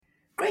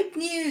Good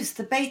news!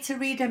 The beta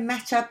reader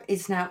matchup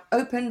is now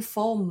open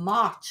for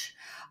March.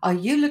 Are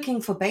you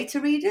looking for beta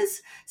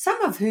readers, some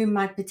of whom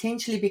might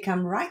potentially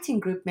become writing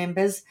group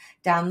members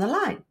down the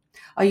line?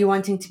 Are you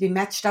wanting to be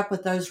matched up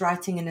with those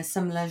writing in a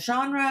similar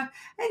genre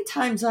and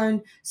time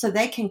zone so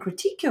they can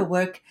critique your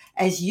work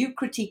as you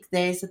critique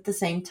theirs at the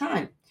same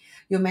time?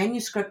 Your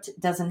manuscript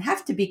doesn't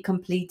have to be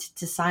complete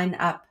to sign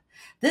up.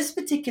 This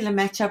particular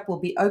matchup will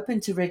be open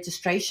to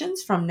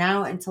registrations from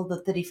now until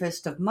the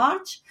 31st of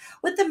March,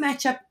 with the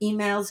matchup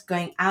emails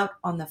going out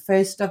on the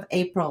 1st of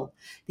April.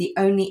 The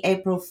only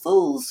April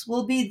Fools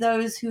will be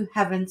those who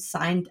haven't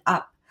signed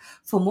up.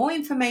 For more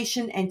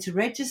information and to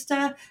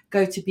register,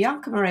 go to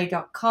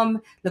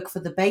biancamarais.com, look for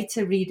the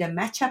Beta Reader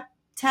Matchup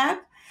tab,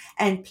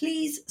 and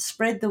please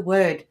spread the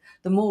word.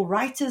 The more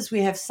writers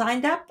we have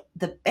signed up,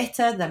 the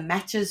better the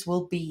matches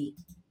will be.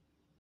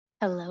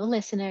 Hello,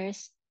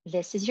 listeners.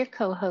 This is your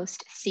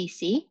co-host,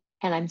 Cece,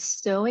 and I'm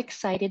so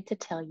excited to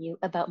tell you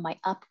about my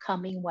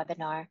upcoming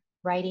webinar,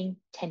 Writing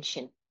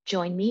Tension.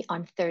 Join me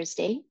on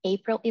Thursday,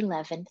 April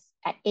 11th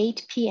at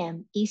 8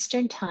 p.m.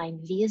 Eastern Time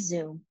via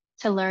Zoom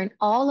to learn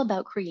all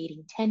about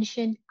creating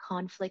tension,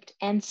 conflict,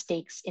 and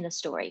stakes in a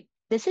story.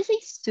 This is a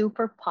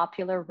super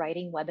popular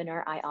writing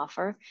webinar I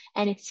offer,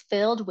 and it's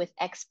filled with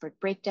expert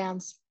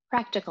breakdowns,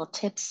 practical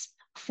tips,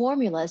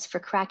 formulas for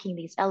cracking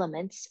these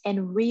elements,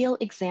 and real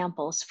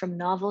examples from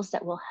novels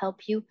that will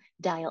help you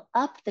dial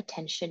up the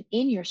tension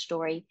in your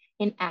story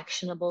in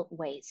actionable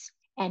ways.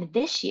 And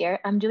this year,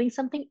 I'm doing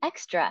something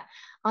extra.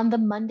 On the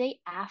Monday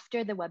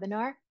after the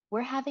webinar,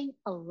 we're having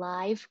a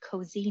live,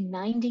 cozy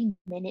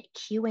 90-minute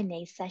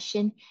Q&A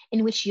session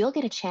in which you'll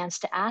get a chance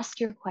to ask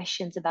your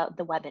questions about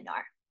the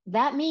webinar.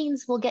 That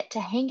means we'll get to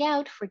hang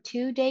out for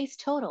 2 days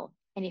total.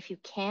 And if you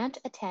can't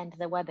attend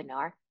the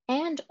webinar,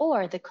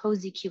 and/or the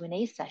cozy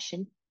Q&A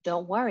session,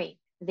 don't worry.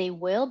 They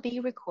will be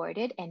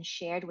recorded and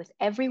shared with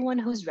everyone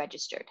who's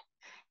registered.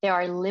 There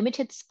are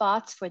limited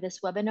spots for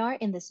this webinar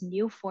in this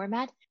new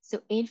format,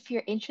 so if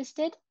you're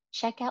interested,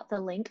 check out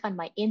the link on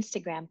my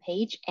Instagram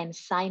page and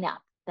sign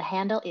up. The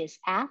handle is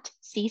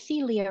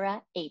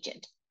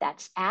 @CeCelyra_agent.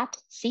 That's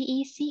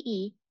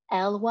 @CeCelyra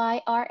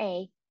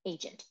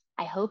agent.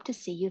 I hope to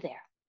see you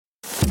there.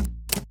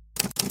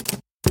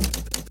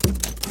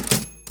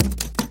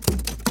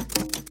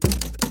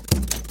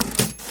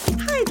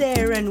 Hi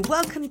there and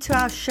welcome to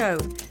our show,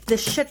 The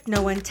Shit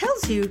No One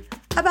Tells You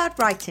About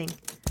Writing.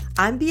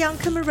 I'm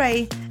Bianca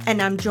Marais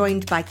and I'm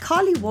joined by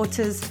Carly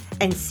Waters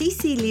and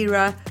Cece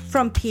Lira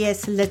from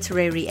PS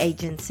Literary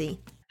Agency.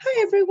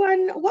 Hi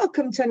everyone,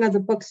 welcome to another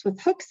Books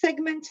with Hook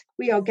segment.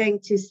 We are going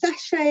to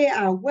sashay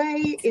our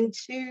way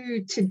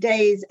into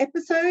today's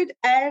episode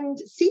and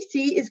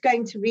Cece is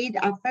going to read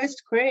our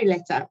first query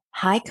letter.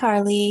 Hi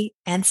Carly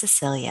and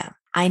Cecilia.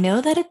 I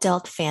know that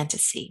adult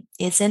fantasy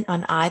isn't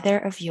on either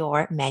of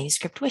your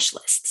manuscript wish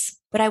lists,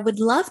 but I would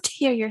love to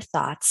hear your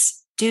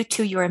thoughts due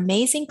to your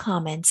amazing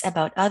comments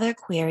about other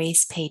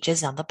queries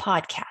pages on the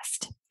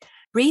podcast.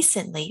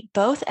 Recently,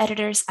 both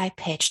editors I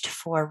pitched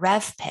for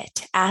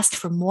RevPit asked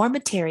for more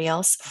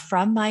materials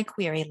from my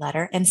query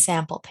letter and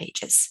sample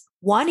pages.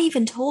 One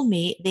even told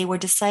me they were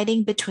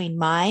deciding between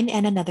mine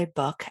and another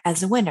book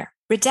as a winner.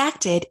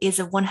 Redacted is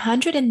a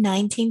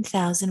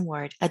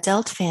 119,000-word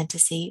adult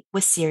fantasy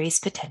with series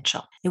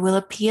potential. It will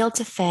appeal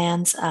to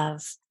fans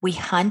of We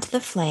Hunt the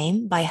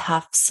Flame by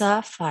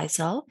Hafsa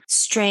Faisal,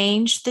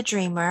 Strange the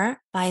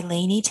Dreamer by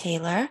Laini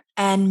Taylor,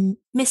 and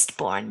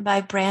Mistborn by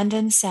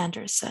Brandon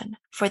Sanderson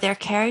for their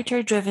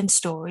character-driven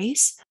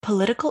stories,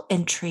 political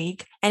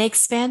intrigue, and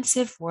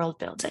expansive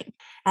world-building.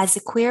 As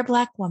a queer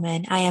Black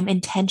woman, I am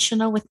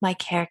intentional with my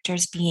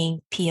characters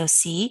being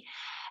POC,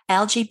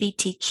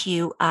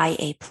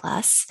 LGBTQIA+,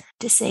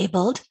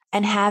 disabled,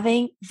 and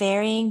having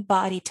varying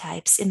body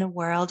types in a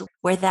world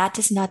where that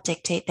does not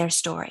dictate their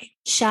story.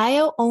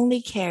 Shio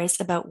only cares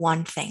about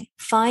one thing,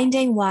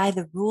 finding why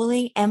the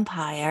ruling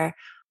empire,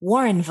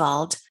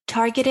 Warrenwald,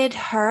 targeted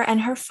her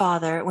and her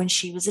father when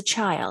she was a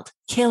child,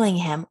 killing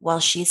him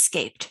while she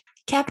escaped.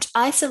 Kept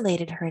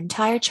isolated her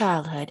entire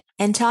childhood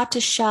and taught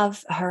to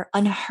shove her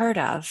unheard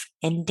of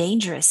and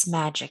dangerous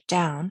magic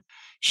down,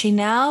 she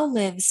now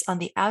lives on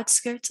the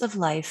outskirts of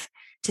life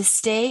to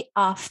stay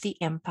off the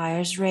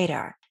Empire's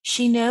radar.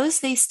 She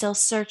knows they still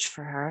search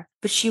for her,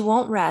 but she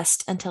won't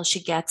rest until she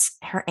gets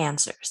her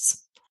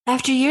answers.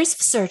 After years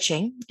of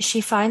searching,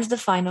 she finds the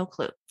final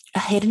clue,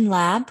 a hidden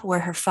lab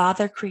where her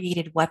father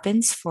created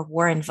weapons for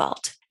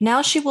Warrenwald.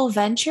 Now she will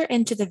venture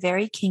into the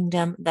very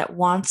kingdom that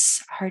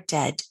wants her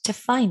dead to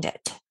find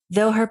it.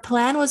 Though her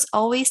plan was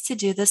always to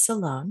do this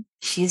alone,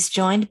 she is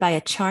joined by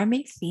a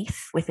charming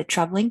thief with a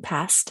troubling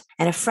past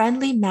and a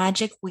friendly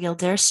magic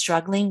wielder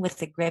struggling with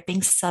the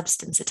gripping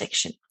substance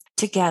addiction.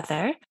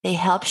 Together, they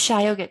help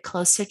Shio get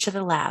closer to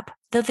the lab,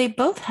 though they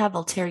both have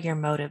ulterior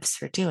motives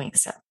for doing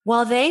so.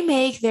 While they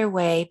make their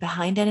way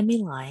behind enemy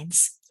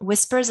lines,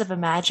 whispers of a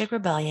magic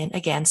rebellion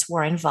against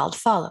Warrenwald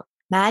follow.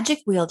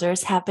 Magic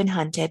wielders have been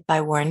hunted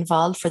by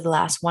Warrenwald for the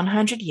last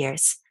 100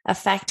 years,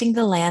 affecting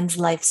the land's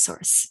life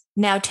source.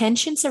 Now,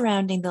 tension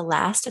surrounding the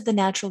last of the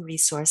natural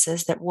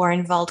resources that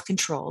Warrenwald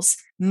controls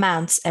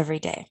mounts every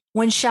day.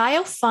 When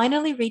Shio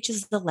finally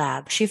reaches the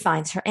lab, she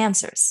finds her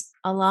answers,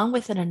 along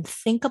with an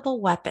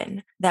unthinkable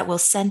weapon that will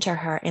center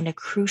her in a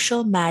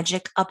crucial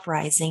magic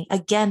uprising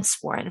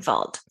against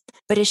Warrenwald.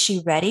 But is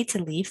she ready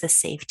to leave the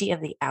safety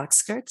of the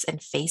outskirts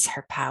and face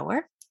her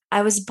power?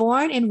 I was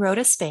born in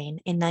Rota, Spain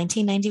in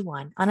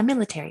 1991 on a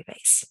military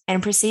base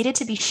and proceeded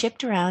to be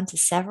shipped around to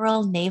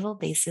several naval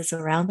bases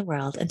around the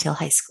world until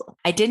high school.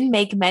 I didn't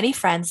make many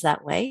friends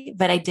that way,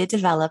 but I did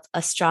develop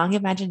a strong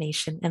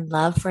imagination and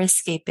love for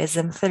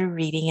escapism through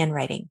reading and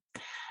writing.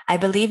 I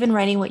believe in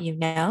writing what you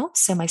know,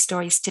 so my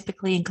stories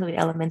typically include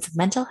elements of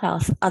mental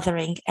health,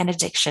 othering, and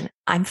addiction.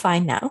 I'm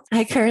fine now.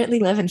 I currently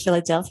live in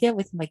Philadelphia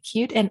with my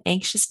cute and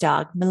anxious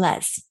dog,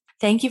 Melez.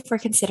 Thank you for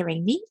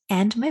considering me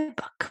and my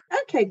book.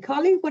 Okay,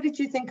 Carly, what did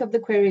you think of the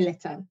query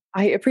letter?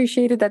 I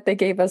appreciated that they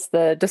gave us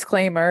the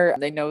disclaimer.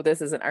 They know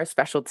this isn't our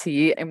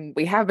specialty. And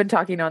we have been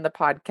talking on the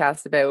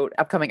podcast about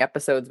upcoming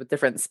episodes with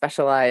different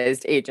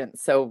specialized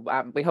agents. So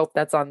we hope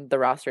that's on the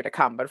roster to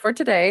come. But for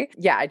today,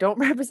 yeah, I don't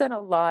represent a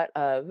lot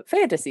of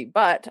fantasy,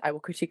 but I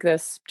will critique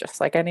this just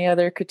like any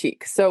other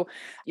critique. So,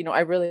 I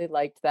really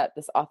liked that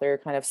this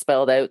author kind of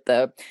spelled out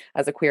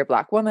as a queer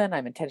Black woman,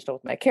 I'm intentional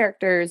with my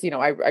characters.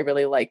 I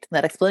really liked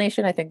that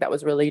explanation. I think that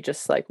was really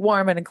just like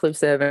warm and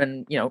inclusive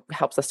and,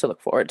 helps us to look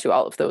forward to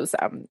all of those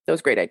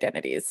great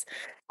identities.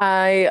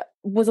 I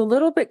was a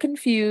little bit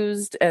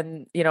confused.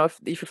 And, if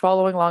you're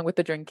following along with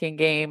the drinking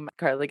game,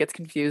 Carly gets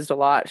confused a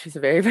lot. She's a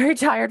very, very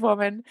tired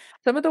woman.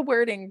 Some of the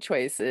wording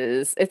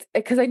choices, it's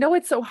because I know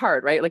it's so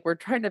hard, right? Like we're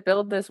trying to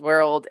build this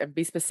world and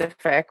be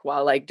specific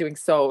while like doing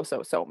so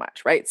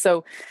much, right?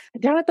 So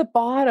down at the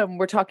bottom,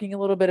 we're talking a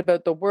little bit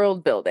about the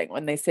world building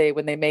when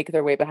they make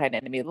their way behind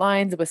enemy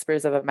lines,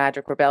 whispers of a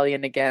magic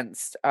rebellion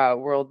against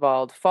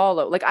Worldwald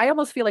follow. Like I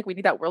almost feel like we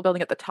need that world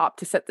building at the top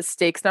to set the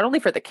stakes, not only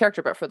for the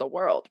character, but for the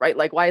world, right?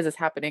 Like why is this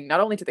happening? Not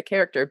only to the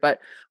character, but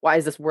why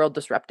is this world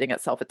disrupting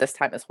itself at this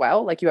time as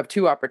well? Like you have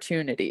two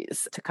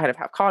opportunities to kind of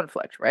have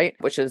conflict, right?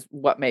 Which is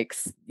what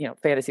makes,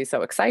 fantasy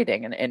so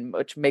exciting and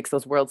which makes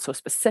those worlds so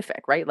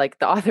specific, right? Like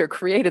the author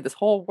created this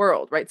whole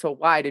world, right? So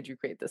why did you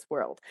create this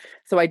world?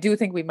 So I do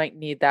think we might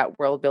need that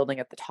world building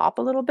at the top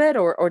a little bit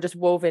or just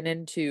woven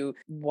into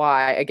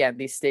why, again,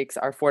 these stakes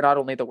are for not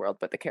only the world,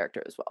 but the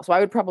character as well. So I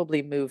would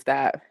probably move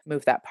that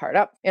part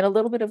up. And a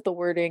little bit of the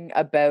wording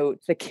about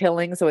the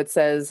killing. So it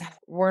says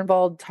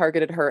Warrenwald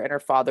targeted her and her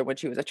father when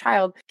she was a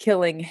child,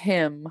 killing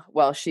him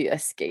while she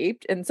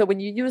escaped. And so when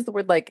you use the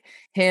word like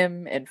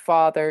him and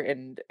father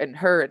and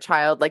her and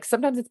child, like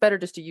sometimes it's better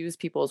just to use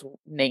people's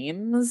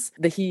names,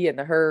 the he and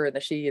the her and the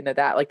she and the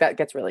that, like that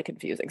gets really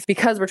confusing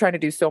because we're trying to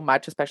do so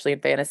much, especially in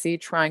fantasy,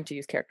 trying to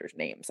use characters'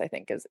 names, I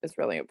think is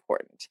really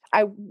important.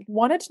 I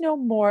wanted to know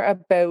more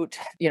about,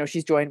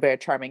 she's joined by a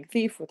charming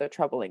thief with a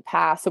troubling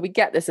past. So we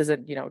get this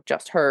isn't,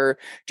 just her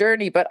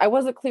journey, but I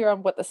wasn't clear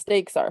on what the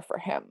stakes are for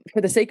him.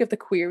 For the sake of the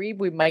query,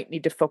 we might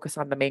need to focus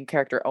on the main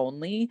character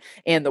only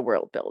and the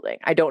world building.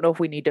 I don't know if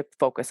we need to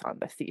focus on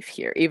the thief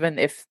here, even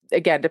if,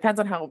 again, depends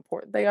on how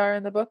important they are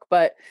in the book,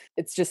 but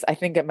it's just, I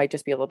think it might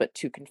just be a little bit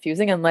too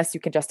confusing unless you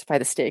can justify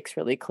the stakes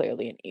really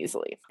clearly and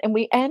easily. And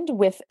we end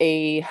with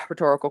a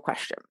rhetorical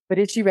question. But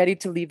is she ready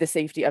to leave the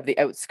safety of the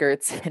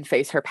outskirts and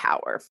face her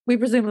power? We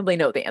presumably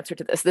know the answer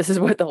to this. This is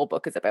what the whole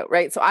book is about,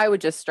 right? So I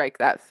would just strike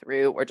that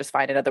through or just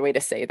find another way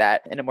to say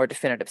that in a more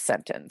definitive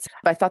sentence.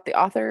 But I thought the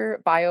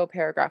author bio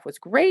paragraph was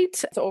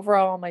great. So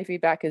overall, my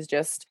feedback is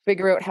just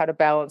figure out how to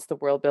balance the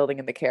world building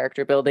and the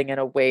character building in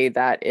a way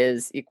that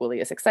is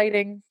equally as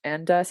exciting.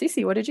 And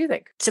Cece, what did you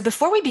think? So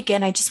before we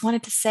begin, I just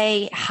wanted to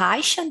say hi,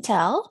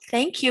 Chantel.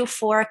 Thank you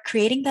for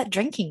creating that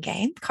drinking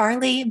game.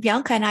 Carly,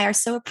 Bianca, and I are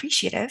so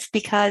appreciative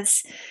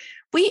because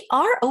we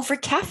are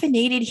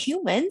over-caffeinated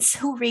humans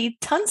who read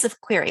tons of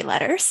query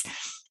letters.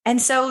 And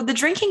so the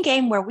drinking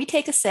game where we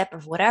take a sip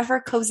of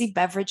whatever cozy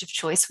beverage of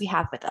choice we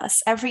have with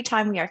us every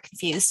time we are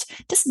confused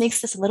just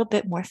makes this a little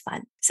bit more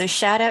fun. So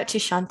shout out to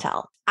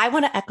Chantel. I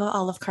want to echo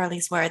all of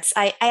Carly's words.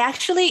 I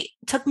actually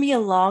took me a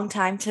long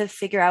time to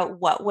figure out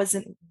what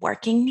wasn't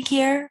working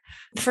here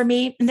for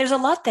me. And there's a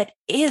lot that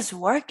is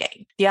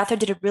working. The author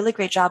did a really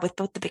great job with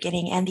both the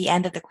beginning and the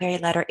end of the query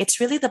letter. It's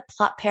really the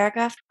plot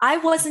paragraph. I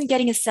wasn't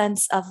getting a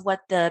sense of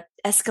what the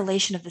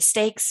escalation of the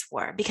stakes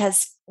were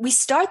because we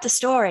start the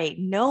story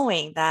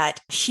knowing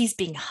that she's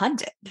being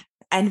hunted.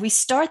 And we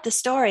start the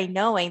story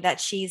knowing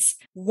that she's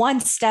one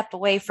step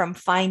away from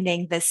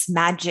finding this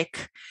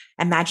magic,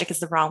 and magic is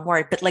the wrong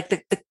word, but like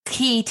the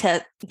key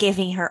to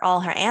giving her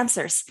all her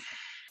answers.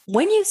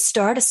 When you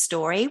start a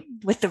story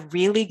with a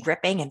really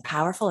gripping and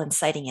powerful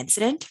inciting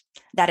incident,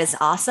 that is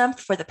awesome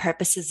for the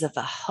purposes of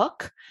a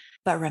hook.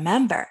 But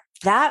remember,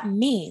 that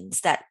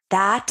means that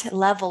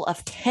level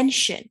of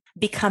tension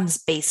becomes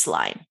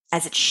baseline,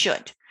 as it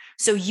should.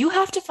 So you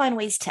have to find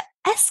ways to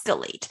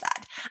escalate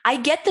that. I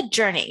get the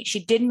journey.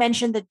 She did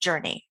mention the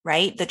journey,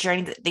 right? The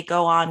journey that they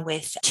go on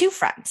with two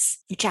friends,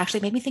 which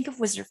actually made me think of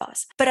Wizard of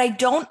Oz. But I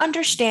don't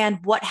understand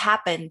what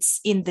happens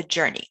in the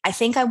journey. I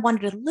think I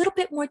wanted a little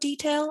bit more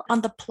detail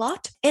on the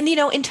plot. And,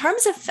 in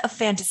terms of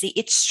fantasy,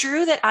 it's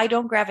true that I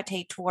don't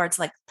gravitate towards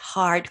like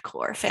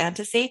hardcore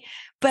fantasy,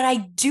 but I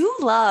do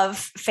love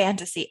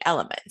fantasy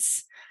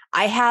elements.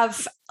 I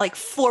have like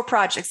 4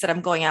 projects that I'm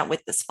going out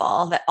with this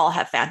fall that all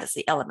have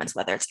fantasy elements,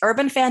 whether it's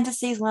urban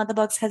fantasies, one of the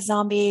books has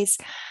zombies.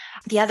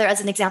 The other, as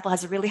an example,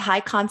 has a really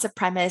high concept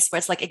premise where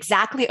it's like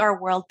exactly our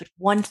world, but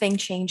one thing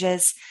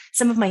changes.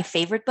 Some of my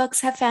favorite books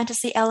have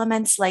fantasy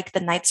elements, like The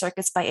Night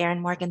Circus by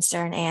Erin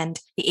Morgenstern and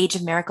The Age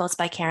of Miracles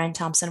by Karen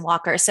Thompson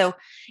Walker. So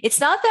it's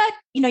not that,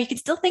 you can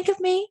still think of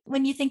me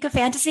when you think of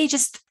fantasy,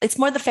 just it's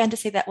more the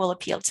fantasy that will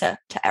appeal to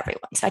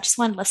everyone. So I just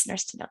want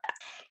listeners to know that.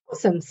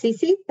 Awesome,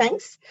 Cece,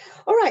 thanks.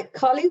 All right,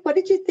 Carly, what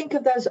did you think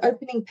of those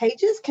opening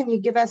pages? Can you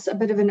give us a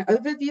bit of an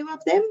overview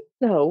of them?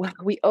 So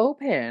we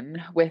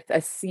open with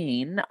a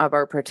scene of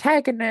our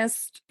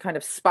protagonist kind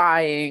of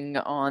spying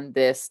on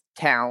this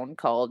town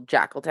called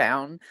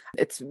Jackaltown.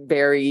 It's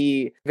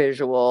very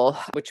visual,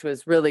 which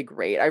was really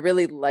great. I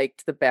really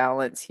liked the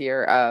balance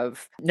here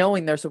of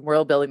knowing there's some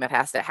world building that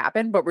has to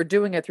happen, but we're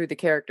doing it through the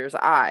character's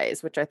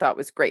eyes, which I thought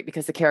was great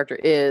because the character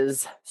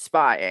is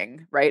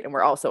spying, right? And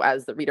we're also,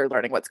 as the reader,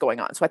 learning what's going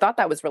on. So I thought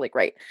that was really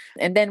great.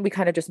 And then we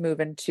kind of just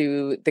move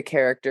into the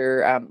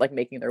character, like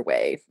making their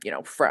way,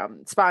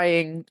 from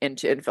spying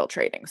into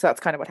infiltrating. So that's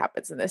kind of what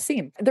happens in this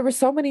scene. There were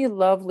so many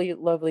lovely,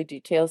 lovely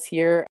details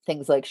here.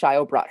 Things like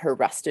Shio brought her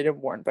rusted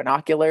and worn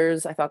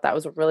binoculars. I thought that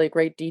was a really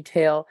great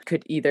detail.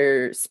 Could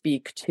either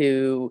speak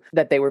to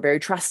that they were very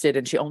trusted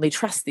and she only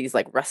trusts these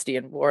like rusty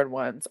and worn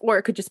ones, or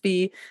it could just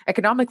be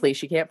economically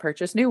she can't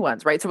purchase new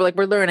ones, right? So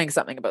we're learning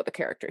something about the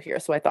character here.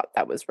 So I thought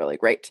that was really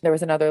great. There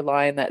was another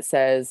line that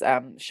says,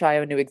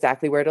 Shio knew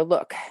exactly where to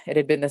look. It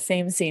had been the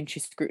same scene she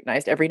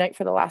scrutinized every night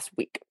for the last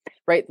week,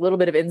 right? A little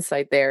bit of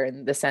insight there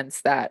in the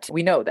sense that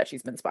we know that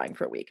she's been spying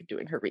for a week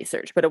doing her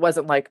research, but it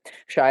wasn't like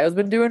Shio's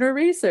been doing her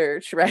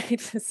research, right?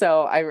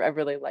 So I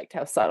really liked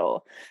how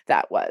subtle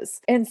that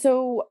was. And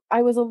so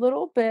I was a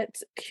little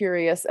bit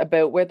curious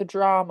about where the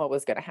drama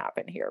was going to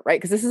happen here, right?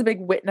 Because this is a big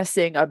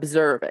witnessing,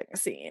 observing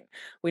scene.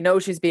 We know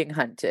she's being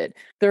hunted.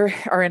 There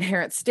are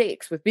inherent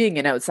stakes with being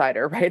an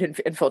outsider, right? And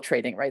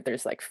infiltrating, right?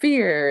 There's like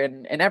fear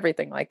and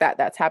everything like that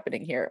that's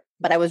happening here.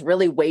 But I was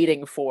really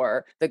waiting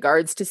for the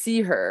guards to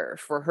see her,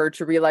 for her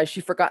to realize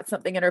she forgot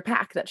something in her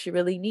pack that she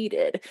really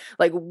needed.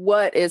 Like,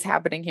 what is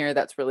happening here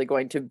that's really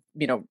going to,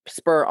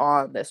 spur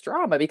on this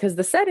drama? Because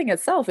the setting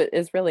itself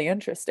is really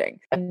interesting.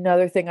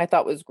 Another thing I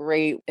thought was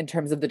great in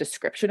terms of the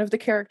description of the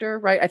character,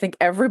 right? I think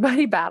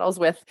everybody battles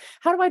with,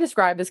 how do I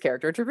describe this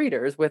character to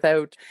readers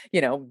without,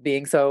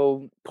 being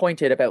so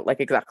pointed about like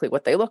exactly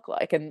what they look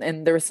like?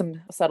 And there were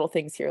some subtle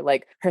things here,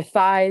 like her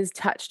thighs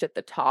touched at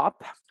the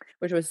top,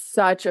 which was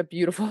such a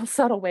beautiful,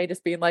 subtle way,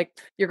 just being like,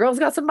 your girl's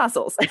got some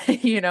muscles,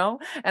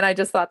 And I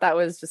just thought that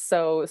was just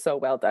so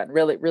well done.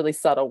 Really, really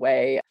subtle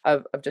way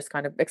of just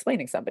kind of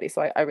explaining somebody.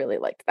 So I really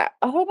liked that.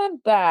 Other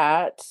than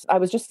that, I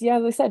was just,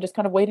 as I said, just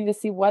kind of waiting to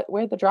see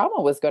where the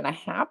drama was going to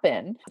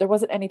happen. There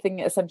wasn't anything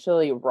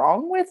essentially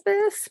wrong with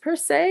this per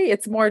se.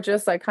 It's more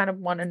just, I kind of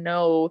want to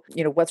know,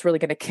 what's really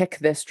going to kick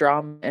this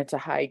drama into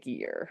high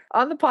gear.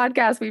 On the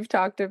podcast, we've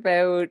talked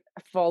about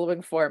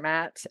following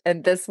format,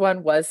 and this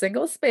one was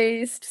single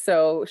spaced.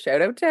 So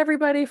shout out to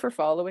everybody for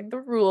following the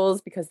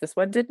rules, because this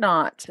one did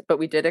not, but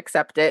we did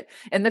accept it.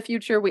 In the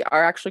future, we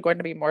are actually going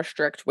to be more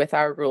strict with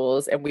our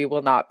rules, and we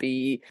will not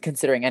be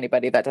considering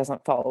anybody that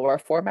doesn't follow our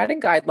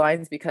formatting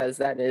guidelines, because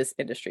that is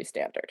industry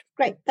standard.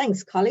 Great.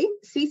 Thanks, Carly.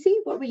 Cece,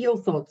 what were your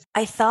thoughts?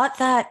 I thought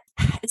that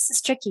this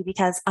is tricky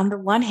because on the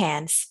one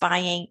hand,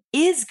 spying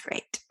is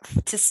great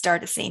to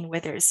start a scene where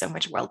there is so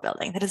much world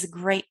building. That is a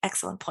great,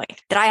 excellent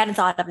point that I hadn't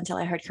thought of until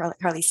I heard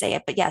Carly say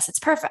it. But yes, it's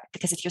perfect,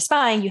 because if you're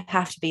spying, you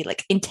have to be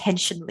like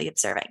intentionally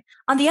observing.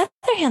 On the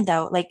other hand,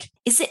 though, like,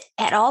 is it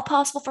at all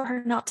possible for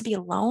her not to be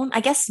alone?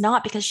 I guess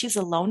not, because she's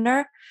a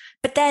loner.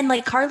 But then,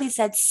 like Carly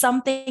said,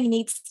 something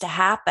needs to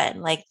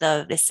happen. Like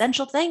the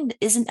essential thing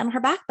isn't on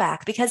her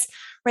backpack, because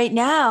right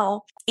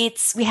now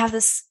we have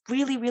this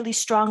really, really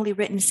strongly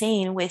written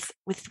scene with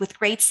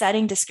great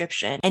setting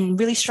description and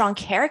really strong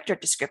character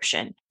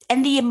description.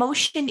 And the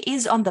emotion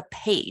is on the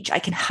page. I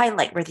can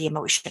highlight where the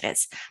emotion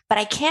is, but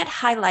I can't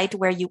highlight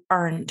where you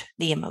earned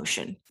the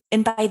emotion.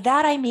 And by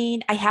that, I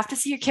mean, I have to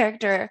see your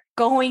character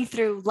going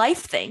through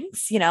life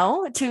things,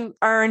 to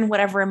earn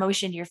whatever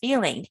emotion you're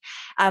feeling.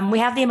 We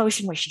have the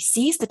emotion where she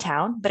sees the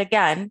town, but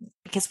again,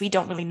 because we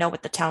don't really know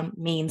what the town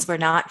means, we're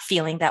not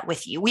feeling that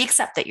with you. We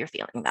accept that you're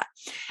feeling that.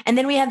 And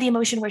then we have the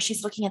emotion where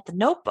she's looking at the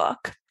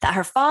notebook that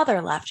her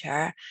father left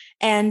her.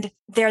 And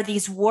there are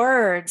these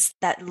words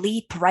that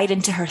leap right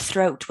into her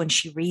throat when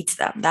she reads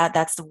them.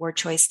 That's the word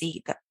choice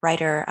the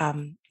writer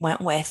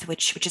went with,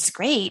 which is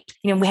great.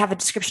 We have a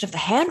description of the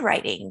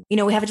handwriting.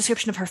 We have a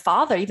description of her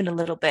father, even a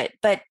little bit,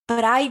 but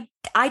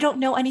I don't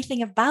know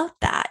anything about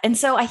that. And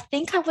so I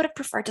think I would have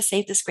preferred to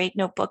save this great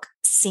notebook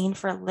scene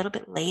for a little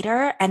bit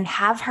later and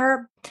have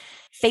her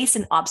face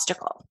an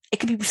obstacle. It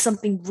could be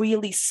something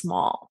really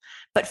small,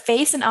 but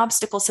face an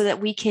obstacle so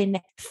that we can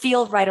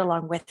feel right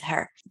along with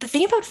her. The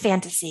thing about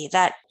fantasy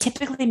that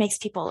typically makes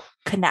people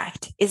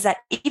connect is that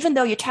even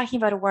though you're talking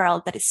about a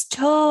world that is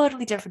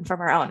totally different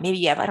from our own, maybe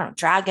you have, I don't know,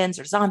 dragons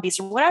or zombies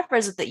or whatever it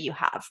is that you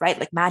have, right?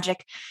 Like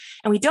magic.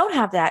 And we don't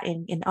have that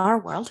in our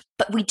world,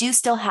 but we do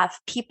still have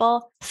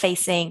people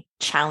facing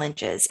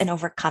challenges and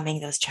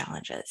overcoming those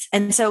challenges.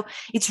 And so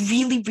it's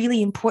really,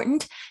 really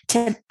important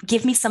to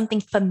give me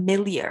something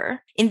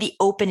familiar in the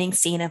opening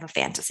scene of a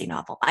fantasy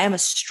novel. I am a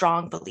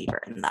strong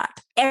believer in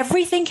that.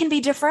 Everything can be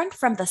different,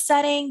 from the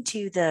setting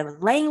to the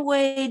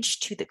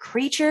language to the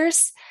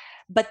creatures.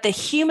 But the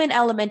human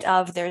element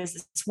of, there's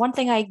this one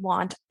thing I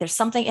want, there's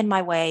something in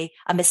my way,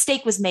 a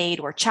mistake was made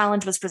or a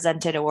challenge was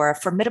presented or a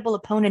formidable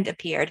opponent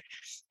appeared,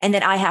 and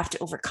then I have to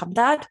overcome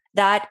that.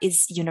 That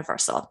is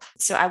universal.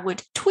 So I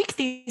would tweak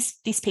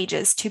these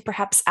pages to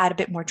perhaps add a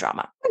bit more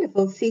drama.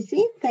 Wonderful,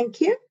 Cece. Thank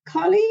you.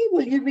 Carly,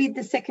 will you read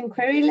the second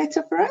query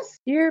letter for us?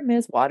 Dear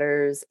Ms.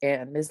 Waters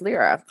and Ms.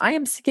 Lyra, I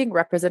am seeking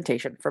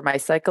representation for my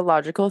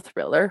psychological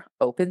thriller,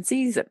 Open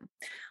Season.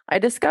 I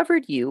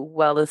discovered you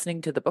while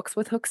listening to the Books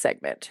with Hook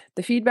segment.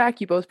 The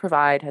feedback you both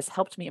provide has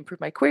helped me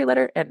improve my query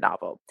letter and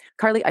novel.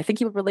 Carly, I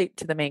think you will relate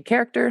to the main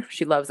character.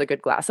 She loves a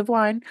good glass of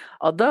wine,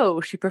 although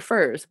she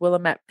prefers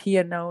Willamette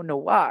Pinot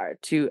Noir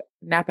to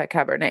Napa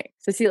Cabernet.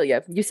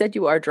 Cecilia, you said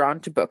you are drawn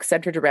to books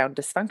centered around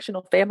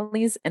dysfunctional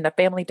families, and the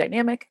family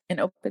dynamic in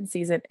Open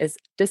Season is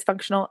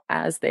dysfunctional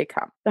as they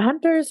come. The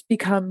hunters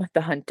become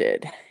the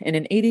hunted in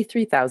an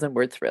 83,000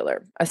 word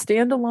thriller. A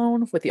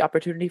standalone with the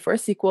opportunity for a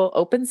sequel,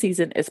 Open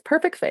Season is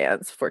perfect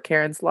fans for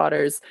Karen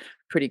Slaughter's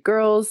Pretty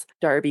Girls,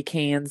 Darby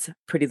Kane's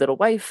Pretty Little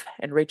Wife,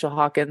 and Rachel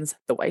Hawkins'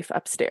 The Wife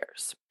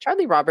Upstairs.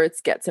 Charlie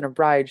Roberts gets in a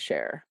ride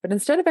share, but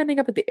instead of ending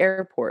up at the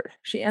airport,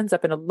 she ends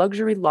up in a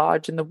luxury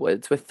lodge in the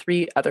woods with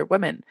 3 other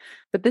women.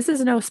 But this is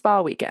no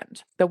spa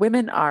weekend. The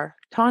women are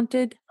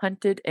taunted,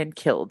 hunted, and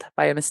killed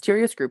by a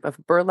mysterious group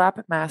of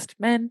burlap-masked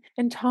men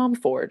in Tom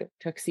Ford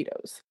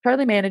tuxedos.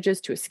 Charlie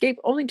manages to escape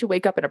only to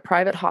wake up in a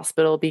private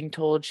hospital being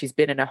told she's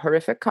been in a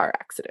horrific car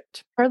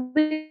accident.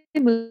 Charlie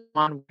moves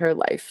on with her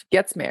life,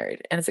 gets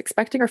married, and is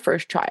expecting her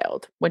first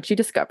child when she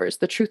discovers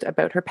the truth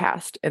about her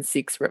past and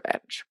seeks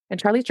revenge. In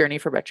Charlie's journey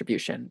for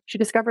retribution, she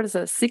discovers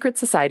a secret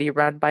society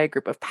run by a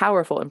group of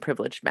powerful and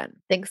privileged men.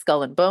 Think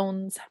Skull and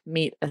Bones,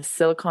 meet a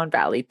Silicon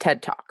Valley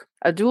TED Talk.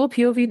 A dual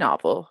POV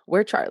novel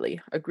where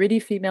Charlie, a gritty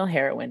female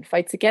heroine,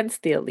 fights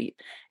against the elite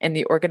and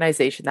the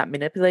organization that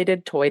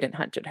manipulated, toyed, and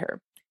hunted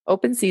her.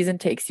 Open Season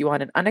takes you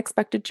on an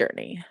unexpected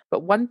journey,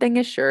 but one thing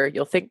is sure,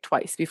 you'll think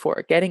twice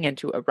before getting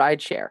into a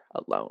rideshare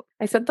alone.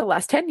 I spent the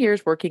last 10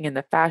 years working in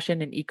the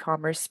fashion and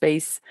e-commerce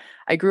space.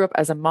 I grew up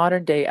as a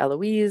modern-day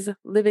Eloise,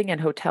 living in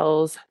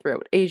hotels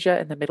throughout Asia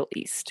and the Middle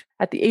East.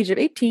 At the age of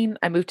 18,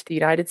 I moved to the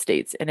United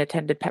States and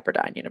attended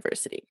Pepperdine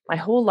University. My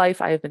whole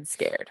life I have been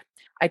scared.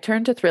 I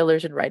turned to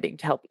thrillers and writing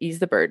to help ease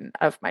the burden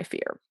of my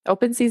fear.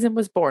 Open Season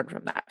was born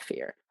from that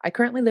fear. I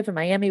currently live in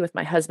Miami with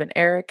my husband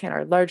Eric and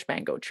our large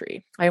mango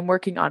tree. I am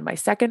working on my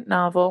second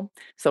novel,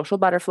 Social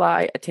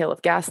Butterfly, a tale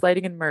of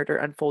gaslighting and murder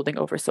unfolding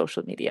over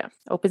social media.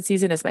 Open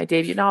Season is my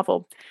debut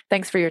novel.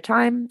 Thanks for your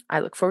time. I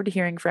look forward to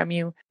hearing from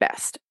you.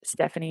 Best,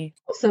 Stephanie.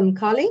 Awesome,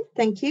 Carly.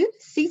 Thank you.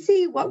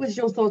 Cece, what was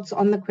your thoughts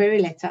on the query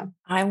letter?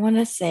 I want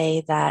to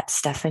say that,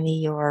 Stephanie,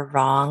 you are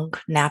wrong.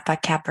 Napa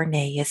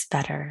Cabernet is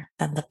better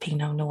than the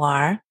Pinot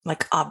Noir,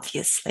 like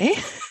obviously.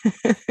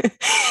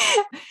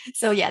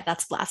 So yeah,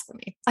 that's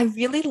blasphemy. I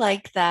really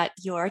like that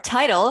your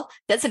title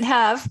doesn't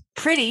have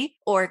pretty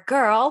or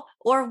girl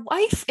or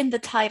wife in the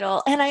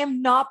title. And I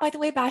am not, by the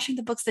way, bashing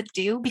the books that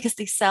do, because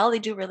they sell, they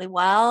do really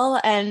well.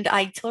 And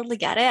I totally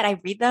get it. I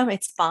read them,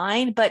 it's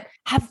fine. But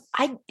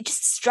it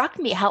just struck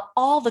me how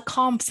all the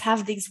comps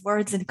have these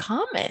words in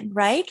common,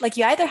 right? Like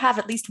you either have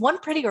at least one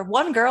pretty or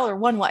one girl or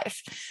one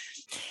wife.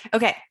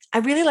 Okay, I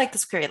really like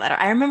this query letter.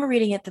 I remember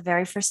reading it the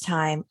very first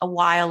time a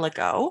while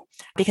ago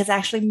because I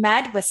actually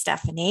met with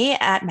Stephanie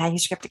at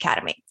Manuscript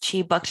Academy.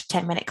 She booked a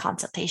 10-minute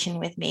consultation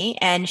with me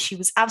and she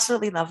was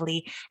absolutely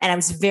lovely. And I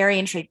was very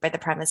intrigued by the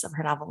premise of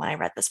her novel when I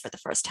read this for the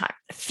first time.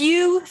 A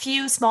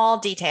few small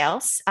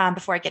details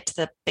before I get to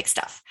the big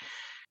stuff.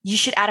 You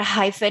should add a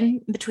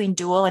hyphen between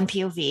dual and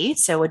POV,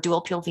 so a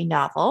dual POV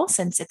novel,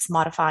 since it's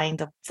modifying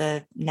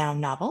the noun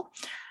novel.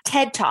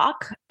 TED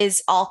Talk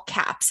is all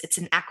caps. It's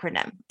an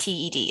acronym,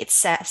 TED. It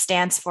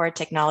stands for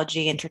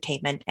Technology,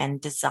 Entertainment,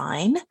 and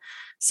Design.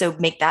 So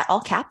make that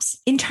all caps.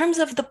 In terms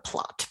of the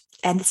plot,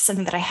 and this is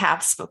something that I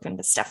have spoken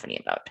with Stephanie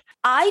about,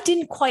 I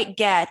didn't quite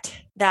get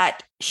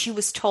that she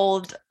was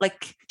told that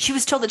she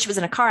was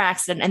in a car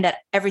accident and that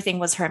everything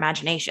was her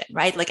imagination,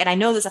 right? Like, and I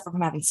know this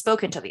from having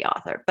spoken to the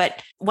author,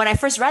 but when I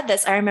first read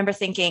this, I remember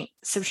thinking,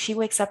 so she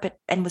wakes up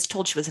and was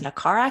told she was in a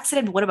car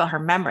accident. What about her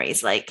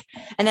memories? Like,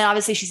 and then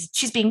obviously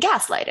she's being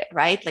gaslighted,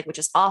 right? Like, which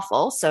is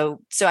awful.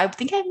 So I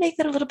think I'd make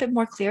that a little bit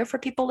more clear for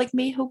people like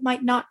me who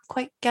might not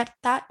quite get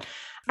that.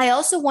 I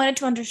also wanted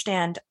to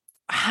understand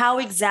how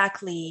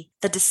exactly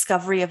the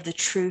discovery of the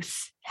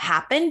truth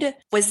happened?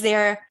 Was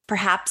there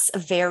perhaps a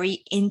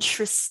very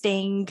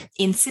interesting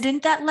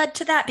incident that led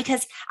to that?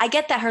 Because I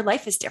get that her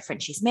life is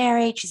different. She's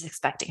married, she's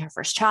expecting her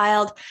first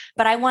child,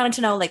 but I wanted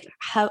to know, like,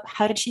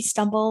 how did she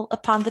stumble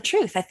upon the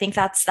truth? I think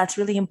that's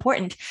really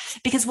important,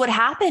 because what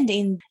happened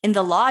in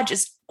the lodge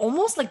is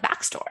almost like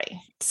backstory.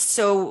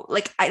 So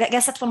like, I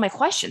guess that's one of my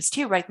questions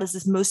too, right?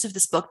 Does most of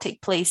this book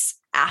take place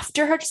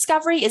after her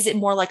discovery? Is it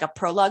more like a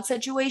prologue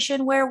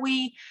situation where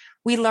we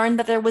learned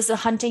that there was a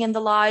hunting in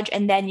the lodge,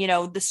 and then,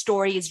 the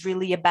story is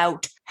really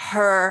about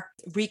her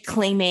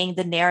reclaiming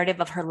the narrative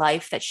of her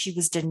life that she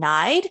was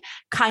denied,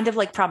 kind of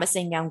like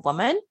Promising Young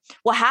Woman?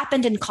 What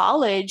happened in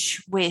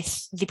college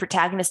with the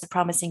protagonist of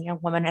Promising Young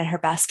Woman and her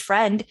best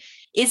friend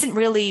isn't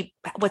really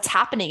what's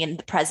happening in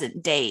the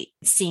present day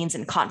scenes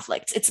and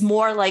conflicts. It's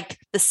more like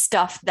the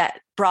stuff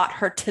that brought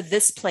her to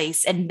this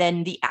place, and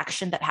then the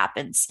action that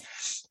happens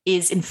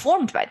is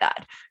informed by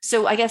that.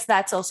 So I guess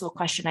that's also a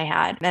question I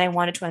had, and I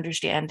wanted to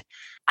understand.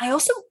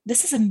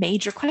 This is a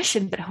major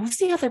question, but who's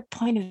the other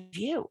point of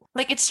view?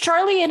 Like, it's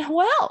Charlie, and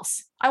who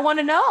else? I want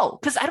to know,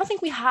 because I don't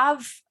think we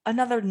have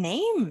another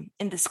name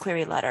in this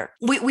query letter.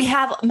 We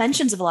have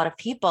mentions of a lot of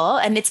people,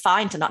 and it's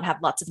fine to not have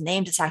lots of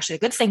names. It's actually a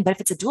good thing. But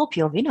if it's a dual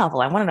POV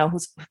novel, I want to know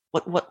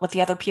what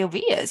the other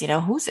POV is,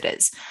 whose it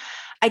is.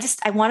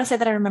 I want to say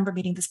that I remember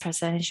meeting this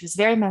person, and she was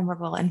very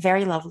memorable and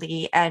very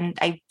lovely. And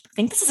I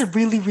think this is a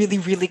really, really,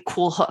 really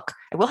cool hook.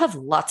 I will have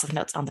lots of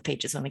notes on the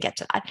pages when we get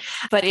to that,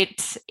 but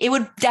it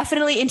would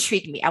definitely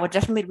intrigue me. I would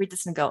definitely read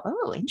this and go,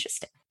 oh,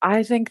 interesting.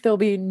 I think there'll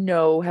be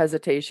no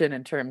hesitation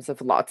in terms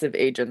of lots of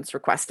agents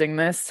requesting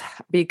this,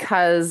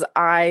 because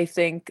I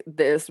think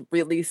this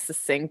really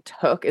succinct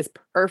hook is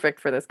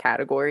perfect for this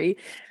category.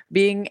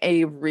 Being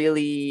a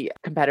really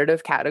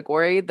competitive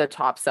category, the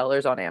top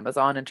sellers on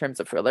Amazon in terms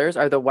of thrillers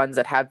are the ones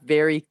that have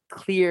very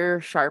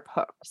clear, sharp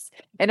hooks.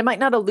 And it might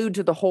not allude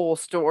to the whole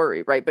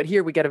story, right? But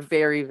here we get a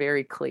very,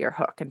 very clear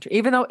hook. And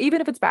even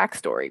if it's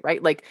backstory,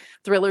 right? Like,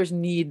 thrillers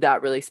need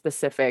that really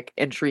specific,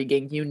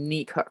 intriguing,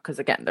 unique hook, because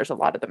again, there's a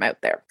lot of them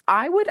out there.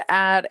 I would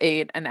add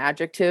an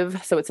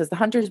adjective. So it says the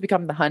hunters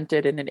become the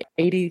hunted in an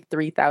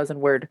 83,000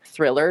 word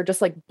thriller,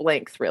 just like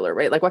blank thriller,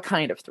 right? Like, what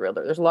kind of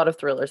thriller? There's a lot of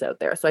thrillers out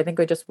there. So I think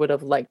I just would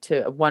have liked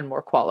to one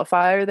more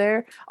qualifier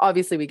there.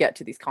 Obviously, we get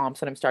to these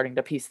comps and I'm starting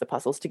to piece the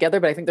puzzles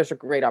together, but I think there's a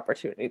great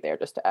opportunity there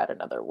just to add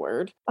another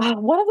word.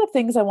 One of the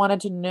things I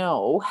wanted to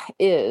know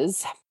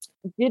is,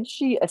 did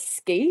she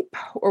escape,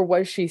 or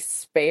was she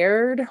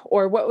spared,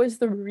 or what was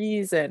the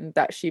reason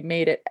that she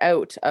made it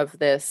out of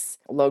this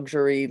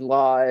luxury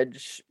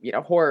lodge,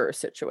 horror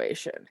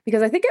situation?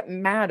 Because I think it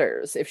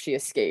matters if she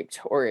escaped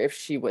or if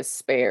she was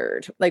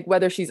spared, like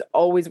whether she's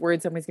always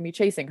worried somebody's gonna be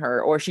chasing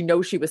her, or she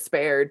knows she was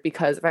spared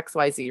because of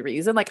XYZ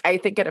reason. Like, I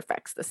think it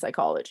affects the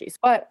psychology.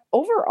 But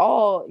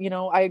overall,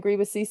 I agree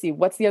with Cece.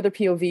 What's the other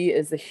POV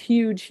is a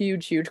huge,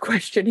 huge, huge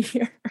question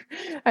here.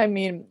 I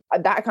mean,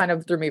 that kind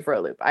of threw me for a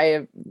loop. I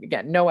have,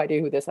 again, no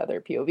idea who this other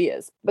POV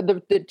is. But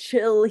the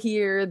chill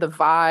here, the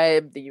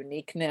vibe, the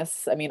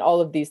uniqueness, I mean,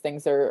 all of these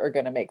things are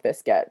going to make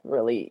this get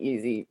really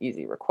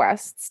easy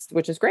requests,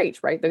 which is great,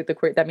 right?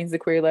 That means the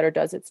query letter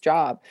does its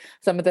job.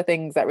 Some of the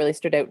things that really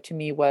stood out to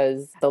me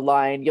was the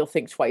line, "You'll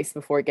think twice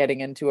before getting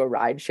into a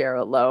ride share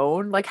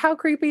alone." Like, how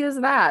creepy is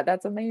that?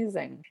 That's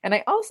amazing. And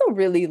I also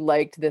really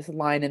liked this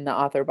line in the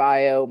author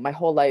bio: "My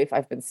whole life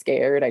I've been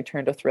scared. I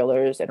turned to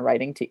thrillers and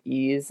writing to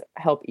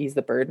help ease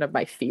the burden of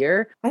my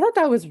fear." I thought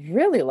that was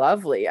really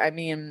lovely. I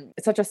mean,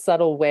 it's such a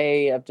subtle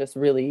way of just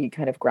really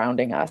kind of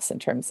grounding us in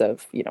terms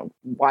of,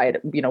 why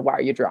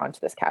are you drawn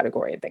to this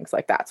category and things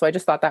like that. So I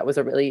just thought that was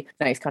a really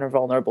nice kind of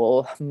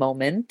vulnerable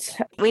moment.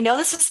 We know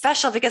this is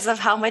special because of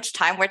how much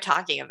time we're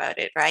talking about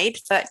it, right?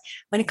 But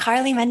when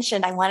Carly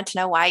mentioned, I wanted to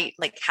know why,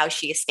 like, how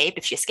she escaped,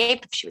 if she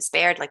was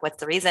spared, like, what's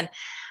the reason?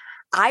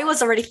 I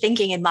was already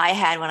thinking in my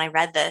head when I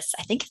read this,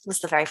 I think it was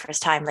the very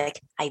first time,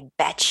 like, I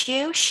bet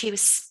you she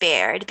was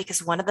spared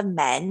because one of the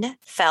men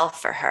fell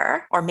for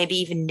her, or maybe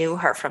even knew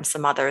her from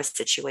some other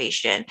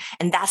situation.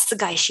 And that's the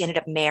guy she ended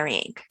up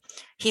marrying.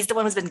 He's the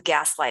one who's been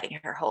gaslighting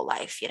her whole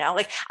life,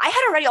 Like, I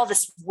had already all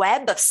this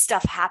web of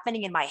stuff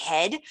happening in my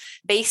head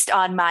based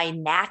on my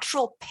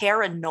natural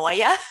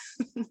paranoia.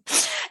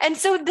 And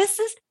so this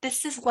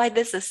is why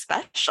this is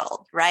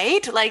special,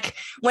 right? Like,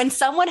 when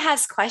someone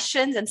has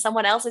questions and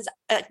someone else is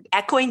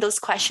echoing those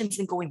questions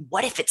and going,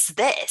 what if it's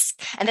this?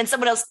 And then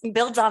someone else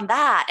builds on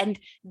that. And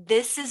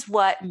this is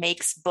what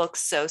makes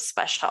books so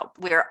special.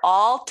 We're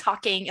all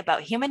talking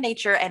about human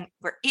nature, and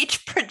we're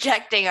each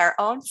projecting our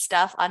own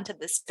stuff onto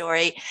this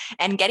story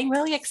and getting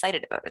really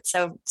excited about it.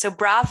 So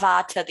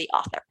brava to the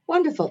author.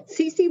 Wonderful.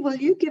 Cece, will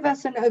you give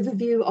us an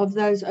overview of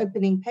those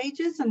opening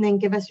pages and then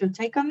give us your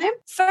take on them?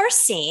 First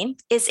scene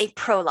is a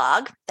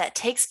prologue that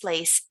takes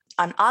place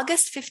on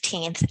August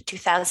 15th,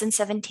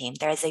 2017.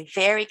 There is a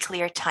very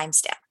clear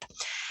timestamp.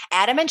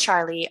 Adam and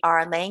Charlie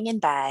are laying in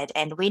bed,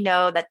 and we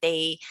know that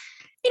they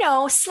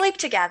sleep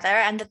together,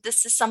 and that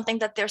this is something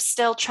that they're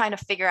still trying to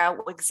figure out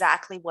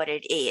exactly what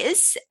it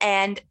is.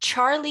 And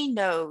Charlie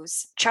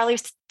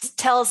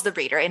tells the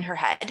reader in her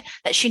head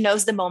that she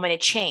knows the moment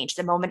it changed,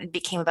 the moment it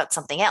became about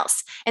something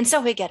else. And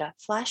so we get a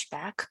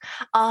flashback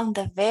on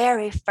the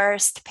very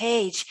first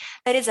page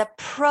that is a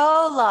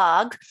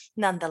prologue,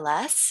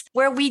 nonetheless,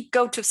 where we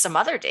go to some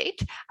other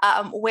date,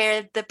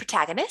 where the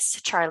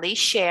protagonist, Charlie,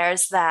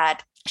 shares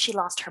that she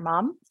lost her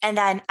mom. And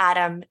then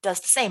Adam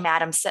does the same.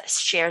 Adam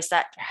shares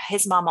that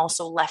his mom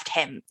also left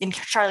him. In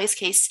Charlie's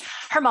case,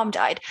 her mom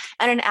died.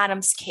 And in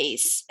Adam's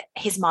case,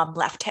 his mom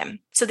left him.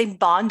 So they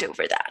bond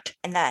over that.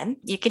 And then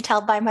you can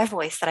tell by my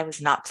voice that I was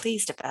not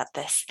pleased about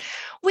this.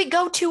 We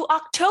go to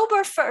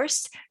October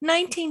 1st,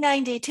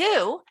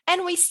 1992,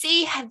 and we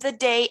see the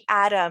day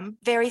Adam,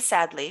 very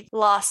sadly,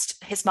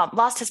 lost his mom.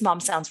 Lost his mom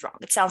sounds wrong.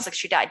 It sounds like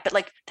she died, but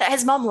like that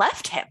his mom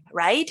left him,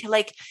 right?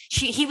 Like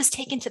he was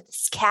taken to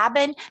this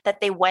cabin that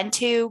they went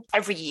to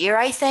every year,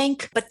 I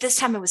think. But this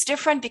time it was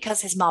different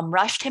because his mom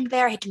rushed him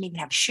there. He didn't even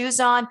have shoes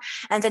on.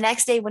 And the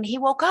next day when he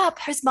woke up,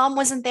 his mom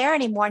wasn't there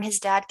anymore. And his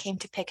dad came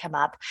to pick him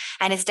up.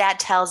 And his dad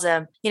tells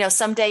him,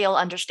 someday you'll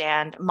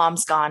understand.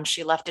 Mom's gone.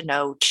 She left a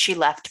note. She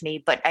left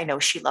me, but I know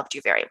she loved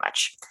you very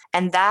much.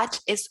 And that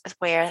is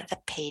where the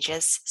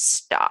pages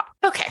stop.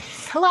 Okay,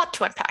 a lot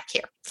to unpack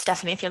here.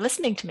 Stephanie, if you're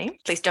listening to me,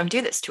 please don't do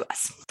this to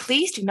us.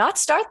 Please do not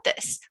start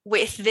this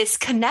with this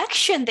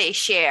connection they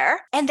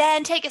share and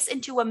then take us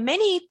into a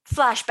mini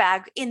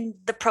flashback in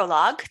the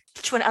prologue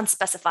to an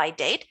unspecified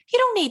date. You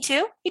don't need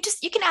to.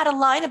 You can add a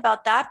line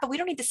about that, but we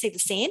don't need to say the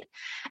scene.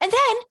 And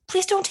then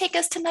please don't take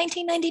us to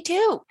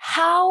 1992.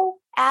 How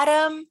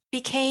Adam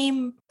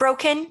became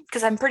broken,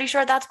 because I'm pretty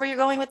sure that's where you're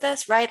going with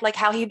this, right? Like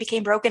how he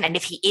became broken. And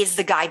if he is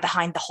the guy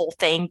behind the whole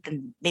thing,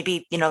 then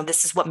maybe,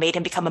 this is what made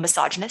him become a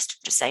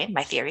misogynist. Just saying,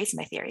 my theories.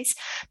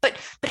 But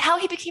how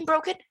he became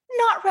broken,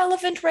 not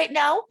relevant right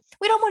now.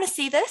 We don't want to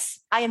see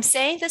this. I am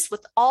saying this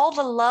with all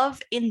the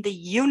love in the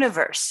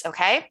universe,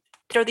 okay?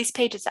 Throw these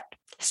pages out.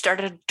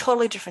 Started a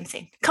totally different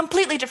scene,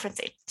 completely different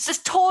scene. It's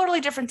just totally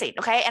different scene,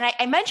 okay? And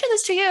I mentioned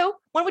this to you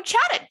when we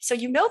chatted, so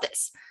you know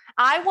this.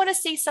 I want to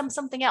see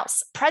something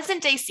else.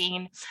 Present day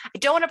scene. I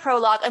don't want a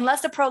prologue unless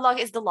the prologue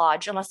is the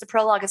lodge, unless the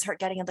prologue is her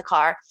getting in the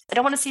car. I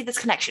don't want to see this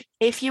connection.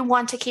 If you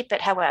want to keep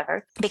it,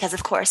 however, because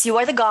of course you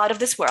are the god of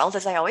this world,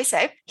 as I always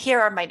say, here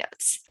are my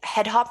notes.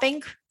 Head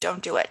hopping,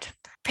 don't do it.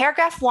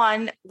 Paragraph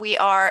 1, we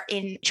are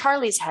in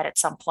Charlie's head at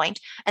some point,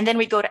 and then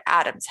we go to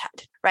Adam's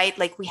head, right?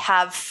 Like we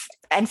have,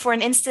 and for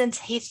an instant,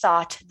 he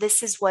thought,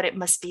 this is what it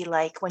must be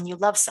like when you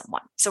love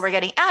someone. So we're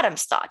getting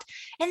Adam's thought.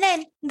 And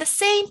then the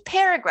same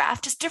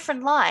paragraph, just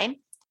different line,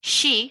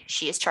 she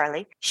is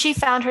Charlie, she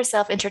found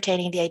herself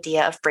entertaining the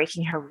idea of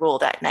breaking her rule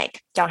that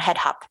night. Don't head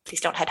hop. Please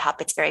don't head hop.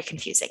 It's very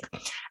confusing.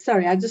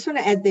 Sorry, I just want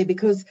to add there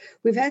because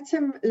we've had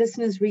some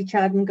listeners reach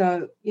out and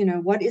go,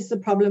 what is the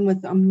problem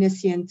with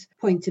omniscient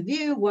point of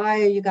view?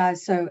 Why are you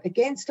guys so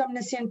against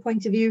omniscient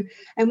point of view?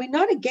 And we're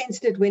not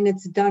against it when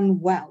it's done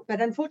well. But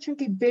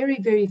unfortunately,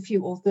 very, very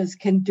few authors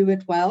can do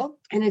it well.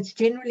 And it's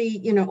generally,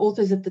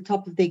 authors at the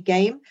top of their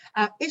game.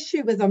 Our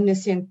issue with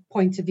omniscient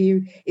point of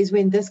view is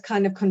when this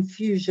kind of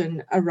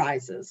confusion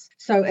arises.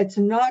 So it's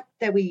not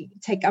that we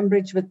take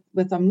umbrage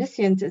with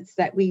omniscient, it's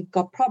that we've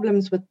got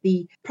problems with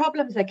the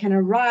problems that can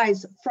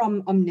arise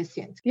from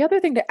omniscient. The other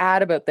thing to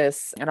add about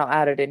this, and I'll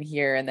add it in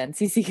here and then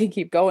CC can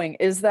keep going,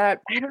 is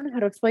that I don't know how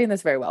to explain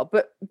this very well,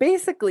 but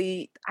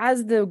basically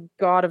as the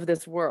god of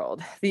this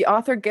world, the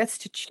author gets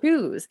to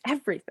choose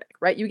everything,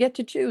 right? You get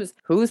to choose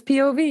whose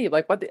POV,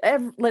 like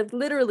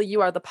literally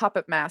you are the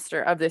puppet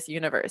master of this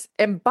universe.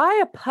 And by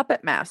a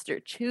puppet master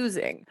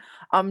choosing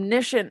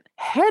omniscient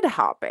head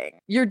hopping,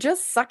 you're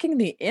just sucking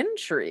the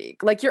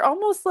intrigue. Like you're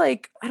almost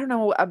like, I don't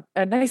know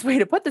a nice way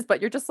to put this,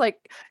 but you're just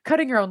like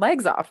cutting your own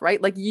legs off,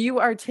 right? Like you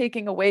are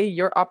taking away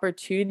your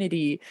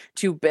opportunity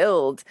to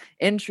build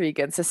intrigue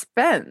and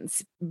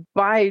suspense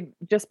by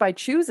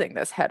choosing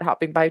this head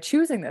hopping, by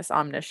choosing this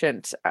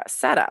omniscient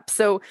setup.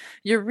 So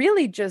you're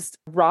really just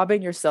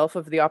robbing yourself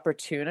of the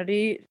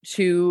opportunity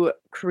to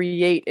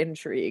create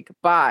intrigue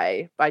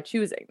by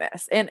choosing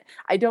this. And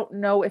I don't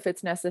know if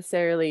it's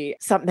necessarily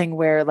something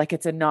where like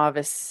it's a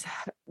novice,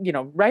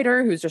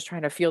 writer who's just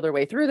trying to feel their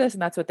way through this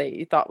and that's what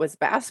they thought was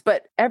best,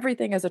 but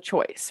everything is a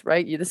choice,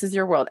 right? This is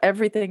your world.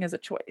 Everything is a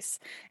choice.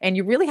 And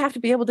you really have to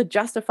be able to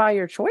justify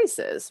your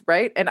choices,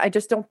 right? And I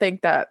just don't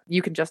think that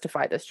you can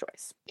justify this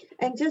choice.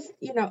 And just,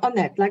 on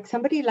that, like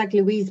somebody like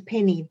Louise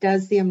Penny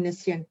does the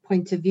omniscient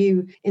point of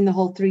view in the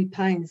whole Three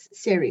Pines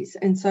series.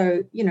 And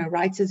so,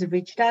 writers have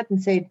reached out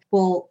and said,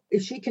 well,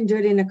 if she can do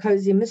it in a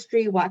cozy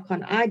mystery, why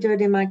can't I do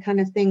it in my kind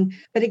of thing?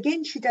 But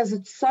again, she does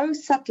it so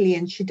subtly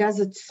and she does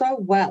it so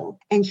well.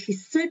 And she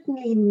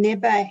certainly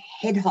never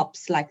head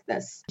hops like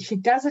this. She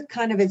does it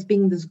kind of as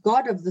being this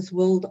god of this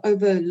world,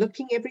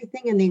 overlooking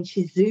everything. And then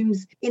she zooms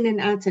in and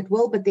out at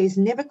will, but there's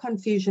never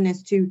confusion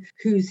as to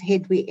whose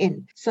head we're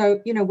in. So,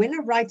 when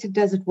a writer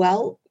does it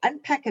well,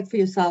 unpack it for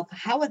yourself.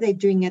 How are they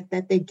doing it,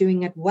 that they're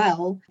doing it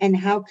well? And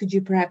how could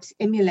you perhaps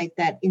emulate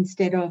that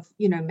instead of,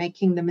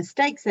 making the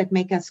mistakes that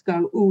make us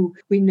go, ooh,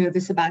 we're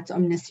nervous about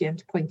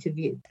omniscient point of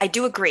view? I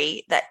do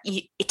agree that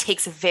it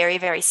takes a very,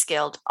 very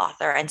skilled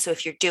author. And so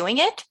if you're doing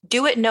it,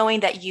 do it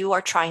knowing that you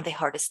are trying the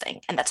hardest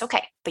thing. And that's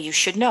okay, but you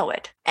should know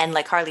it. And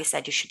like Harley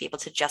said, you should be able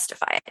to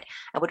justify it.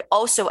 I would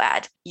also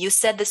add, you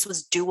said this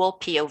was dual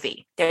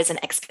POV. There's an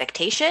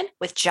expectation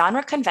with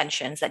genre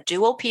conventions that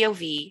dual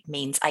POV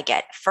means I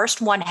get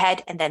first one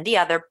head and then the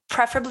other,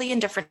 preferably in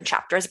different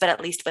chapters, but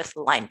at least with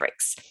line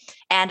breaks.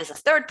 And as a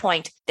third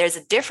point, there's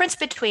a difference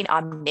between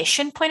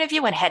omniscient point of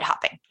view and head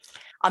hopping.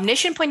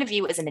 Omniscient point of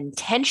view is an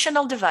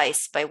intentional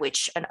device by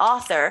which an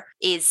author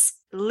is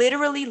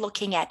literally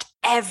looking at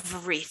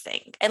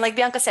everything. And like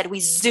Bianca said, we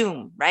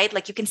zoom, right?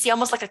 Like you can see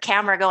almost like a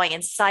camera going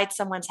inside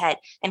someone's head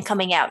and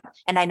coming out.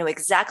 And I know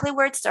exactly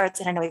where it starts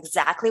and I know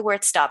exactly where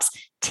it stops.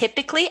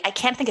 Typically, I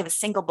can't think of a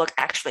single book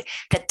actually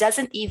that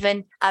doesn't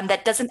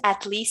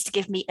at least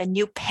give me a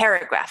new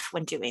paragraph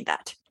when doing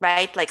that,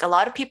 right? Like a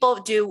lot of people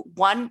do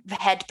one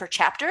head per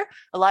chapter.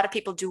 A lot of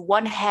people do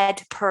one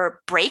head per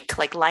break,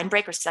 like line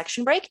break or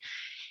section break.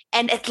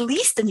 And at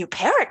least a new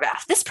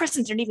paragraph. This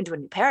person didn't even do a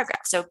new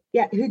paragraph. So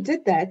yeah, who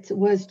did that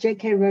was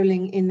J.K.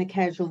 Rowling in The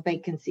Casual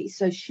Vacancy.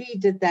 So she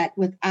did that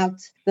without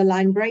the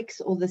line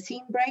breaks or the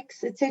scene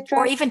breaks, etc.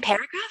 Or even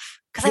paragraph.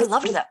 Because I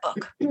loved that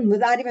book.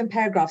 Without even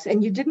paragraphs.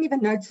 And you didn't even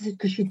notice it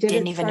because she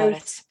didn't even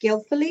notice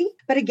skillfully.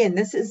 But again,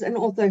 this is an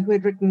author who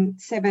had written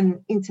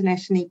 7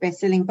 internationally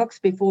best-selling books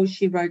before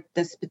she wrote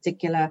this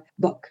particular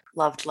book.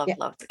 Loved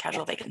The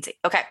Casual Vacancy.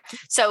 Okay.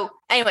 So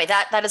anyway,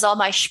 that is all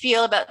my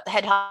spiel about the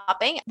head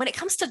hopping. When it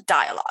comes to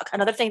dialogue,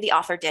 another thing the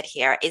author did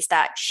here is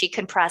that she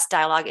compressed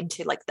dialogue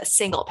into like the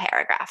single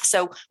paragraph.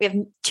 So we have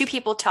 2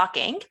 people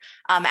talking,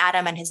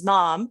 Adam and his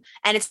mom,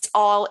 and it's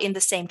all in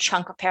the same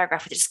chunk of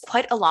paragraph, which is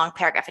quite a long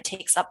paragraph. It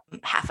takes up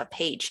half a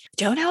page.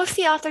 Don't know if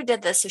the author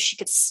did this so she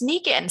could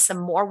sneak in some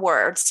more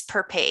words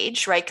per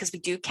page, right? Because we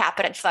do cap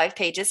it at 5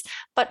 pages,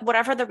 but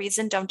whatever the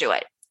reason, don't do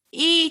it.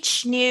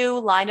 Each new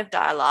line of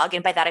dialogue,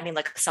 and by that I mean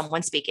like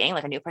someone speaking,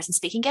 like a new person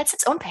speaking, gets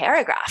its own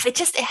paragraph. It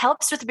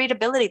helps with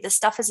readability. This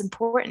stuff is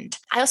important.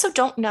 I also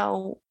don't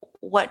know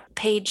what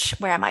page,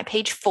 where am I?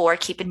 Page 4.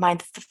 Keep in mind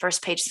that the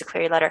first page is the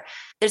query letter.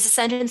 There's a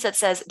sentence that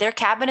says, their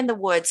cabin in the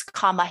woods,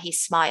 comma, he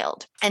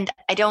smiled. And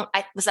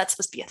was that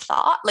supposed to be a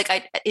thought?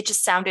 It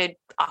just sounded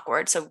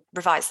awkward. So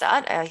revise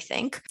that, I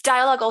think.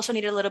 Dialogue also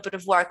needed a little bit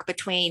of work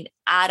between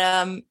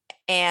Adam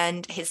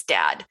and his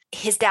dad.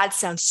 His dad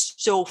sounds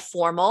so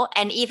formal.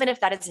 And even if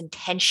that is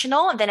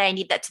intentional, then I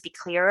need that to be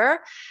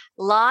clearer.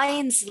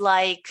 Lines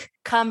like,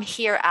 come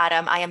here,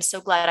 Adam. I am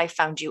so glad I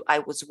found you. I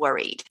was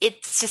worried.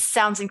 It just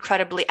sounds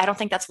incredibly, I don't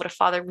think that's what a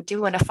father would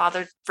do when a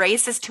father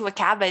races to a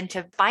cabin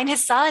to find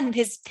his son,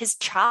 his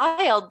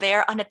child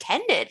there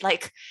unattended.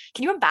 Like,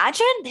 can you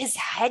imagine? His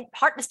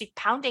heart must be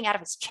pounding out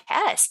of his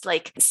chest.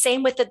 Like,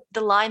 same with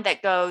the line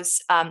that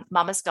goes,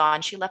 Mama's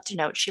gone. She left a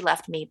note. She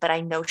left me, but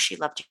I know she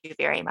loved you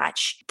very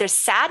much. There's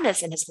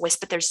sadness in his voice,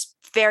 but there's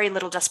very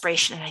little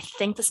desperation. And I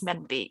think this man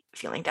would be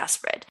feeling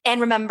desperate. And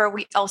remember,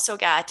 we also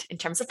got, in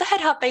terms of the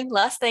head hopping,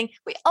 last thing,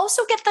 we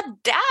also get the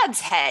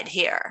dad's head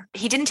here.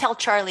 He didn't tell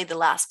Charlie the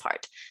last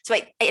part. So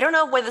I don't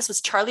know whether this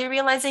was Charlie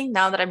realizing.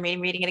 Now that I'm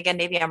reading it again,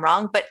 maybe I'm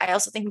wrong, but I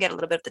also think we get a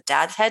little bit of the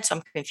dad's head. So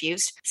I'm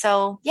confused.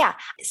 So yeah,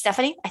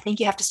 Stephanie, I think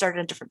you have to start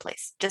in a different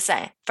place. Just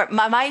saying. For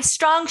my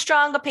strong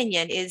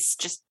opinion is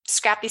just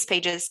scrap these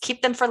pages,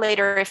 keep them for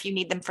later if you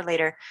need them for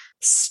later.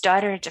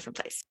 Start at a different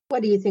place.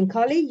 What do you think,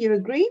 Holly? You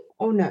agree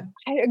or no?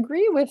 I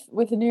agree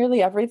with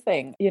nearly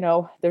everything.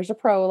 There's a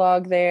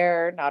prologue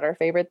there, not our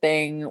favorite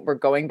thing. We're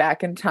going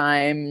back in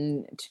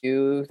time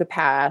to the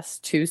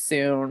past too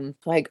soon.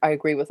 Like, I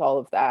agree with all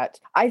of that.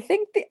 I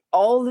think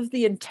all of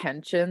the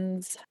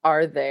intentions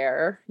are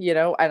there,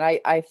 and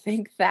I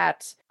think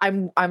that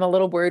I'm a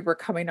little worried we're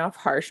coming off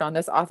harsh on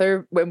this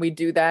author when we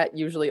do that,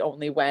 usually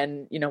only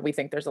when, we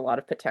think there's a lot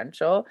of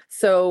potential.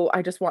 So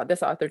I just want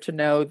this author to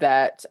know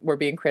that we're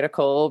being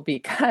critical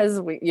because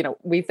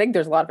we think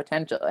there's a lot of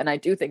potential. And I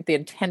do think the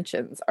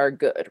intentions are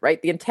good,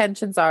 right? The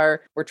intentions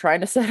are, we're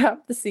trying to set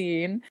up the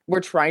scene,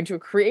 we're trying to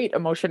create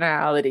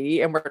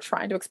emotionality, and we're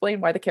trying to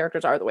explain why the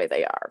characters are the way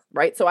they are,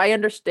 right? So I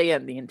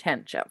understand the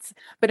intentions.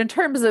 But in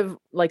terms of,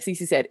 like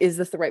Cece said, is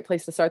this the right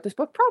place to start this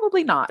book?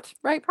 Probably not,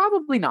 right?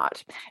 Probably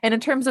not. And in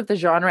terms of the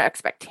genre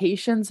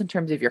expectations, in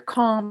terms of your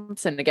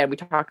comps, and again, we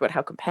talked about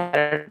how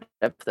competitive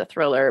the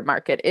thriller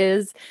market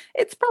is,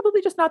 it's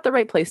probably just not the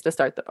right place to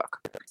start the book.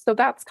 So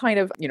that's kind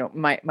of,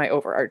 my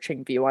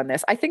overarching view on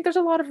this. I think there's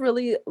a lot of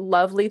really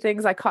lovely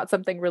things. I caught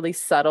something really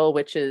subtle,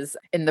 which is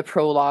in the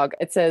prologue.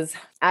 It says,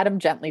 Adam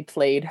gently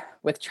played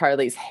with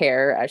Charlie's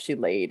hair as she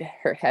laid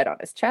her head on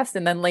his chest.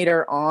 And then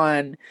later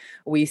on,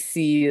 we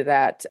see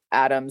that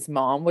Adam's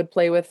mom would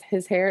play with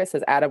his hair. It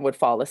says Adam would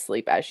fall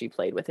asleep as she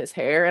played with his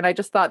hair. And I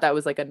just thought that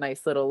was like a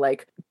nice little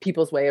like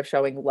people's way of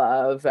showing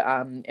love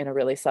in a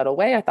really subtle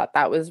way. I thought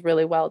that was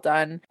really well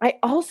done. I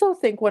also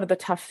think one of the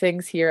tough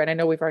things here, and I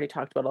know we've already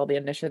talked about all the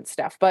omniscient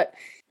stuff, but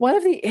one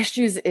of the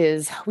issues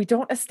is we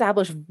don't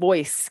establish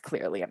voice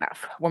clearly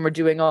enough when we're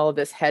doing all of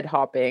this head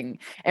hopping,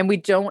 and we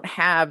don't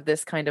have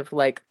this kind of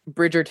like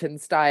Bridgerton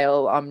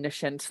style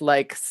omniscient,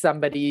 like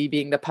somebody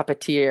being the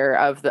puppeteer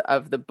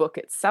of the book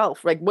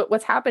itself. Like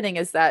what's happening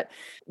is that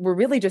we're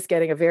really just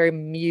getting a very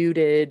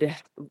muted,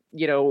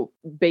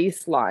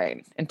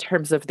 baseline in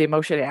terms of the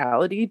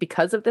emotionality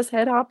because of this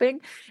head hopping.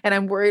 And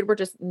I'm worried we're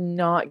just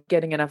not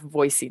getting enough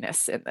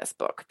voiciness in this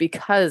book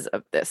because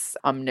of this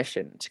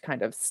omniscient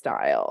kind of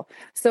style.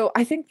 So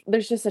I think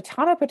there's just a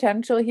ton of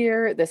potential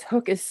here. This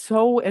hook is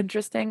so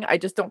interesting. I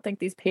just don't think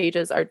these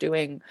pages are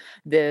doing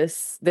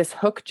this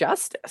hook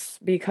justice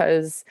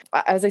because,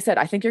 as I said,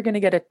 I think you're going to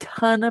get a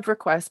ton of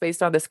requests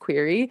based on this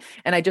query.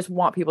 And I just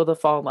want people to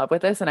fall in love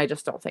with this. And I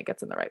just don't think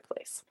it's in the right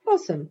place.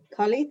 Awesome,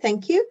 Carly.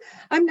 Thank you.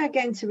 I'm now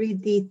going to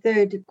read the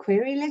third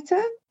query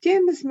letter.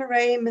 Dear Ms.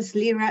 Murray, Ms.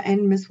 Lira,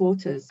 and Ms.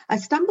 Waters, I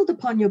stumbled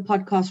upon your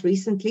podcast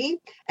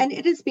recently, and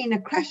it has been a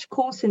crash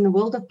course in the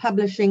world of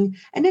publishing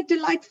and a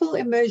delightful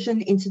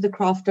immersion into the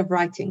craft of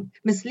writing.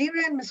 Ms.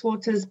 Lira and Ms.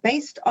 Waters,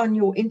 based on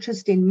your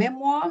interest in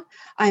memoir,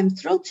 I am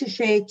thrilled to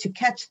share To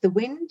Catch the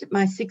Wind,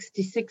 my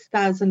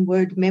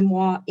 66,000-word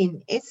memoir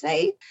in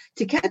essay.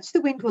 To Catch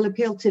the Wind will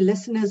appeal to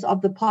listeners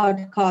of the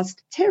podcast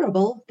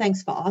Terrible,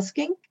 Thanks for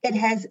Asking. It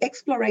has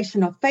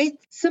exploration of faith,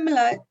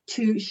 similar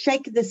to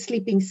Shake the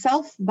Sleeping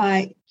Self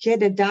by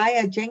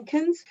Jedediah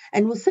Jenkins,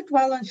 and will sit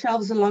well on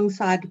shelves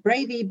alongside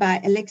Bravey by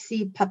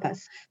Alexei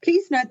Pappas.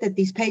 Please note that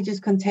these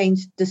pages contain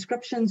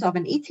descriptions of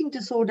an eating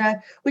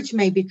disorder, which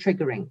may be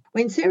triggering.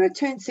 When Sarah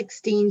turned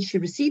 16, she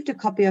received a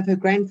copy of her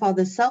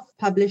grandfather's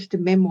self-published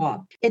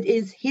memoir. It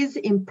is his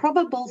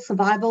improbable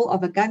survival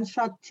of a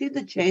gunshot to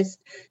the chest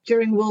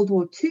during World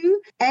War II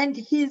and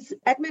his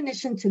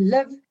admonition to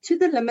live to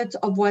the limit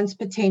of one's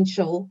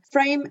potential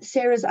frame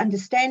Sarah's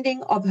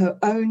understanding of her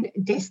own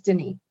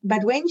destiny.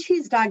 But when she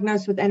is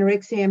diagnosed with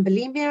anorexia and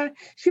bulimia,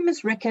 she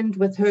must reckon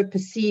with her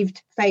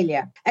perceived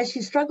failure. As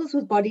she struggles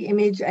with body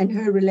image and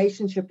her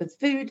relationship with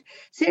food,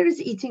 Sarah's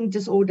eating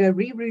disorder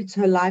reroutes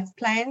her life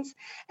plans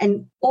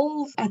and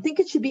calls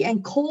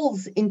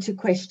into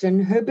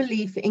question her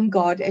belief in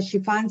God as she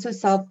finds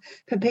herself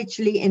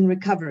perpetually in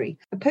recovery.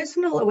 A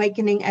personal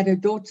awakening at her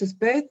daughter's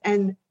birth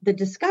and the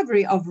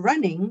discovery of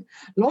running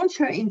launch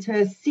her into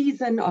a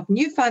season of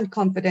newfound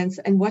confidence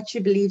and what she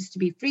believes to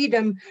be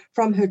freedom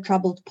from her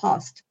troubled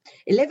past.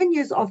 11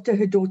 years after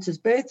her daughter's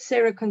birth,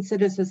 Sarah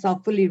considers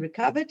herself fully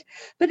recovered,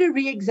 but a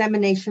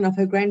re-examination of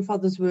her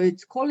grandfather's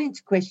words call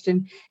into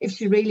question if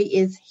she really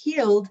is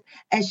healed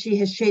as she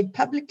has shared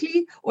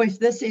publicly, or if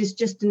this is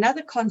just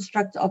another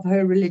construct of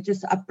her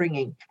religious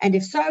upbringing. And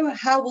if so,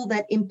 how will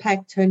that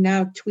impact her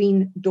now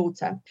tween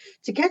daughter?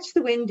 To Catch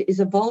the Wind is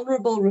a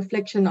vulnerable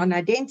reflection on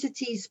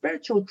identity,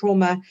 spiritual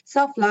trauma,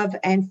 self-love,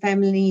 and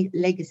family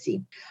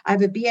legacy. I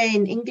have a BA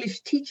in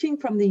English teaching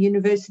from the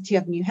University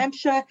of New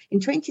Hampshire. In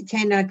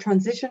 2010, I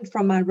transitioned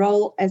from my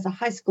role as a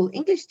high school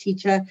English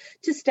teacher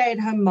to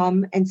stay-at-home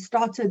mom and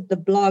started the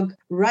blog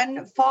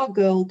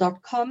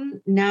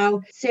runfargirl.com,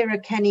 now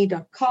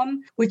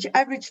sarahcanny.com, which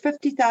averaged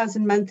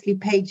 50,000 monthly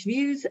page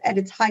views at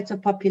its height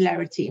of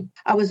popularity.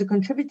 I was a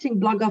contributing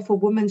blogger for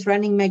Women's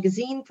Running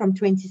magazine from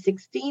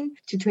 2016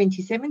 to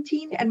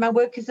 2017, and my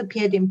work has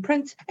appeared in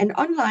print and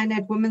online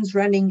at Women's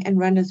Running and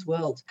Runner's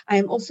World. I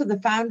am also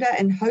the founder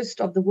and host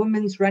of the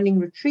Women's Running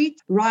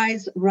Retreat,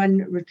 Rise Run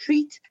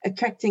Retreat,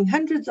 attracting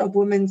hundreds of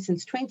women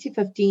since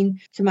 2015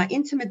 to my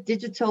intimate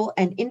digital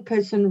and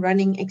in-person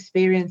running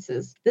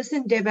experiences. This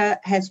endeavor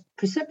has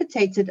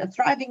precipitated a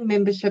thriving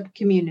membership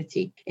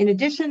community. In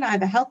addition, I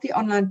have a healthy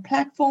online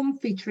platform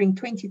featuring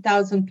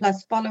 20,000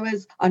 plus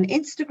followers on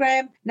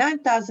Instagram,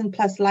 9,000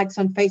 plus likes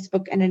on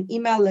Facebook, and an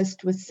email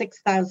list with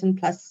 6,000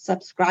 plus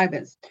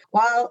subscribers.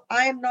 While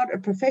I am not a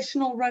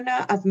professional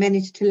runner, I've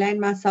managed to land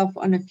myself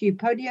on a few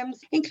podiums,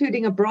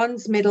 including a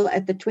bronze medal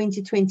at the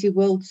 2020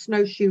 World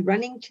Snowshoe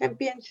Running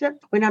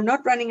Championship. When I'm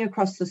not running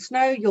across the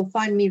snow, you'll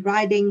find me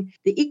riding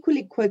the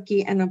equally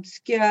quirky and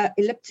obscure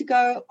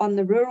elliptico on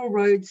the rural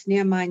roads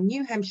near my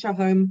New Hampshire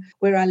home,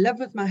 where I live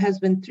with my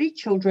husband, 3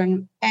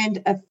 children,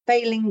 and a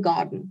failing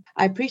garden.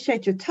 I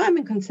appreciate your time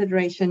and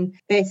consideration.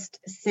 Best,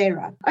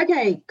 Sarah.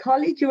 Okay,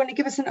 Carly, do you want to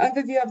give us an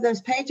overview of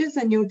those pages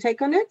and your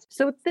take on it?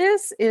 So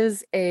this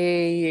is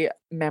a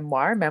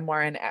memoir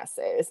and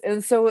essays.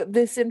 And so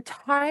this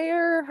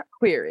entire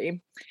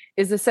query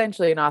is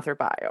essentially an author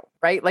bio,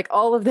 right? Like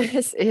all of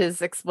this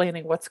is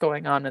explaining what's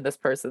going on in this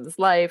person's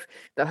life,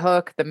 the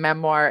hook, the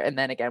memoir, and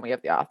then again, we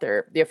have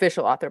the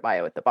official author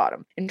bio at the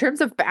bottom. In terms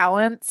of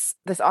balance,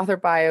 this author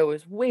bio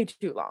is way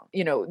too long.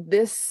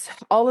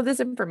 All of this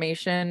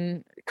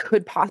information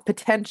could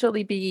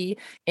potentially be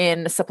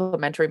in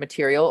supplementary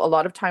material. A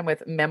lot of time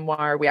with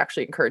memoir, we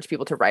actually encourage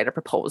people to write a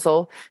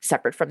proposal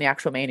separate from the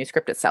actual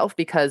manuscript itself,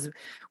 because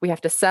we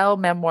have to sell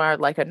memoir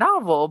like a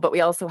novel, but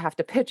we also have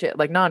to pitch it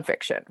like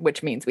nonfiction,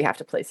 which means we have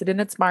to place it in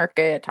its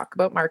market, talk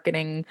about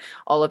marketing,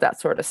 all of that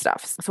sort of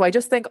stuff. So I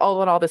just think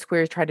all in all, this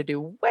queer is trying to do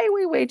way,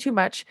 way, way too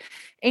much.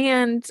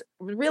 And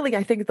really,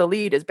 I think the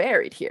lead is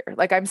buried here.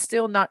 Like, I'm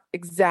still not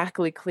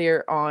exactly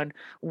clear on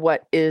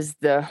what is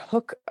the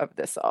hook of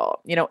this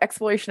all.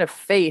 Exploration of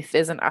faith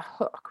isn't a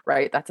hook,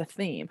 right? That's a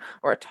theme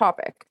or a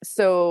topic.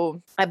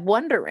 So I'm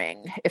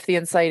wondering if the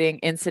inciting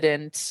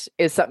incident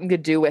is something to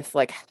do with,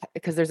 like,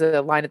 because there's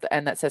a line at the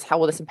end that says, how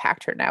will this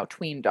impact her now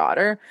tween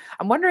daughter?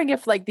 I'm wondering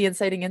if, like, the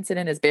inciting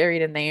incident is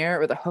buried in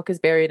there, or the hook is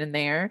buried in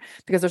there,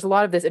 because there's a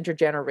lot of this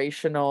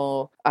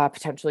intergenerational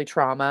potentially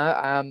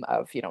trauma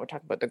of, we're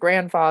talking about the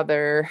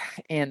grandfather,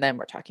 and then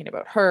we're talking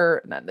about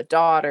her, and then the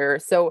daughter.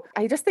 So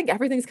I just think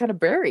everything's kind of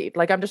buried.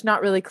 Like, I'm just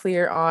not really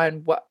clear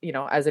on what,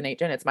 as an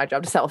agent, it's my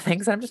job to sell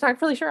things, and I'm just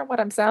not really sure on what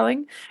I'm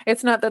selling.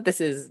 It's not that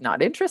this is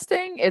not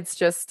interesting. It's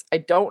just, I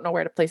don't know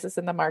where to place this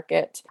in the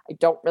market. I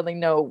don't really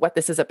know what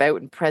this is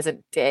about in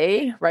present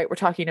day, right? We're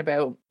talking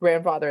about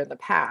grandfather in the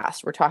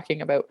past. We're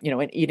talking about,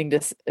 an eating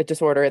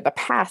disorder in the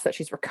past that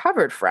she's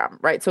recovered from,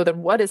 right? So then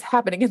what is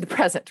happening in the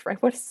present,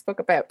 right? What is this book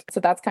about? So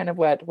that's kind of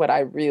what I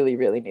really,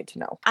 really need to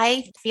know.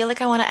 I feel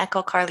like I want to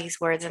echo Carly's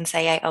words and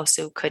say I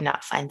also could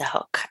not find the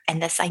hook.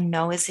 And this, I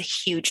know, is a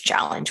huge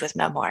challenge with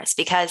memoirs,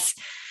 because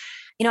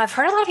I've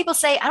heard a lot of people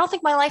say, I don't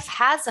think my life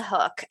has a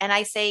hook. And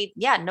I say,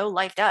 yeah, no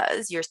life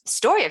does. Your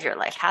story of your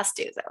life has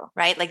to, though,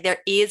 right? Like, there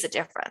is a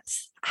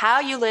difference.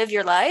 How you live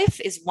your life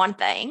is one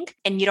thing,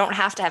 and you don't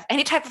have to have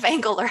any type of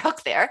angle or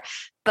hook there.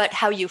 But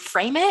how you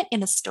frame it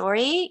in a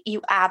story,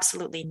 you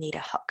absolutely need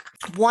a hook.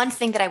 One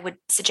thing that I would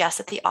suggest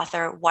that the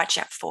author watch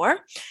out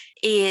for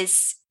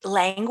is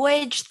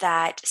language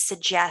that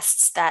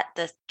suggests that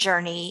the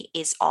journey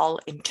is all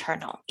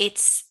internal.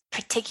 It's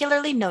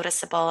particularly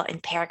noticeable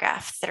in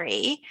paragraph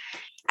 3,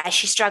 as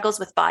she struggles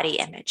with body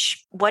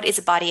image. What is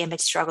a body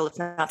image struggle if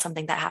not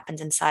something that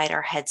happens inside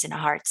our heads and our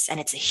hearts? And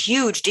it's a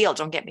huge deal,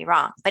 don't get me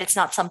wrong, but it's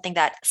not something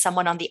that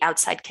someone on the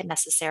outside can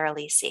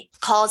necessarily see.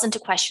 Calls into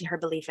question her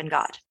belief in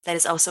God. That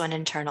is also an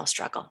internal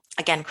struggle.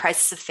 Again,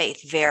 crisis of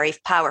faith, very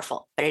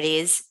powerful, but it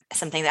is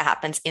something that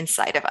happens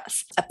inside of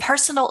us. A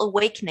personal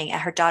awakening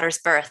at her daughter's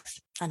birth,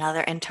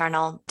 another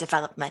internal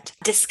development.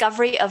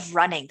 Discovery of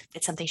running,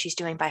 it's something she's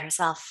doing by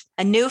herself.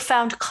 A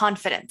newfound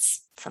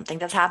confidence, something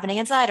that's happening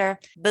inside her.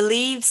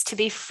 Believes to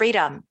be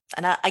freedom,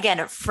 and again,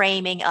 a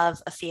framing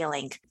of a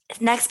feeling.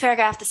 Next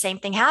paragraph, the same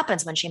thing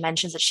happens when she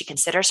mentions that she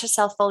considers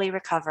herself fully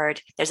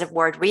recovered. There's a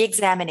word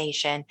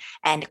re-examination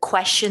and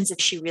questions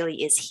if she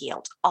really is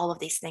healed. All of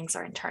these things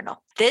are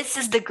internal. This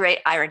is the great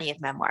irony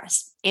of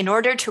memoirs. In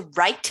order to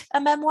write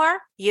a memoir,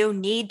 you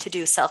need to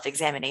do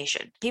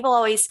self-examination. People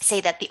always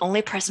say that the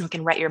only person who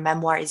can write your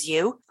memoir is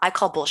you. I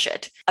call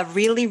bullshit. A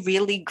really,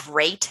 really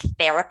great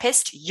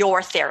therapist,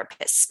 your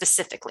therapist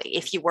specifically,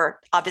 if you were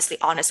obviously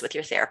honest with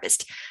your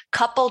therapist,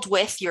 coupled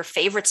with your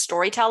favorite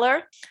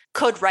storyteller,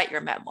 could write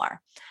your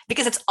memoir,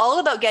 because it's all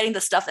about getting the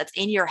stuff that's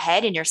in your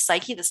head, in your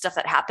psyche, the stuff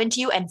that happened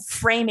to you, and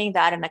framing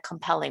that in a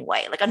compelling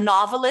way. Like a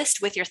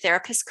novelist with your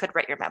therapist could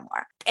write your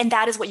memoir. And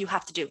that is what you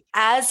have to do.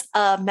 As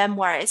a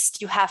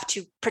memoirist, you have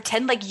to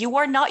pretend like you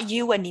are not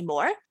you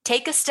anymore.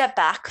 Take a step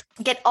back,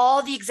 get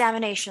all the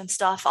examination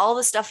stuff, all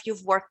the stuff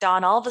you've worked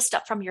on, all the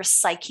stuff from your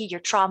psyche, your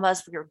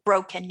traumas, your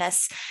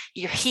brokenness,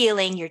 your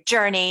healing, your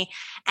journey.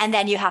 And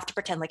then you have to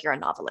pretend like you're a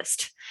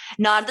novelist.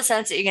 Not in the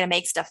sense that you're going to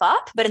make stuff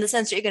up, but in the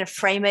sense that you're going to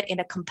frame it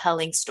in a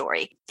compelling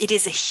story. It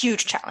is a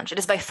huge challenge. It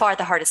is by far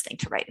the hardest thing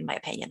to write, in my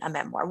opinion, a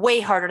memoir. Way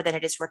harder than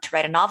it is to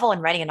write a novel,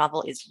 and writing a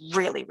novel is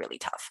really, really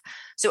tough.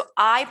 So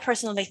I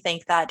personally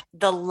think that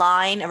the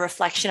line, a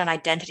reflection on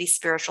identity,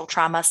 spiritual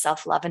trauma,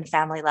 self-love, and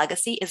family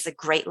legacy is a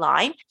great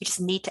line. You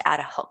just need to add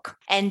a hook.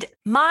 And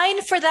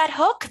mine for that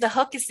hook, the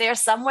hook is there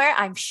somewhere,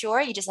 I'm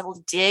sure. You just have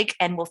to dig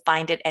and we'll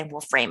find it and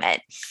we'll frame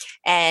it.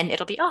 And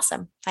it'll be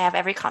awesome. I have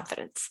every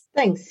confidence.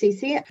 Thanks,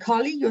 Cece.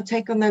 Carly, your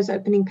take on those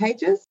opening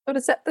pages? So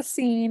to set the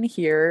scene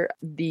here,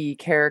 the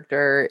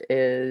character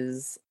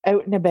is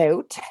out and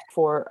about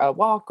for a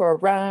walk or a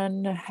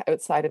run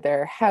outside of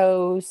their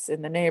house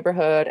in the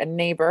neighborhood. A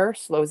neighbor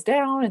slows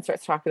down and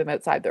starts talking to them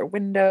outside their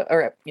window,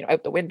 or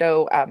out the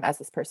window, as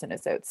this person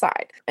is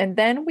outside. And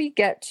then we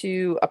get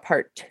to a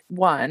part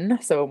 1,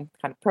 so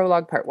kind of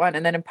prologue part 1.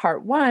 And then in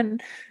part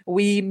 1,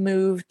 we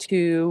move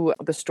to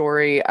the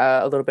story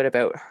a little bit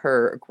about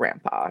her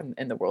grandpa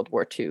in the World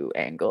War II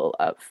angle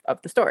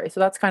of the story. So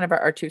that's kind of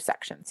our 2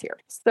 sections here.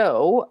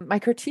 So my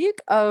critique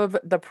of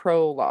the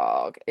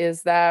prologue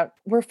is that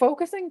we're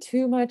focusing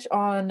too much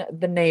on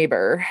the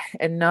neighbor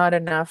and not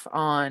enough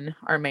on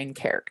our main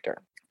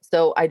character.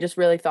 So I just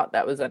really thought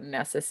that was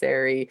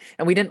unnecessary.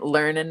 And we didn't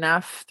learn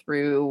enough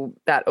through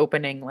that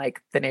opening,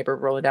 like the neighbor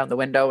rolling down the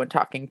window and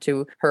talking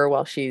to her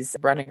while she's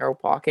running or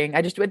walking.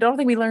 I don't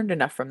think we learned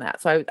enough from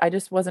that. So I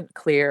just wasn't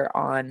clear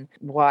on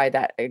why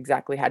that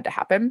exactly had to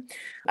happen.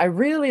 I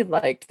really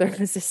liked, there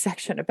was a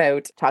section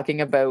about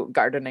talking about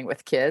gardening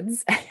with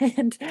kids.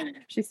 And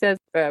she says,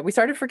 we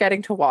started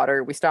forgetting to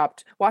water. We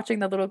stopped watching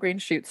the little green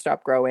shoots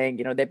stop growing.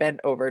 They bent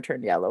over,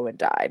 turned yellow, and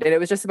died. And it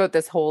was just about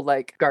this whole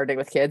like gardening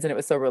with kids. And it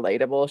was so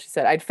relatable. She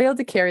said, I'd failed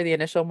to carry the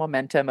initial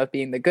momentum of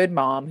being the good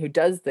mom who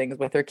does things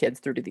with her kids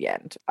through to the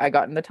end. I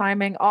gotten the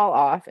timing all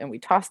off, and we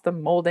tossed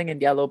them molding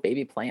and yellow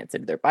baby plants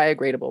into their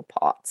biodegradable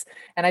pots.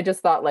 And I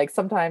just thought, like,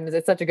 sometimes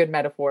it's such a good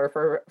metaphor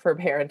for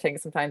parenting.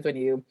 Sometimes when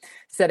you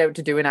set out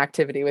to do an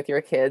activity with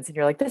your kids and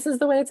you're like, this is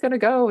the way it's going to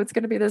go. It's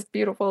going to be this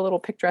beautiful little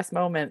picturesque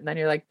moment. And then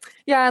you're like,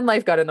 yeah, and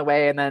life got in the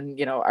way. And then,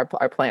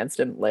 our plans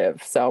didn't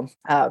live. So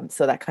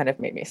that kind of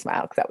made me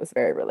smile because that was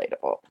very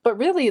relatable. But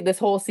really, this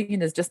whole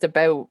scene is just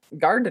about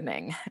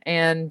gardening.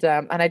 And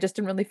I just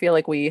didn't really feel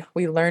like we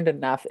learned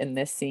enough in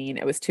this scene.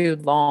 It was too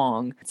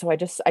long. So I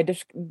just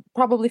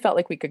probably felt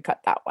like we could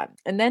cut that one.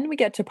 And then we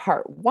get to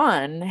part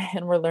 1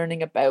 and we're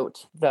learning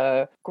about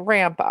the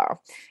grandpa.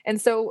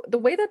 And so the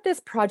way that this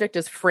project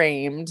is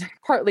framed,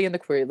 partly in the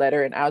query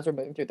letter and as we're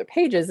moving through the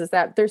pages, is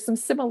that there's some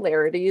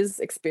similarities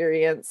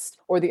experienced,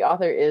 or the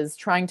author is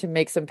trying to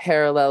make some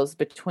parallels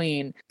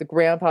between the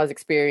grandpa's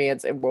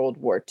experience in World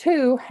War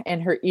II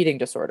and her eating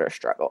disorder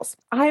struggles.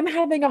 I'm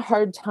having a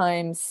hard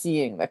time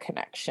seeing the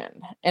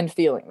connection and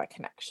feeling the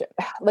connection.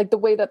 Like the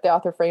way that the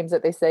author frames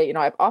it, they say,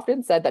 I've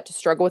often said that to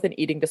struggle with an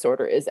eating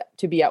disorder is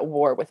to be at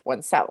war with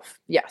oneself.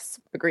 Yes,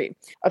 agreed.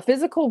 A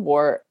physical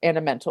war and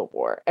a mental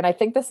war. And I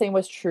think the same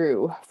was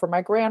true for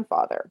my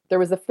grandfather. There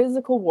was a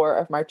physical war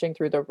of marching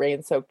through the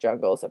rain-soaked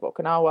jungles of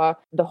Okinawa,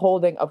 the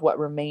holding of what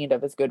remained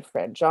of his good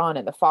friend John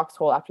in the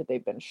foxhole after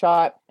they'd been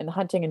shot, and the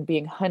hunting and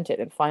being hunted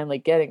and finally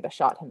getting the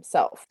shot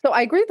himself. So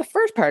I agree with the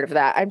first part of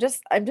that. I'm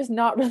just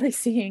not really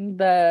seeing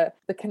the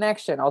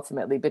connection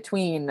ultimately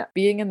between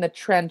being in the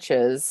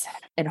trenches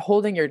and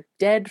holding your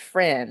dead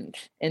friend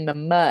in the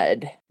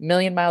mud, a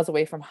million miles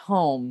away from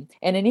home,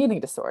 and an eating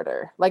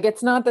disorder. Like,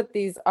 it's not that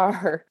these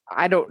are,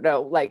 I don't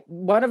know, like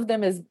one of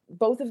them is,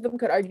 both of them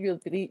could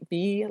arguably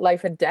be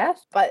life and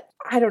death, but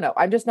I don't know.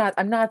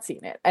 I'm not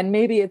seeing it. And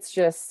maybe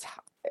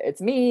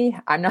it's me.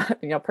 I'm not,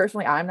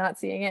 personally, I'm not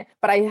seeing it,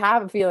 but I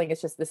have a feeling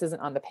it's just, this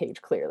isn't on the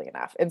page clearly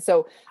enough. And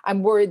so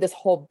I'm worried this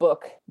whole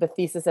book, the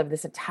thesis of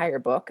this entire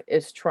book,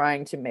 is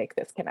trying to make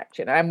this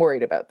connection. And I'm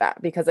worried about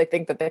that because I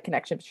think that the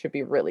connection should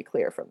be really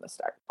clear from the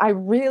start. I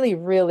really,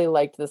 really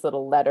liked this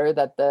little letter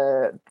that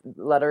the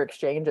letter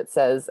exchange, it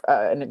says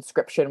an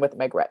inscription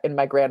in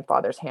my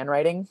grandfather's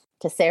handwriting.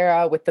 To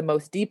Sarah, with the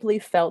most deeply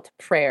felt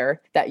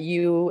prayer that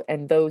you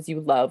and those you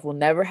love will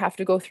never have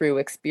to go through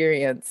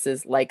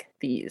experiences like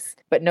these.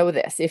 But know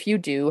this, if you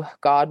do,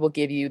 God will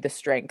give you the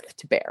strength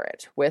to bear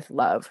it. With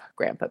love,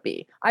 Grandpa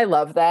B. I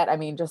love that. I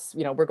mean, just,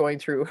 we're going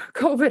through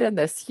COVID and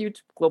this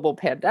huge global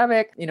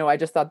pandemic. I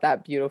just thought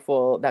that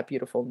beautiful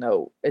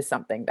note is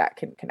something that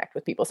can connect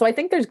with people. So I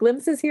think there's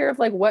glimpses here of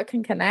like what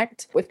can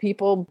connect with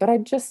people, but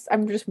I'm just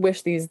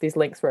wish these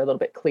links were a little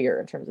bit clearer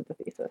in terms of the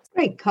thesis.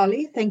 Great,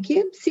 Carly. Thank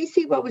you.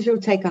 Cece, what was your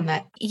take on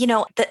that?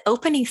 The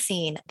opening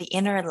scene, the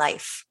inner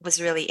life,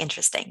 was really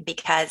interesting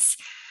because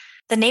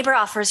the neighbor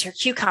offers her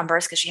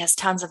cucumbers because she has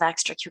tons of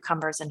extra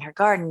cucumbers in her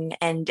garden.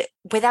 And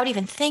without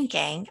even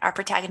thinking, our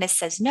protagonist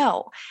says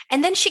no.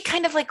 And then she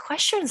kind of like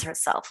questions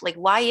herself, like,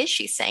 why is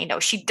she saying no?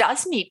 She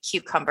does need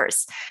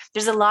cucumbers.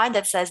 There's a line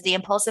that says, the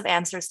impulsive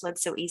answer slid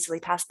so easily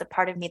past the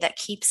part of me that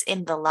keeps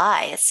in the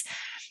lies.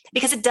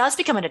 Because it does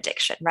become an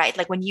addiction, right?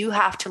 Like when you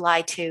have to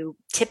lie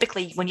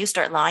typically when you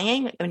start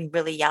lying when you're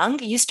really young,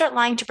 you start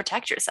lying to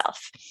protect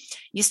yourself.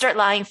 You start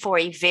lying for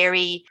a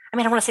very,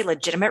 I don't want to say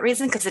legitimate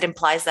reason because it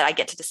implies that I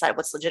get to decide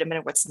what's legitimate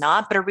and what's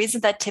not, but a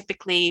reason that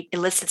typically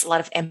elicits a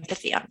lot of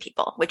empathy on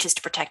people, which is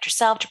to protect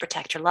yourself, to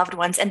protect your loved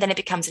ones, and then it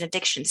becomes an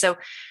addiction. So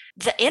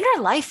the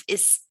inner life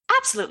is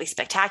absolutely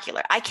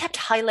spectacular. I kept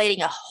highlighting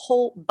a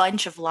whole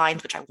bunch of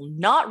lines, which I will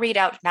not read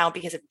out now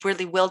because it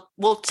really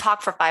we'll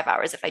talk for 5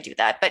 hours if I do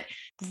that. But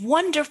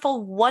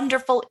wonderful,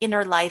 wonderful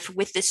inner life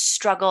with this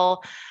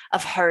struggle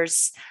of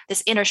hers,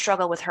 this inner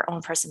struggle with her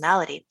own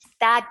personality.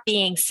 That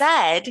being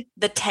said,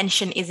 the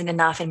tension isn't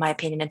enough, in my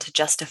opinion, to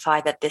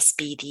justify that this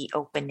be the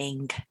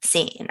opening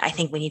scene. I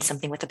think we need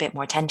something with a bit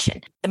more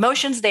tension. The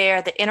emotion's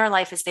there, the inner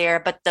life is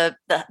there, but the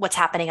what's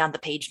happening on the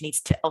page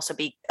needs to also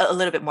be a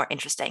little bit more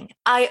interesting.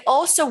 I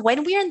also,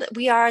 when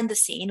we are in the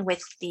scene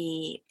with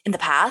in the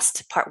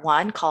past, part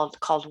 1 called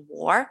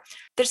War,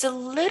 there's a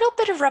little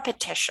bit of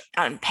repetition.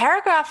 On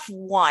paragraph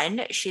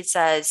 1, she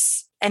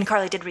says, and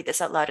Carly did read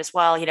this out loud as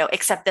well,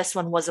 except this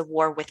one was a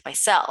war with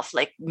myself,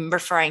 like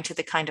referring to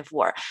the kind of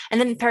war. And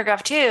then in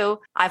paragraph 2,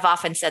 I've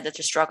often said that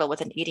to struggle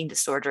with an eating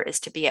disorder is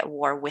to be at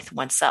war with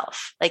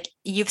oneself. Like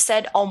you've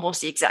said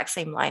almost the exact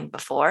same line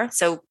before.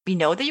 So we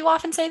know that you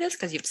often say this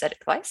because you've said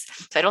it twice.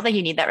 So I don't think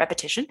you need that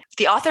repetition.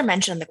 The author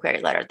mentioned in the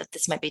query letter that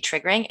this might be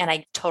triggering, and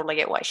I totally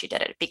get why she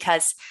did it,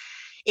 because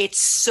It's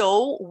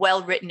so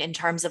well written in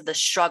terms of the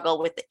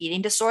struggle with the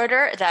eating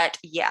disorder that,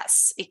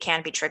 yes, it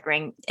can be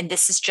triggering. And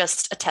this is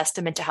just a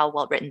testament to how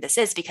well written this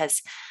is,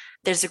 because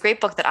there's a great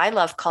book that I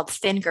love called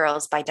Thin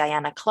Girls by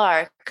Diana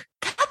Clark.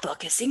 That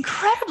book is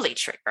incredibly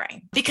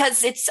triggering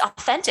because it's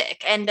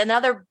authentic. And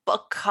another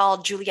book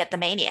called Juliet the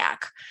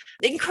Maniac,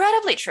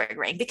 incredibly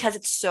triggering because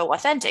it's so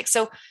authentic.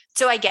 So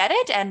I get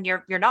it, and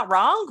you're not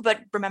wrong,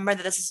 but remember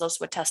that this is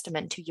also a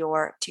testament to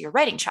your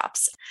writing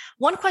chops.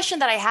 One question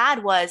that I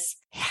had was,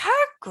 her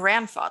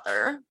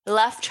grandfather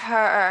left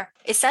her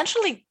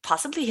essentially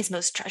possibly his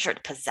most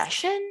treasured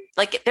possession.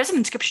 Like, there's an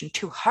inscription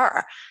to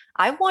her.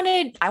 I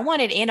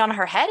wanted in on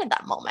her head in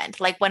that moment.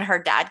 Like, when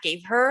her dad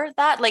gave her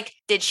that, like,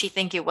 did she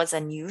think it was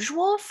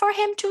unusual for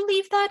him to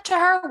leave that to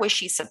her? Was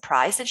she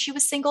surprised that she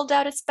was singled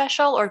out as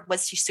special? Or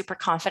was she super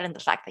confident in the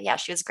fact that, yeah,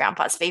 she was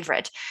grandpa's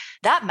favorite?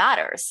 That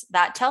matters.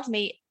 That tells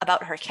me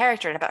about her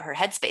character and about her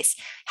headspace.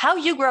 How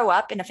you grow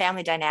up in a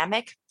family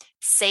dynamic,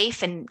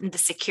 safe and the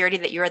security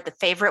that you're the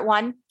favorite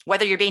one,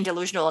 whether you're being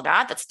delusional or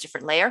not, that's a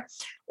different layer,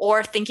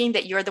 or thinking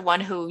that you're the one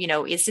who,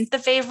 isn't the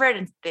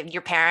favorite and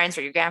your parents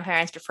or your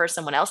grandparents prefer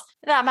someone else,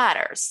 that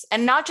matters.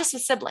 And not just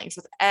with siblings,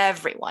 with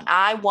everyone.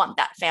 I want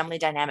that family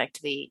dynamic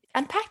to be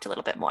unpacked a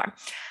little bit more.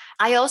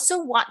 I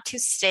also want to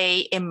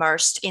stay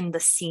immersed in the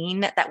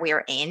scene that we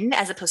are in,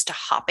 as opposed to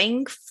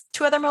hopping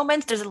to other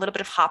moments. There's a little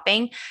bit of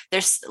hopping.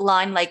 There's a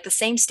line like, the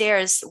same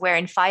stairs where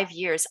in 5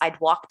 years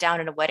I'd walk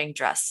down in a wedding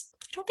dress.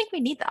 I don't think we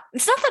need that.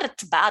 It's not that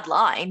it's a bad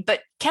line, but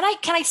can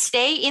I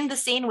stay in the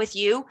scene with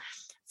you?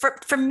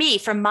 For me,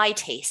 for my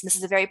taste, and this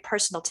is a very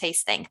personal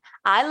taste thing,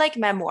 I like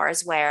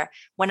memoirs where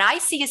when I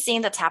see a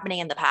scene that's happening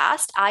in the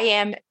past, I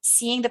am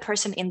seeing the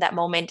person in that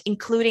moment,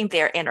 including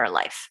their inner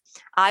life.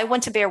 I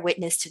want to bear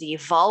witness to the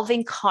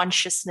evolving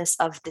consciousness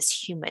of this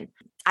human.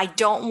 I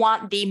don't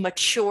want the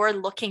mature,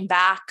 looking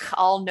back,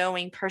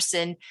 all-knowing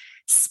person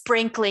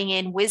sprinkling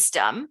in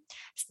wisdom.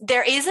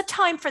 There is a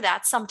time for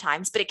that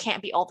sometimes, but it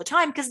can't be all the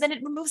time, because then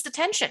it removes the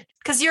tension,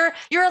 because you're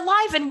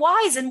alive and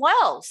wise and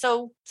well.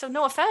 So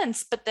no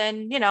offense, but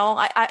then,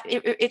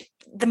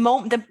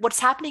 what's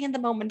happening in the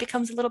moment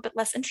becomes a little bit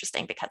less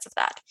interesting because of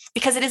that,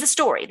 because it is a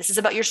story. This is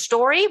about your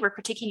story. We're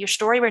critiquing your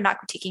story. We're not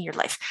critiquing your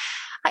life.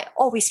 I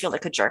always feel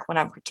like a jerk when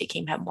I'm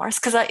critiquing memoirs,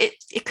 because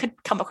it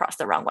could come across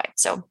the wrong way.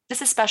 So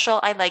this is special.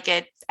 I like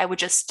it. I would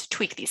just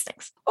tweak these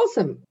things.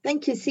 Awesome.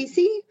 Thank you,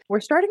 Cece. We're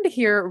starting to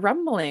hear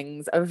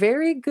rumblings of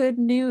very good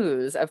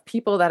news of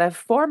people that have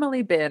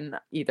formerly been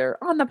either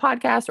on the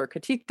podcast or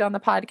critiqued on the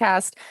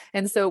podcast.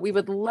 And so we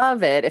would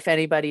love it if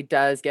anybody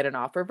does get an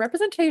offer of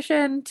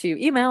representation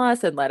to email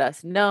us and let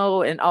us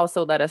know, and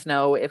also let us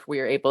know if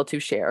we are able to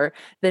share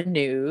the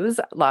news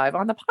live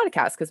on the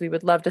podcast, because we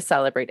would love to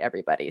celebrate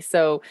everybody.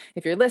 So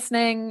if you're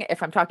listening,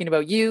 if I'm talking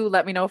about you,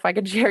 let me know if I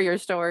can share your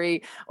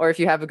story, or if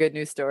you have a good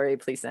news story,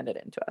 please send it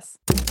in to us.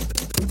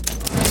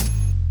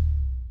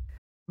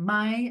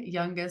 My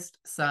youngest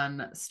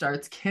son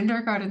starts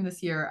kindergarten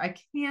this year. I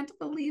can't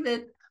believe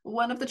it.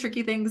 One of the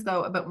tricky things,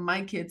 though, about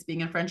my kids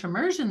being in French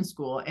immersion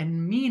school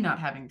and me not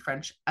having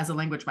French as a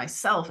language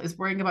myself is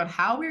worrying about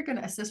how we're going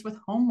to assist with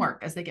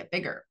homework as they get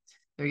bigger.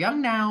 They're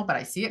young now, but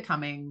I see it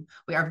coming.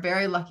 We are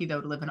very lucky,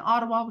 though, to live in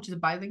Ottawa, which is a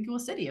bilingual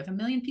city of 1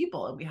 million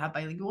people. And we have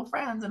bilingual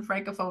friends and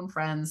francophone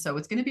friends. So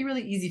it's going to be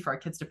really easy for our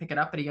kids to pick it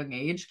up at a young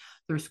age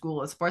through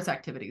school and sports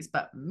activities.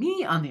 But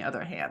me, on the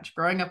other hand,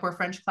 growing up where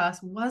French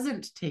class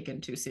wasn't taken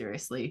too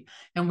seriously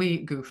and we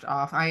goofed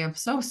off. I am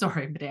so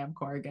sorry, Madame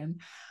Corrigan.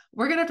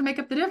 We're going to have to make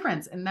up the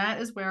difference. And that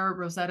is where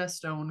Rosetta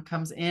Stone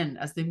comes in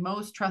as the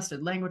most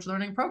trusted language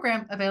learning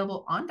program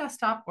available on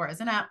desktop or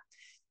as an app.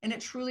 And it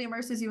truly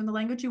immerses you in the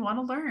language you want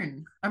to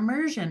learn.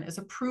 Immersion is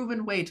a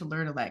proven way to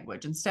learn a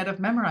language. Instead of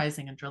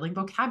memorizing and drilling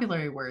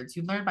vocabulary words,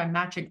 you learn by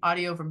matching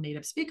audio from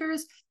native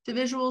speakers to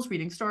visuals,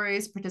 reading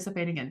stories,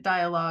 participating in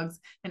dialogues,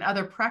 and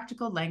other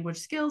practical language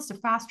skills to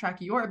fast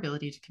track your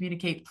ability to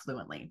communicate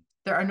fluently.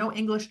 There are no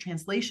English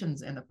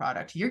translations in the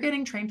product. You're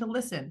getting trained to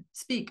listen,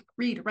 speak,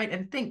 read, write,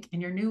 and think in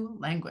your new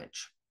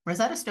language.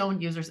 Rosetta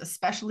Stone users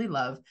especially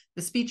love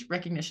the speech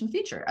recognition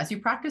feature. As you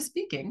practice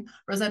speaking,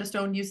 Rosetta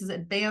Stone uses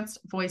advanced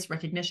voice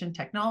recognition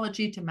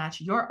technology to match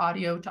your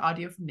audio to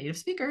audio from native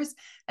speakers,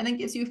 and then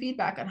gives you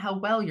feedback on how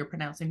well you're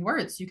pronouncing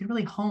words, so you can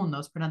really hone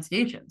those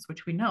pronunciations,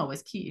 which we know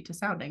is key to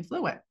sounding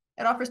fluent.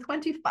 It offers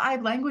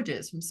 25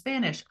 languages, from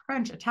Spanish,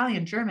 French,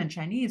 Italian, German,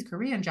 Chinese,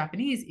 Korean,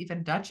 Japanese,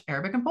 even Dutch,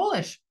 Arabic, and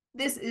Polish.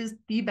 This is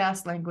the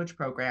best language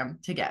program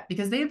to get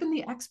because they've been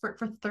the expert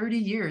for 30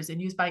 years and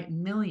used by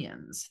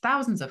millions.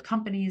 Thousands of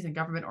companies and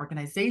government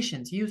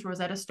organizations use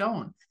Rosetta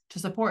Stone to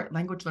support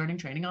language learning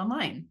training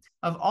online.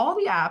 Of all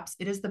the apps,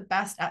 it is the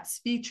best at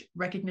speech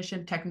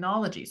recognition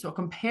technology, so it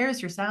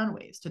compares your sound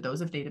waves to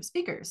those of native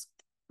speakers.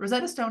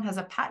 Rosetta Stone has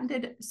a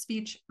patented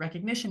speech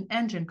recognition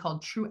engine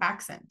called True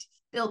Accent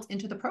built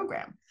into the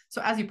program.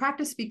 So as you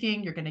practice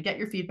speaking, you're going to get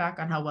your feedback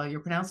on how well you're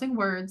pronouncing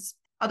words.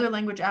 Other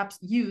language apps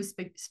use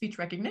speech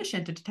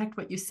recognition to detect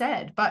what you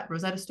said, but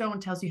Rosetta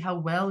Stone tells you how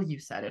well you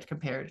said it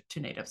compared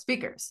to native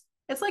speakers.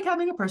 It's like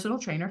having a personal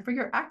trainer for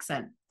your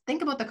accent.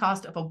 Think about the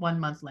cost of a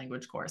 1-month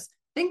language course.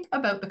 Think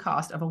about the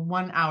cost of a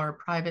 1-hour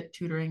private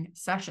tutoring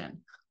session.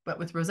 But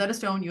with Rosetta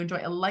Stone, you enjoy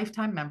a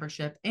lifetime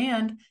membership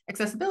and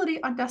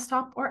accessibility on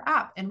desktop or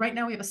app. And right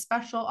now we have a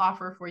special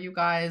offer for you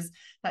guys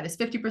that is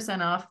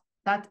 50% off.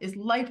 That is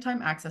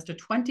lifetime access to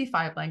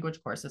 25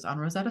 language courses on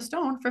Rosetta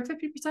Stone for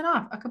 50%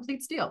 off, a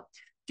complete steal.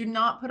 Do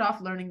not put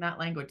off learning that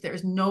language. There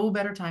is no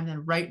better time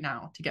than right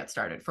now to get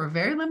started. For a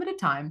very limited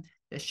time,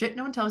 the shit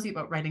no one tells you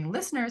about writing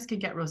listeners can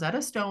get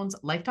Rosetta Stone's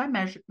lifetime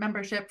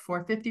membership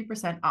for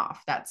 50%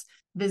 off. That's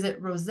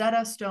visit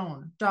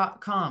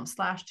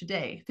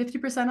rosettastone.com/today.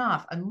 50%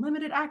 off,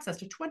 unlimited access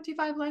to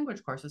 25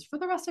 language courses for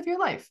the rest of your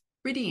life.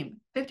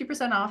 Redeem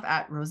 50% off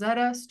at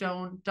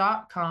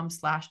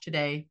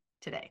rosettastone.com/today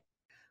today.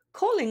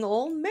 Calling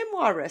all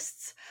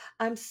memoirists.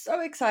 I'm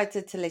so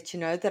excited to let you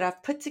know that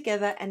I've put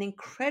together an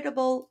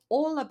incredible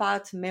all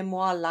about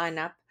memoir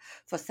lineup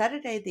for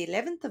Saturday, the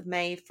 11th of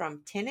May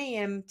from 10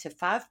 a.m. to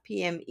 5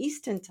 p.m.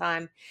 Eastern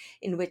Time,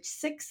 in which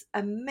 6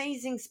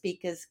 amazing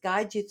speakers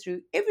guide you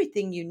through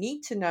everything you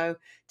need to know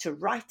to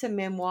write a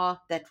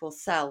memoir that will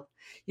sell.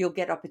 You'll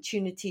get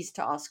opportunities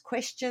to ask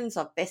questions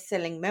of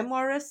best-selling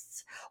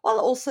memoirists, while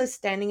also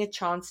standing a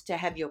chance to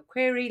have your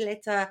query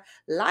letter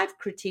live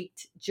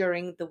critiqued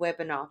during the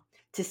webinar.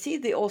 To see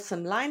the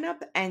awesome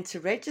lineup and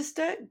to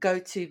register, go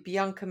to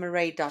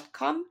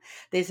biancamarais.com.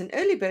 There's an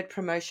early bird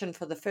promotion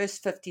for the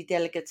first 50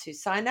 delegates who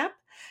sign up.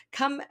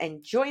 Come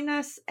and join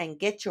us and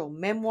get your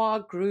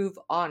memoir groove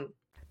on.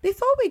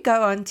 Before we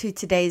go on to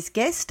today's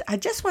guest, I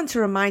just want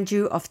to remind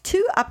you of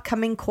 2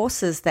 upcoming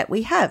courses that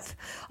we have.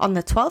 On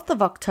the 12th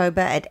of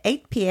October at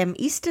 8 p.m.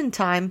 Eastern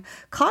Time,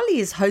 Carly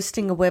is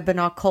hosting a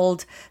webinar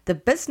called The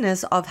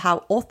Business of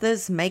How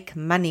Authors Make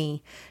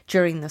Money.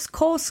 During this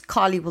course,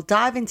 Carly will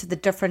dive into the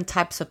different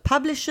types of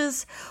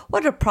publishers,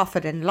 what a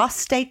profit and loss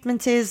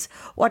statement is,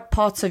 what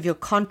parts of your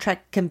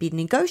contract can be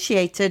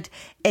negotiated,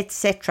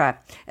 etc.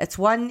 It's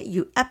one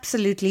you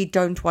absolutely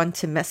don't want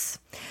to miss.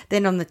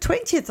 Then on the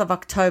 20th of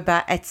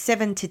October at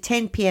 7 to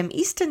 10 p.m.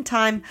 Eastern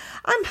Time,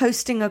 I'm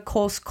hosting a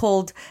course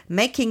called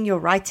Making Your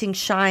Writing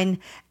Shine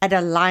at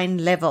a Line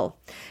Level.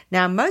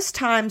 Now, most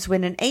times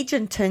when an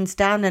agent turns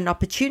down an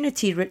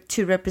opportunity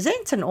to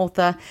represent an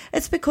author,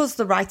 it's because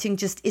the writing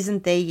just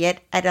isn't there yet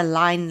at a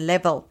line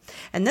level.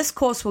 And this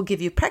course will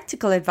give you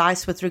practical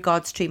advice with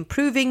regards to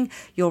improving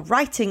your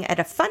writing at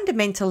a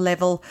fundamental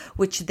level,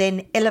 which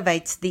then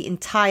elevates the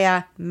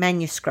entire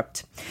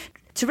manuscript.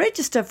 To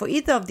register for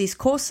either of these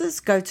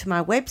courses, go to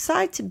my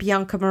website,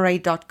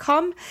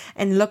 biancamarais.com,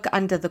 and look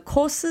under the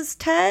courses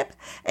tab,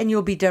 and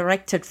you'll be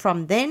directed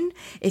from then.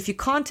 If you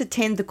can't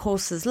attend the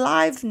courses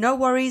live, no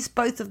worries.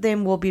 Both of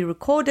them will be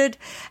recorded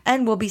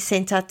and will be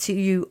sent out to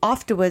you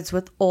afterwards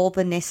with all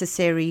the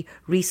necessary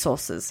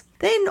resources.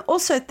 Then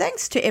also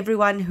thanks to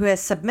everyone who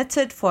has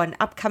submitted for an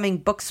upcoming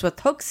Books with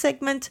Hooks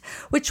segment,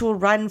 which will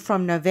run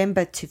from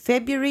November to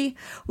February.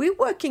 We're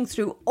working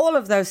through all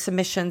of those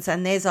submissions,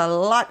 and there's a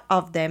lot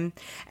of them,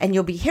 and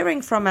you'll be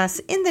hearing from us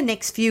in the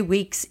next few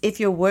weeks if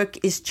your work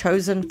is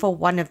chosen for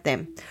one of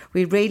them.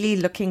 We're really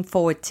looking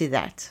forward to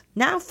that.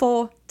 Now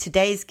for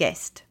today's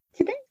guest.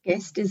 Today's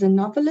guest is a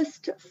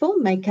novelist,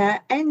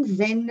 filmmaker, and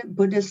Zen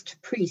Buddhist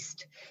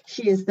priest.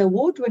 She is the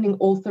award-winning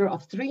author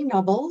of 3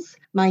 novels,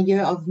 My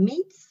Year of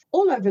Meats,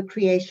 All Over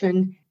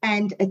Creation,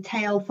 and A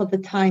Tale for the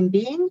Time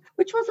Being,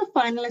 which was a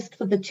finalist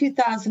for the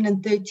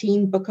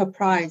 2013 Booker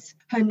Prize.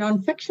 Her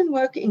nonfiction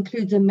work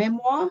includes a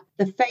memoir,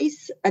 The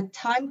Face, A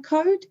Time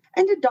Code,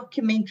 and a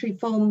documentary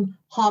film,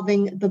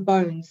 Halving the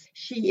Bones.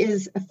 She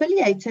is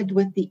affiliated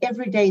with the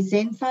Everyday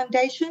Zen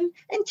Foundation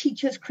and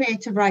teaches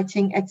creative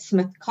writing at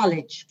Smith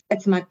College.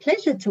 It's my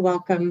pleasure to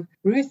welcome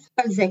Ruth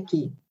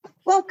Ozeki.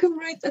 Welcome,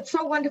 Ruth. It's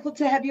so wonderful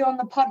to have you on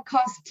the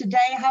podcast today.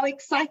 How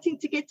exciting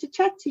to get to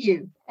chat to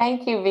you.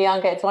 Thank you,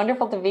 Bianca. It's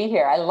wonderful to be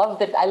here. I love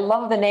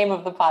the name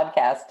of the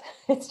podcast.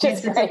 It's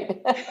just great.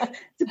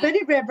 It's a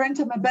bit irreverent.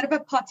 I'm a bit of a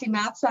potty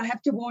mouth, so I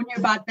have to warn you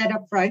about that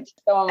up front.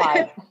 So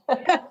am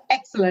I.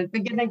 Excellent.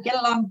 We're going to get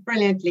along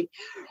brilliantly.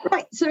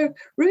 Right. So,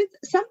 Ruth,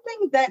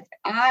 something that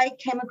I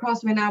came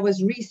across when I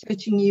was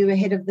researching you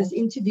ahead of this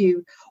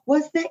interview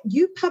was that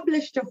you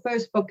published your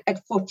first book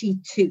at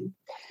 42.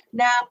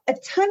 Now, a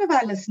ton of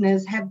our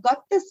listeners have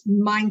got this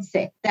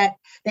mindset that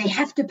they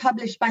have to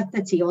publish by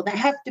 30 or they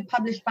have to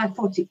publish by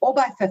 40 or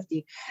by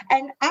 50.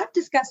 And I've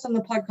discussed on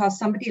the podcast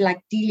somebody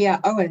like Delia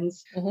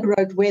Owens, who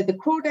wrote Where the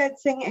Crawdads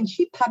Sing, and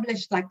she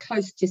published like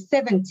close to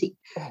 70.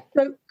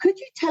 So could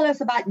you tell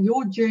us about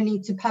your journey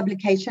to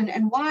publication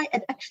and why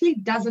it actually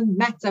doesn't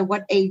matter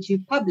what age you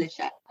publish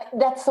at?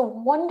 That's the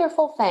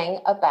wonderful thing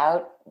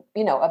about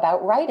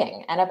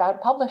writing and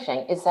about publishing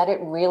is that it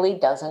really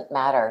doesn't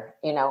matter.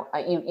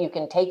 You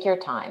can take your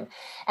time.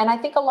 And I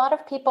think a lot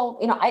of people,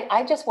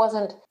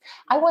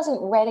 I wasn't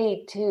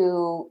ready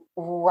to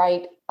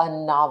write a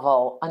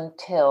novel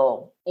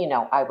until,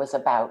 I was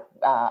about,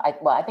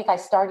 I think I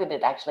started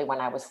it actually when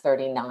I was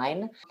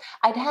 39.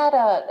 I'd had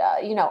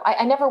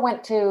I never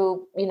went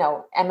to,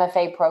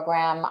 MFA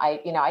program.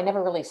 I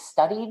never really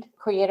studied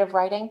creative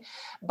writing,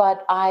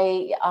 but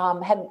I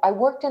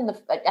worked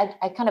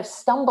I kind of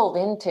stumbled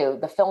into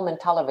the film and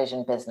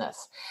television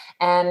business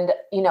and,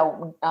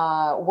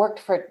 worked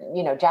for,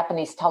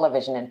 Japanese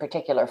television in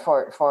particular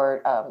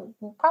for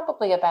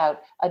probably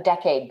about a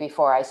decade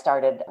before I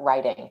started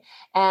writing.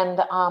 And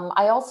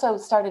I also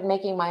started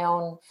making my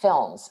own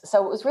films.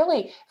 So it was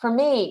really, for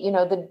me,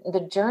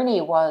 the journey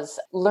was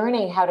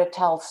learning how to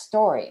tell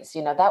stories.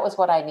 That was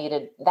what I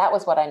needed. That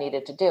was what I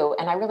needed to do.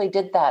 And I really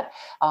did that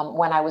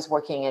when I was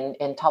working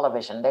in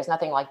television. There's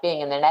nothing like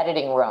being in an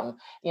editing room,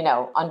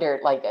 under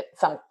like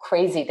some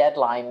crazy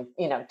deadline,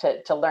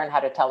 to learn how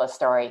to tell a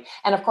story.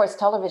 And of course,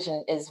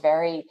 television is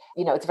very,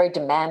 it's very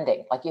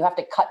demanding. Like you have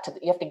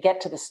to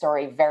get to the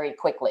story very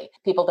quickly.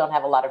 People don't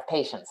have a lot of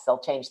patience. They'll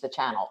change the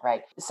channel,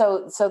 right?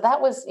 So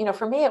that was,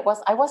 for me,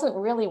 I wasn't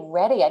really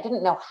ready. I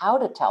didn't know how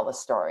to tell the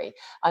story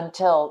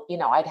until,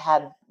 I'd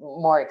had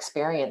more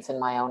experience in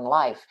my own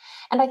life.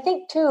 And I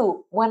think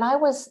too, when I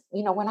was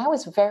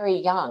very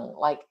young,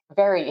 like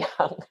very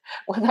young,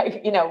 when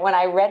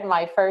I read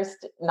my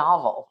first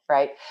novel,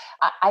 right,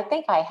 I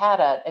think I had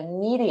an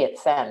immediate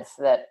sense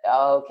that,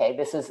 okay,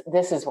 this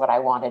is what I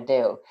want to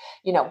do,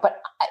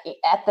 but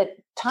at the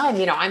time,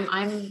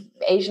 I'm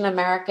Asian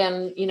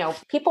American,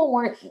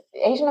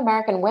 Asian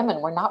American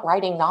women were not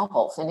writing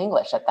novels in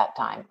English at that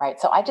time, right?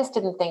 So I just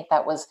didn't think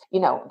that was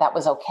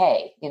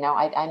okay.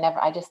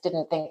 I just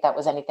didn't think that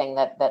was anything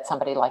that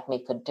somebody like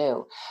me could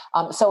do.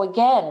 So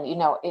again,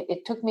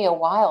 it took me a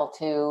while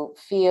to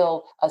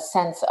feel a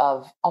sense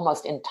of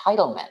almost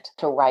entitlement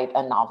to write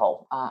a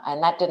novel.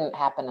 And that didn't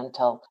happen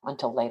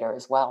until later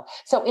as well.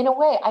 So in a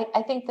way,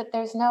 I think that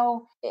there's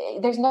no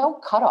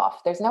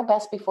cutoff. There's no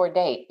best before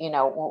date,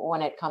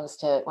 when it comes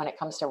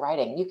to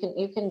writing.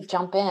 You can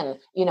jump in,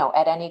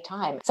 at any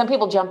time. Some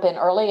people jump in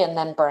early and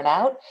then burn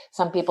out.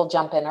 Some people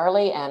jump in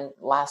early and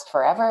last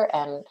forever.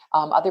 And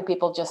other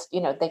people just,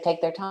 they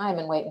take their time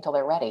and wait until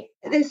they're ready.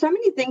 There's so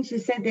many things you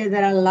said there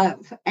that I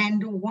love.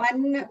 And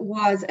one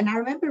was, and I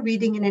remember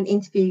reading in an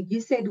interview,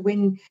 you said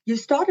when you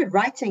started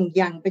writing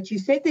young, but you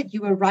said that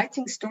you were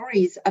writing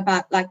stories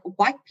about like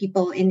white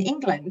people in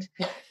England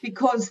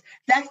because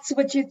that's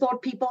what you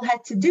thought people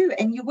had to do.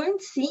 And you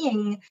weren't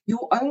seeing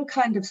your own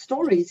kind of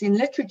stories in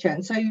literature.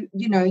 And so,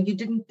 you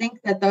didn't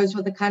think that those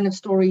were the kind of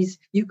stories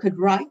you could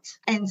write.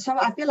 And so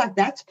I feel like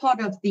that's part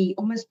of the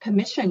almost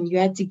permission you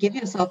had to give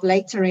yourself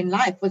later in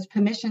life, was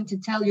permission to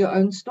tell your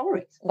own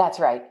stories. That's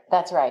right.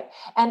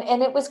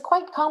 And it was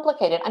quite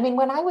complicated. I mean,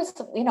 when I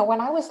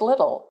was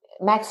little,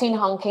 Maxine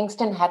Hong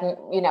Kingston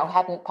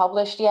hadn't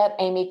published yet.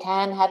 Amy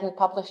Tan hadn't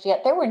published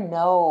yet. There were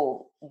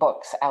no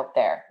books out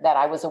there that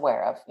I was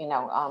aware of,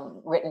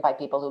 written by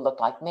people who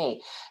looked like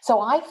me.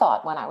 So I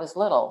thought when I was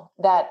little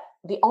that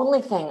the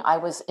only thing I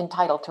was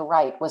entitled to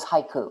write was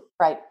haiku,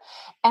 right?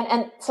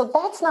 And so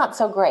that's not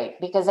so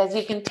great because, as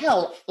you can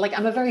tell, like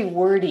I'm a very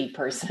wordy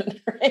person,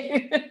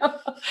 right?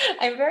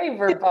 I'm very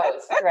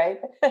verbose, right?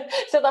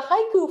 So the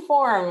haiku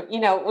form,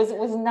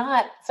 was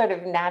not sort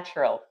of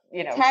natural,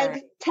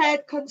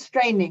 tad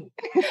constraining.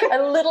 A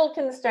little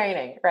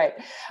constraining, right?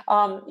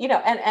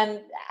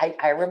 And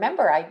I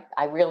remember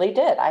I really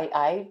did.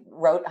 I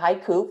wrote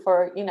haiku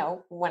for,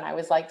 when I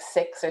was like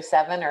 6 or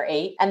 7 or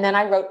 8. And then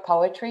I wrote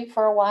poetry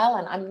for a while,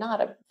 and I'm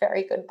not a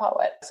very good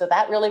poet. So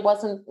that really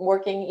wasn't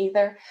working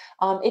either.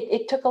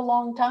 It took a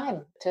long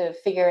time to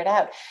figure it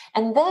out.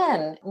 And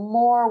then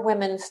more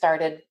women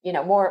started,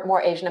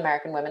 more Asian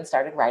American women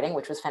started writing,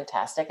 which was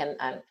fantastic.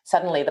 And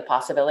suddenly the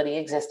possibility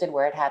existed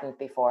where it hadn't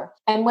before.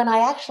 And when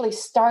I actually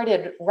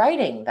started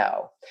writing,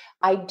 though,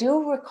 I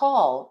do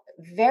recall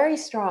very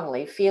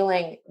strongly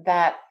feeling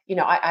that,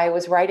 I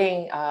was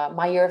writing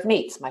My Year of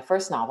Neats, my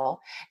first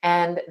novel,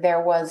 and there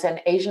was an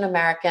Asian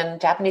American,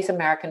 Japanese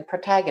American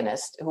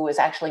protagonist who was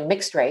actually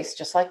mixed race,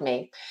 just like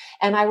me.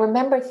 And I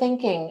remember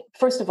thinking,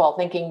 first of all,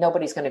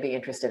 nobody's going to be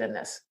interested in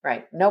this,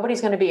 right? Nobody's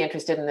going to be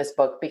interested in this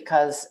book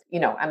because,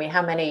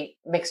 how many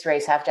mixed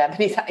race, half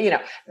Japanese,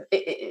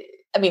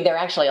 there are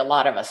actually a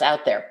lot of us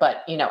out there, but,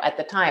 at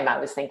the time I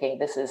was thinking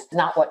this is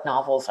not what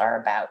novels are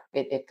about.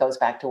 It goes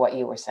back to what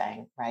you were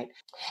saying, right?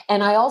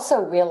 And I also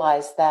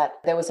realized that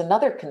there was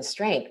another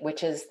constraint,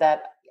 which is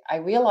that I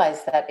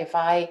realized that if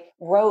I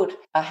wrote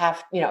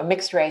a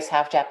mixed race,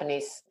 half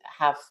Japanese,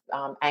 half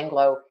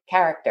Anglo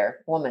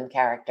woman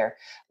character,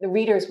 the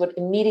readers would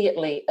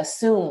immediately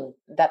assume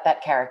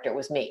that character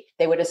was me.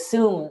 They would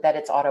assume that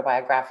it's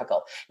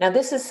autobiographical. Now,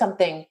 this is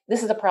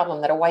a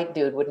problem that a white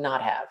dude would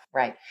not have,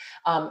 right?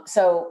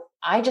 So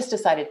I just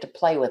decided to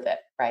play with it,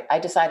 right? I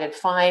decided,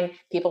 fine,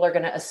 people are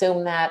going to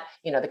assume that,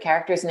 the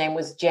character's name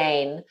was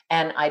Jane,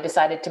 and I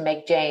decided to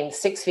make Jane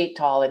 6 feet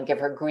tall and give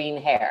her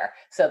green hair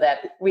so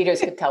that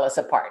readers could tell us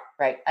apart,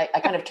 right? I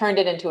kind of turned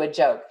it into a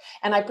joke.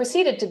 And I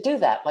proceeded to do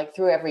that, like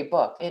through every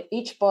book. In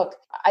each book,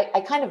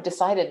 I kind of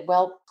decided,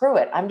 well, screw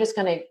it. I'm just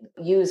going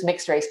to use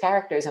mixed race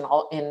characters in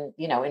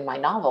my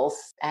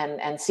novels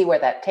and see where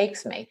that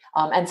takes me.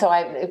 And so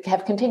I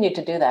have continued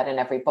to do that in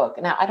every book.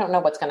 Now, I don't know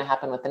what's going to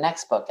happen with the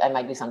next book. I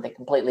might do something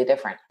completely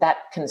different. That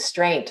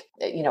constraint,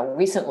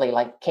 recently,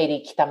 like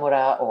Katie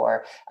Kitamura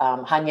or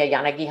Hanya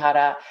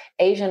Yanagihara,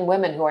 Asian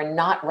women who are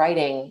not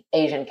writing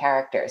Asian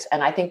characters.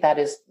 And I think that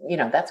is,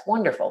 that's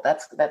wonderful.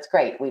 That's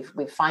great.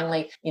 We've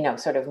finally,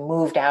 sort of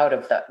moved out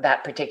of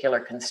that particular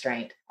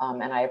constraint.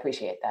 And I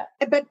appreciate that.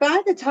 But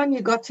by the time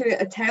you got to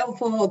A Tale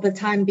for the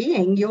Time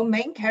Being, your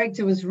main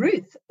character was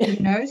Ruth,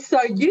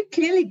 so you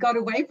clearly got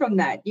away from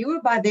that. You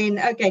were by then,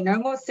 okay, no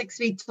more 6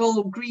 feet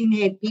tall,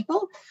 green-haired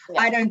people.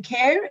 Yeah. I don't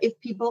care if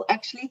people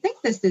actually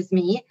think this is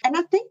me. And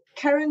I think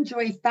Karen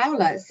Joy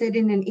Fowler said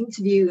in an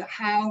interview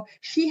how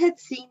she had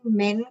seen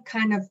men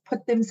kind of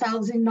put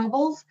themselves in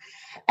novels,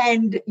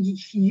 and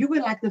you were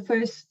like the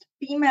first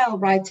female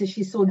writer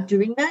she saw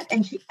doing that,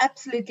 and she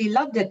absolutely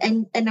loved it.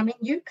 And I mean,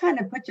 you kind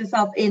of put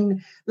yourself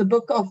in the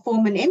book of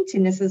Form and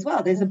Emptiness as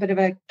well. There's a bit of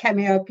a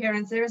cameo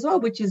appearance there as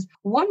well, which is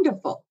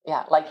wonderful.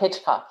 Yeah, like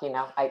Hitchcock,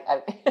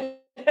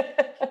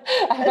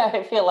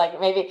 I feel like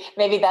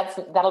maybe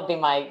that'll be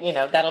my,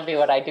 that'll be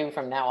what I do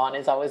from now on,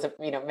 is always,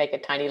 make a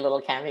tiny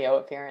little cameo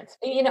appearance.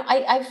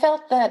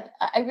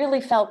 I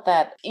really felt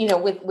that,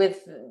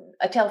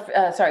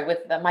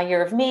 with My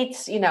Year of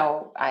Meats,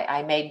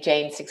 I made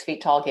Jane 6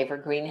 feet tall, gave her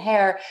green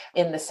hair.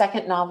 In the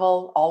second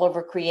novel, All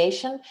Over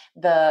Creation,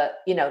 the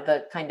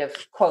kind of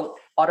quote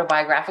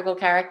autobiographical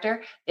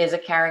character is a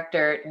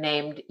character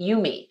named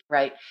Yumi,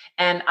 right?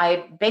 And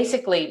I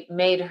basically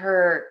made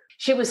her,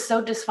 she was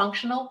so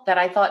dysfunctional that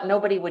I thought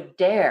nobody would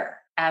dare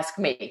ask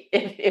me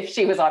if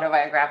she was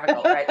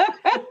autobiographical, right?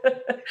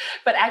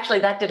 But actually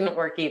that didn't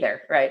work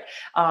either, right?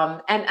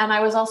 And I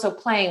was also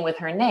playing with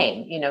her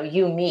name,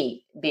 you,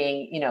 me,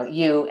 being,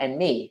 you and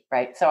me,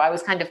 right? So I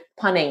was kind of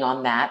punning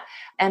on that.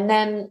 And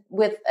then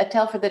with A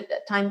Tale for the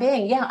Time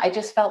Being, I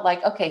just felt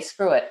like, okay,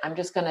 screw it. I'm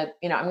just going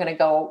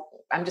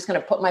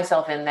to put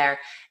myself in there.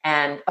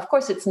 And of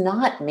course, it's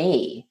not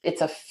me.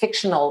 It's a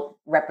fictional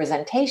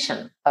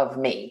representation of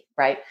me,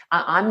 right?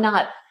 I'm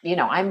not,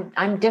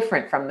 I'm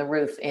different from the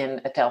Ruth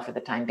in A Tale for the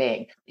Time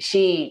Being.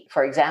 She,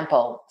 for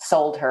example,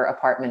 sold her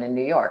apartment in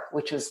New York,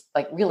 which was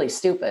like really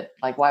stupid.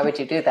 Like, why would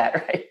you do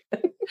that, right?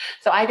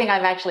 So I think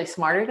I'm actually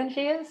smarter than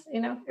she is,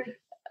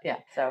 Yeah,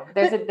 so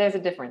there's a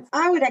difference.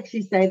 I would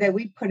actually say that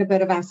we put a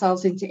bit of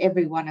ourselves into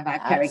every one of our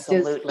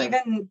characters,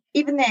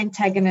 even the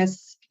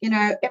antagonists.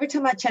 Every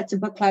time I chat to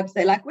book clubs,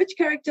 they're like, which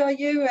character are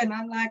you? And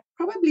I'm like,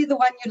 probably the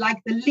one you like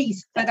the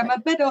least, but I'm a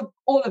bit of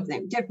all of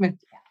them, definitely.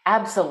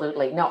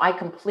 Absolutely. No, I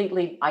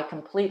completely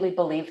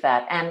believe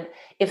that. And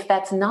if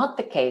that's not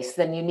the case,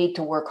 then you need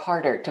to work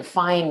harder to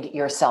find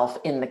yourself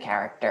in the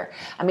character.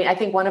 I mean, I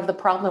think one of the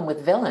problem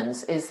with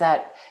villains is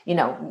that,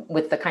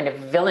 with the kind of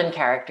villain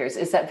characters,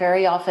 is that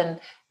very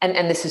often,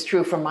 and this is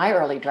true from my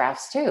early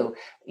drafts too,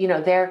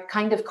 they're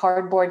kind of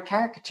cardboard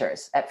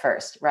caricatures at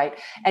first, right?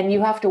 And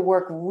you have to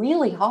work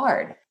really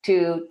hard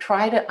to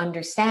try to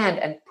understand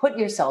and put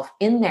yourself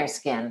in their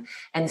skin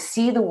and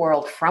see the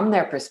world from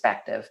their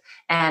perspective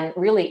and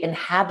really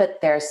inhabit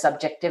their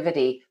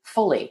subjectivity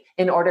fully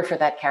in order for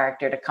that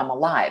character to come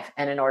alive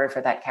and in order for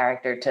that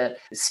character to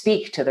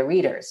speak to the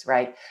readers,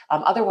 right?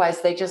 Otherwise,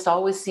 they just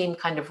always seem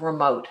kind of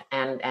remote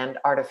and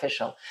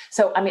artificial.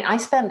 So, I mean, I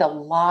spend a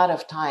lot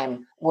of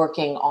time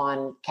working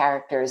on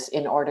characters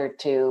in order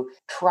to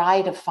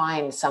try to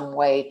find some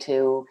way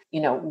to,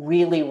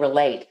 really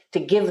relate, to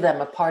give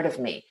them a part of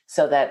me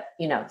so that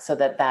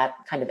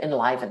kind of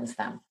enlivens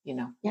them,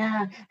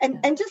 Yeah.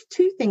 And just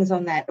two things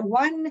on that.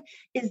 One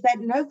is that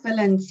no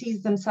villain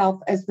sees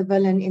themselves as the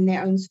villain in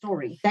their own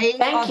story. They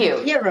are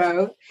the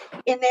hero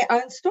in their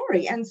own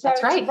story. And so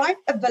to write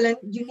a villain,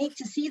 you need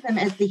to see them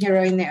as the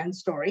hero in their own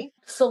story.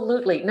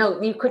 Absolutely.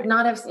 No, you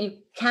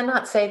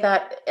cannot say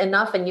that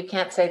enough, and you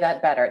can't say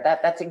that better.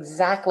 That's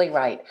exactly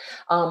right.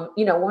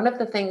 One of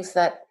the things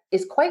that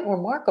is quite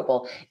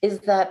remarkable is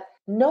that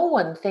no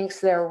one thinks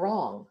they're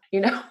wrong,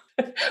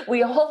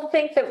 We all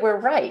think that we're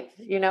right,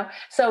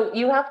 So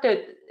you have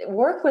to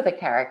work with a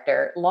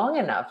character long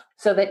enough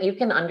so that you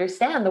can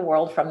understand the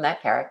world from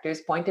that character's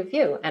point of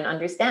view and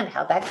understand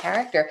how that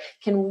character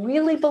can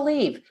really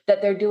believe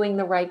that they're doing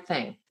the right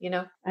thing,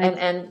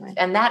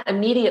 and that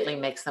immediately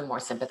makes them more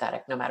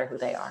sympathetic no matter who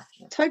they are.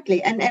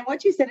 Totally. And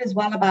what you said as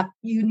well about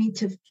you need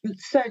to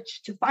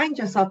search to find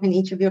yourself in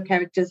each of your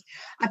characters.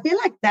 I feel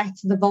like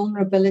that's the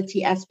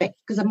vulnerability aspect,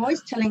 because I'm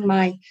always telling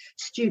my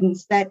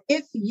students that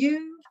if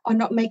you are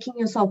not making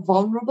yourself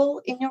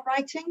vulnerable in your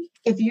writing,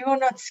 if you are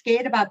not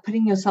scared about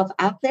putting yourself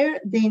out there,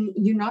 then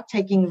you're not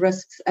taking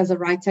risks as a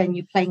writer and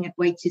you're playing it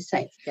way too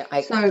safe. Yeah,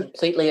 I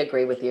completely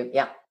agree with you.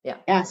 Yeah.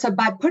 Yeah. So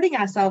by putting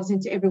ourselves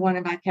into every one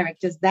of our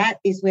characters, that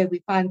is where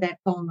we find that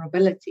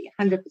vulnerability,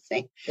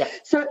 100%. Yeah.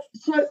 So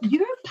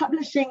you're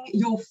publishing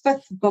your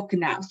 5th book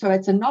now. So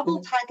it's a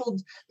novel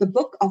titled The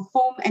Book of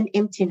Form and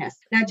Emptiness.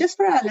 Now, just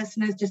for our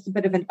listeners, just a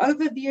bit of an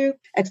overview.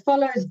 It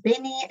follows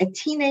Benny, a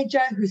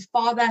teenager whose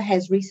father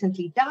has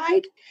recently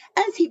died,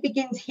 as he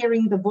begins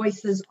hearing the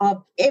voices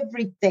of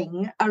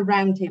everything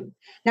around him.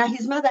 Now,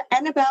 his mother,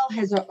 Annabelle,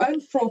 has her own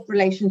fraught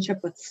relationship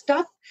with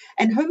stuff,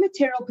 and her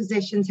material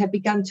possessions have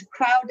begun to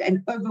crowd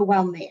and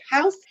overwhelm their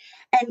house.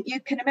 And you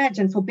can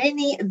imagine for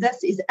Benny,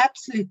 this is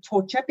absolute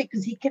torture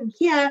because he can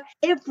hear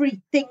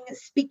everything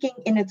speaking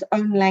in its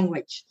own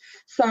language.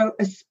 So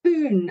a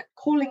spoon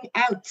calling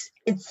out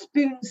its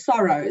spoon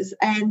sorrows,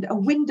 and a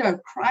window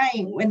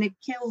crying when it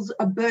kills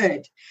a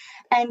bird.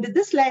 And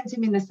this lands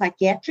him in a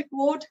psychiatric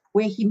ward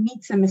where he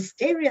meets a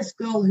mysterious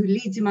girl who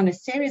leads him on a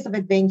series of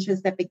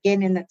adventures that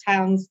begin in the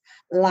town's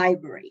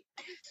library.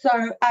 So,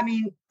 I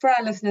mean, for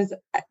our listeners,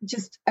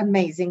 just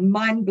amazing,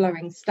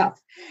 mind-blowing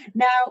stuff.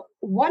 Now,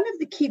 one of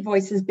the key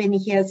voices Benny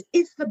hears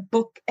is the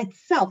book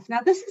itself.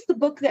 Now, this is the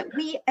book that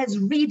we as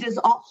readers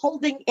are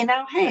holding in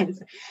our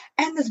hands.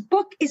 And this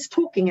book is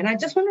talking. And I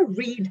just want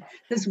to read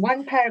this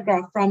one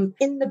paragraph from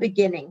In the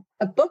Beginning.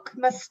 A book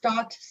must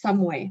start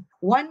somewhere.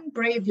 One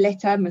brave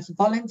letter must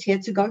volunteer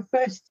to go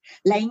first,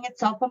 laying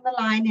itself on the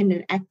line in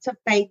an act of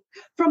faith,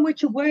 from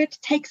which a word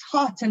takes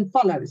heart and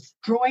follows,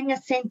 drawing a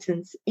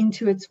sentence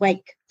into its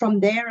wake. From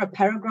there, a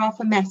paragraph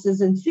amasses,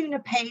 and soon a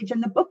page,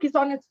 and the book is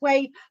on its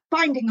way,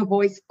 finding a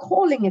voice,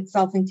 calling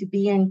itself into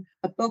being.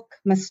 A book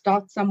must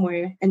start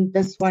somewhere, and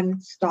this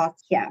one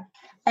starts here.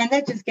 And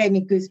that just gave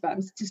me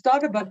goosebumps. To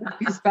start a book with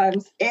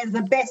goosebumps is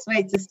the best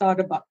way to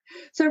start a book.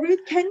 So, Ruth,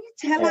 can you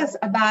tell us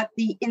about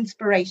the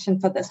inspiration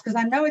for this? Because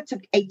I know it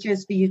took 8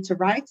 years for you to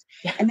write,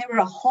 and there were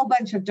a whole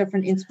bunch of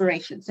different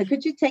inspirations. So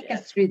could you take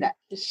us through that?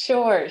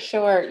 Sure.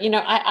 You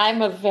know,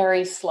 I'm a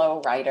very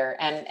slow writer.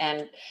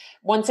 And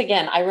once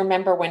again, I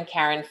remember when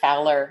Karen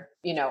Fowler,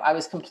 you know, I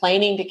was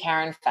complaining to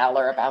Karen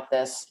Fowler about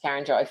this,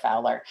 Karen Joy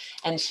Fowler,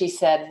 and she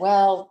said,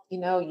 well, you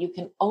know, you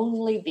can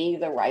only be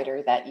the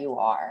writer that you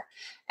are.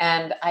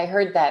 And I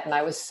heard that and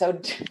I was so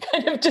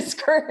kind of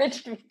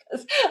discouraged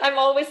because I'm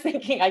always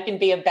thinking I can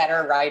be a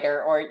better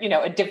writer or, you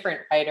know, a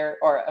different writer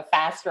or a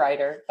fast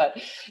writer.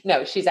 But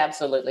no, she's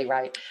absolutely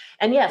right.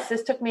 And yes,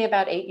 this took me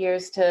about 8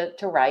 years to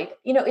write.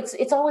 You know,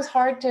 it's always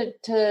hard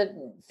to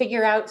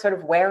figure out sort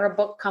of where a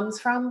book comes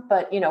from,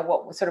 but, you know,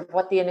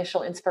 what the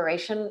initial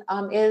inspiration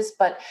is.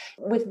 But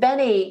with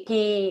Benny,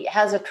 he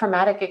has a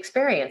traumatic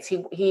experience.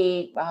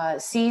 He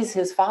sees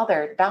his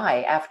father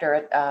die after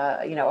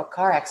a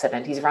car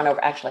accident. He's run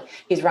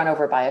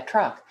over by a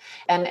truck,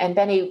 and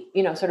Benny,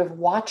 you know, sort of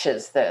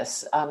watches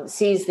this,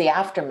 sees the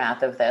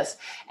aftermath of this,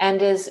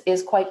 and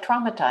is quite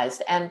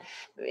traumatized. And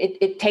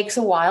it takes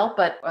a while,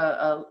 but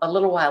a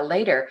little while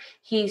later,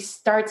 he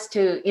starts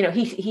to, you know,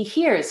 he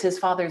hears his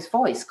father's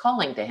voice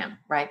calling to him,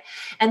 right?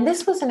 And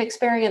this was an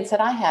experience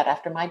that I had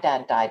after my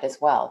dad died as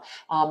well.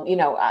 You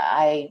know,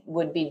 I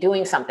would be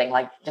doing something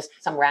like just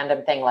some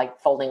random thing like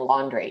folding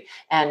laundry,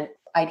 and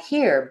I'd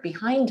hear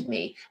behind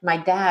me my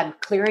dad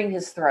clearing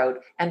his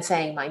throat and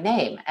saying my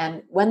name.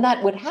 And when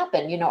that would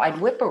happen, you know,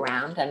 I'd whip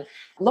around and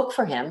look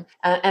for him.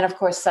 And of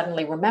course,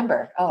 suddenly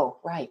remember, oh,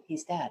 right,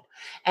 he's dead.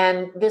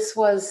 And it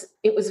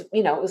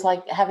was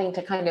like having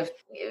to kind of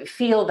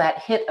feel that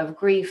hit of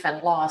grief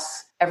and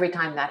loss every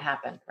time that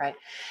happened, right?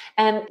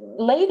 And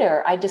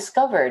later I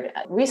discovered,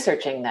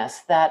 researching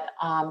this, that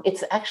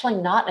it's actually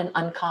not an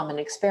uncommon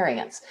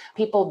experience.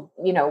 People,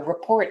 you know,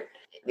 report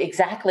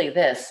exactly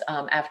this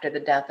after the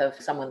death of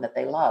someone that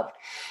they loved.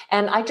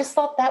 And I just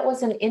thought that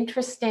was an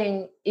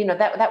interesting, you know,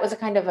 that was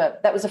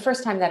that was the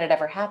first time that had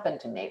ever happened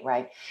to me,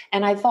 right?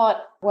 And I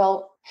thought,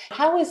 well,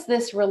 how is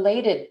this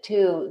related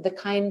to the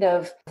kind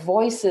of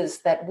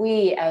voices that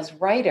we as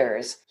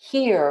writers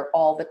hear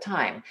all the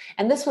time?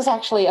 And this was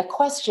actually a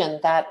question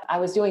that I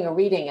was doing a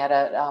reading at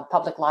a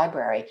public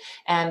library,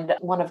 and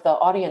one of the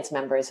audience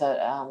members,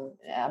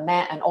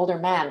 an older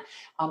man,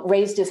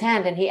 raised his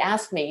hand, and he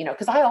asked me, you know,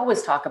 because I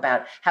always talk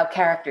about how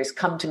characters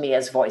come to me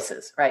as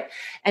voices, right?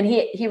 And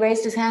he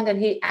raised his hand and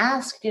he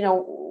asked, you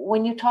know,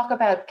 when you talk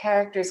about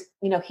characters,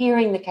 you know,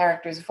 hearing the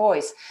character's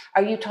voice,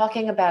 are you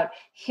talking about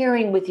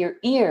hearing with your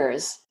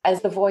ears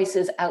as the voice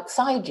is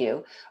outside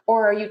you,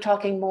 or are you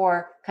talking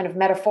more kind of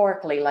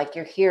metaphorically, like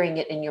you're hearing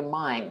it in your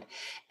mind?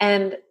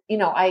 And, you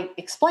know, I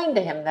explained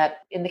to him that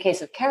in the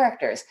case of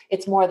characters,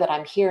 it's more that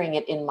I'm hearing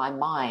it in my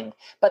mind,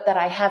 but that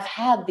I have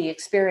had the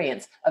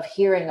experience of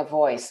hearing a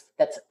voice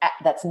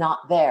that's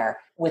not there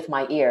with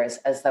my ears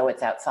as though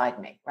it's outside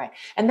me, right?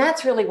 And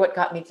that's really what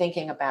got me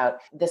thinking about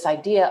this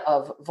idea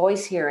of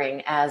voice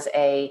hearing as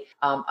a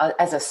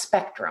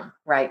spectrum,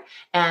 right?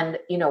 And,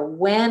 you know,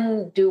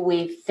 when do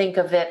we think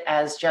of it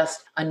as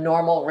just a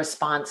normal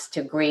response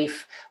to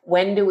grief?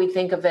 When do we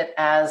think of it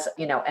as,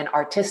 you know, an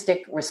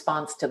artistic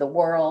response to the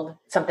world,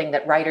 something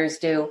that writers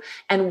do?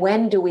 And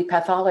when do we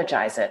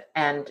pathologize it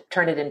and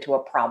turn it into a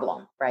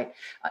problem, right?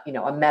 You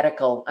know, a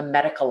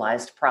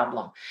medicalized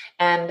problem.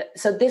 And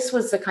so this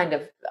was the kind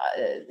of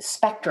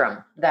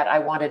spectrum that I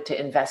wanted to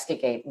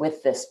investigate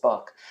with this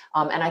book.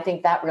 And I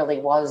think that really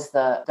was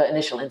the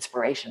initial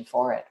inspiration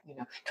for it,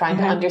 trying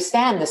to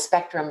understand the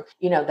spectrum,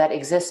 that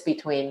exists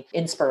between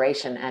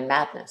inspiration and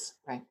madness,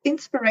 right?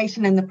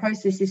 Inspiration in the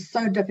process is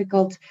so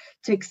difficult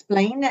to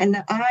explain.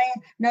 And I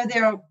know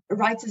there are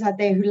writers out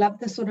there who love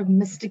the sort of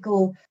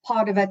mystical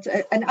part of it.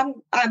 And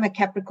I'm a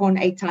Capricorn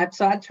A-type,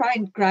 so I try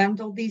and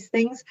ground all these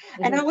things.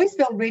 Mm-hmm. And I always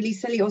feel really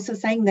silly also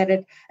saying that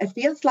it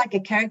feels like a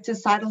character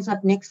sidles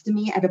up next to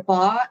me at a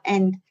bar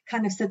and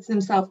kind of sits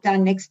himself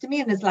down next to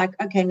me and is like,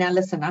 okay, now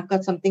listen, I've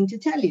got something to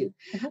tell you.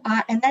 Mm-hmm.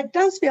 And that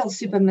does feel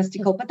super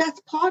mystical, but that's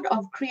part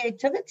of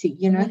creativity,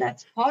 mm-hmm.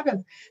 That's part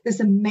of this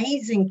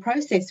amazing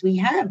process we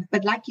have.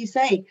 But like you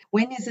say,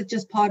 when is it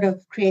just part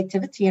of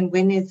creativity and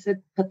when is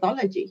it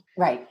pathology?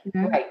 Right,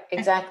 right,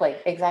 exactly.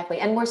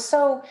 And we're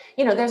so,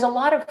 there's a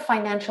lot of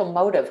financial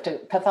motive to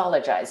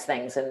pathologize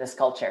things in this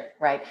culture,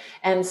 right?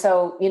 And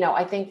so,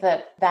 I think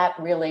that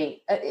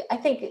really, I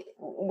think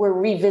we're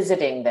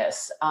revisiting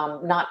this,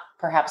 not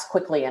perhaps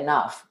quickly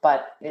enough,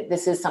 but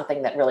this is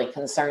something that really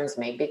concerns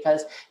me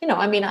because,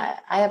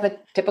 I have a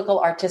typical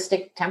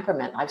artistic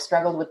temperament. I've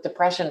struggled with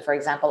depression, for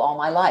example, all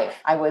my life.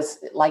 I was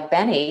like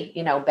Benny,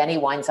 Benny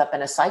winds up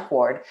in a psych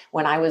ward.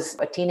 When I was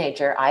a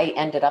teenager, I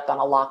ended up on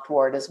a locked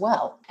ward as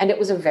well. And it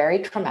was a very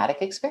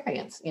traumatic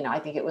experience. I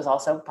think it was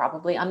also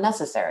probably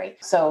unnecessary.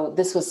 So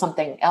this was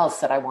something else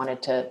that I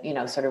wanted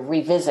to, sort of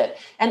revisit.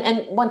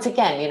 And once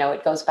again,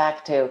 it goes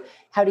back to,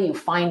 how do you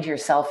find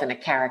yourself in a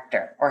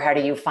character, or how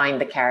do you find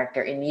the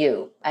character in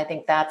you? I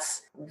think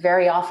that's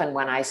very often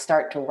when I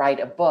start to write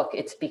a book,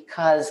 it's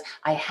because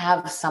I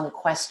have some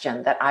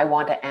question that I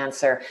want to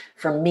answer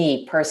for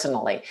me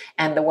personally.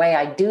 And the way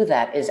I do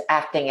that is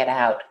acting it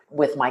out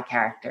with my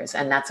characters.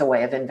 And that's a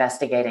way of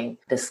investigating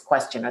this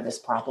question or this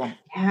problem.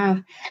 Yeah.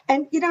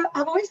 And,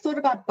 I've always thought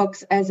about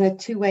books as a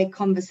two-way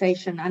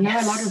conversation. I know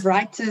a lot of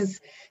writers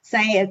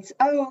say it's,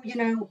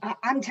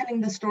 I'm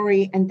telling the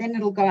story and then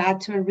it'll go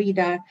out to a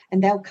reader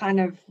and they'll kind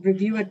of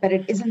review it, but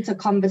it isn't a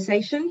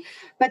conversation.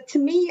 But to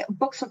me,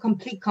 books are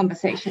complete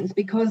conversations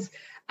because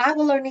I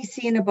will only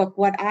see in a book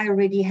what I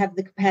already have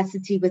the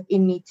capacity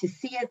within me to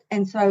see it.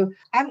 And so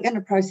I'm going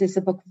to process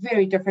a book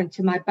very different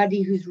to my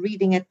buddy who's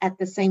reading it at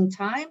the same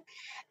time.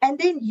 And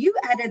then you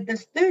added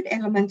this third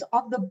element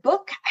of the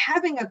book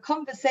having a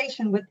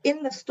conversation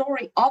within the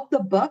story of the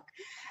book.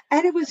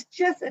 And it was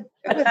just, it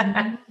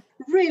was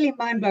really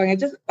mind-blowing. It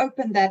just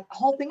opened that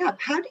whole thing up.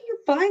 How do you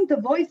find the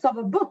voice of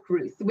a book,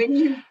 Ruth, when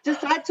you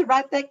decide to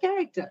write that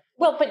character?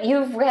 Well, but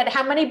you've read,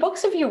 how many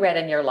books have you read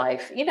in your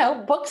life?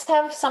 Books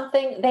have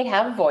something, they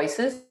have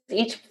voices.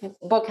 Each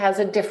book has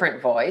a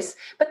different voice,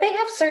 but they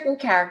have certain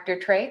character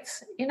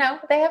traits.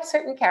 They have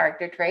certain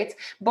character traits.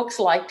 Books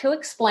like to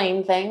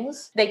explain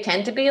things. They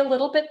tend to be a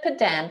little bit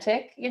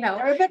pedantic,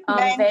 They're a bit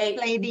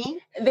mansplaining.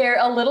 They're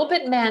a little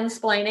bit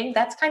mansplaining.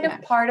 That's kind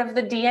of part of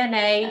the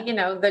DNA,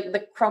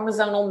 the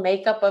chromosomal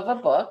makeup of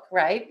a book,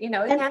 right? You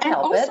can't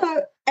help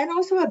it. And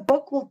also a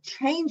book will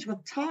change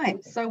with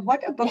time. So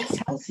what a book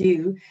tells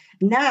you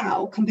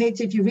now compared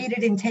to if you read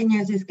it in 10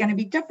 years is going to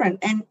be different.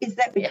 And is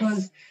that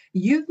because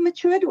you've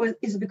matured or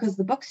is it because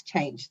the book's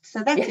changed?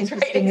 So that's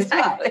interesting as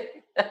well.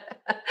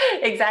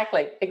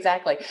 Exactly.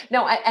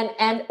 No,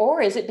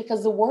 or is it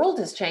because the world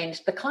has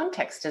changed, the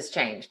context has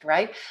changed,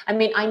 right?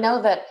 I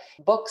know that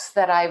books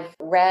that I've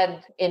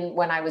read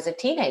when I was a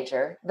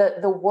teenager,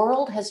 the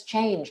world has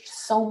changed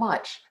so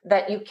much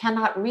that you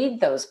cannot read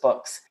those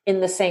books in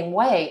the same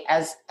way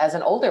as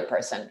an older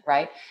person,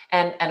 right?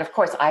 And of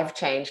course I've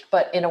changed,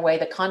 but in a way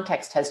the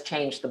context has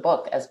changed the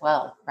book as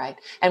well, right?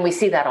 And we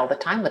see that all the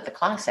time with the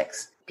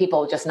classics.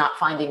 People just not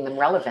finding them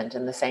relevant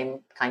in the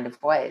same kind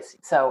of ways.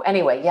 So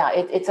anyway,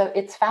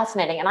 it's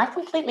fascinating. And I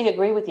completely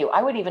agree with you.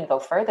 I would even go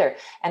further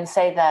and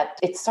say that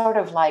it's sort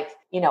of like,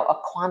 a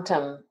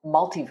quantum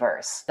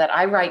multiverse, that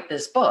I write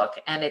this book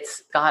and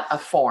it's got a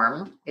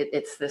form.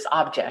 It's this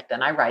object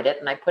and I write it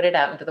and I put it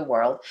out into the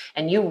world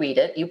and you read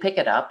it, you pick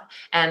it up,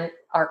 and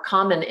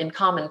in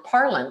common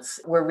parlance,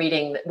 we're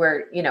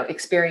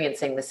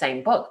experiencing the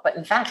same book. But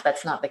in fact,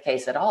 that's not the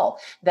case at all.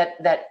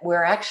 That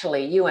we're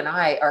actually, you and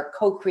I are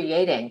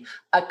co-creating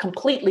a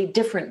completely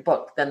different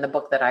book than the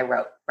book that I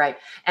wrote, right?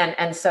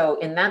 And so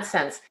in that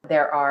sense,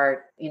 there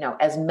are,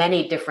 as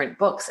many different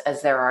books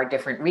as there are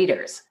different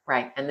readers,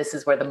 right? And this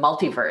is where the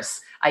multiverse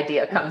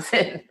idea comes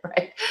in,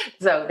 right?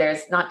 So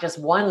there's not just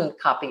one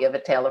copy of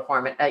A Tale of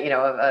Form,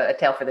 A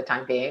Tale for the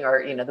Time Being,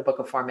 or, the Book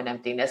of Form and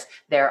Emptiness.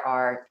 There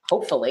are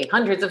hopefully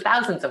hundreds of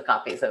thousands of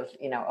copies of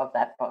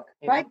that book.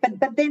 Right.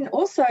 But then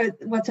also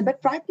what's a bit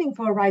frightening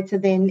for a writer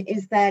then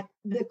is that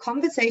the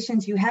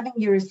conversations you're having,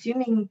 you're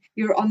assuming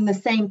you're on the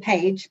same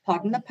page,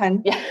 pardon the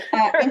pun,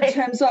 in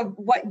terms of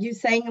what you're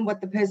saying and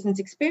what the person's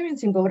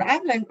experiencing. But what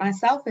I've learned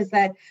myself is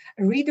that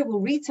a reader will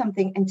read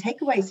something and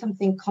take away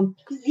something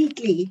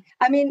completely.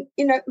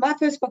 My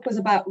first book was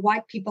about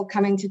white people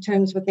coming to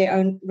terms with their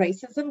own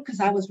racism because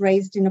I was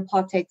raised in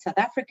apartheid South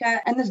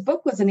Africa. And this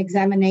book was an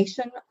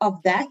examination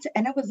of that.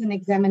 And it was an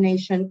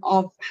examination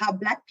of how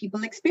Black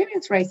people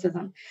experience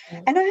racism.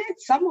 And I had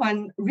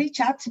someone reach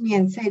out to me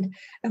and said,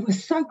 it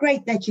was so great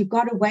great that you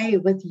got away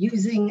with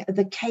using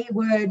the K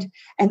word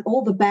and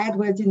all the bad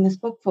words in this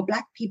book for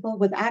Black people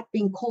without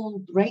being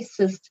called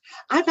racist.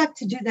 I'd like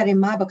to do that in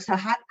my book. So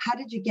how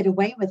did you get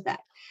away with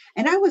that?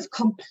 And I was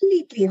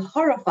completely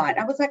horrified.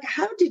 I was like,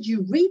 how did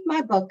you read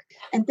my book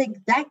and think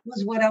that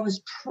was what I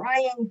was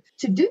trying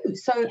to do?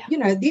 So,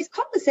 these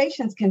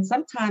conversations can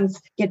sometimes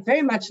get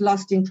very much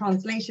lost in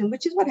translation,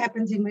 which is what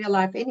happens in real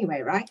life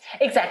anyway, right?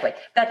 Exactly.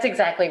 That's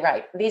exactly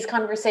right. These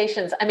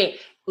conversations, I mean,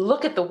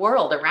 look at the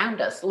world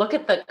around us. Look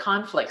at the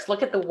conflicts.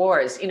 Look at the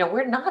wars.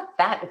 We're not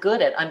that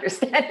good at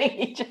understanding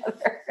each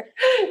other,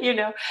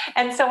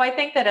 And so I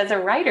think that as a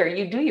writer,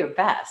 you do your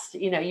best.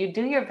 You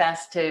do your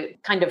best to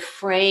kind of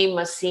frame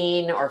a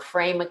scene or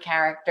frame a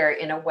character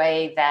in a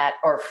way that,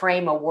 or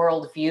frame a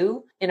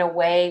worldview in a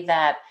way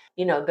that,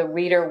 the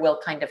reader will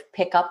kind of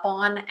pick up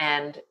on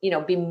and,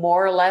 be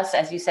more or less,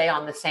 as you say,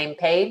 on the same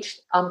page.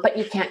 But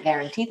you can't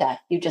guarantee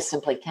that. You just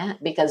simply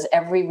can't, because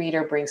every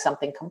reader brings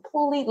something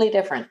completely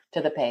different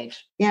to the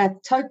page. Yeah,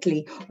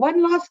 totally.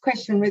 One last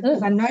question, Ruth,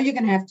 because I know you're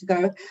going to have to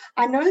go.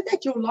 I know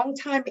that your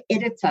longtime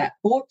editor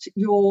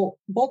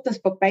bought this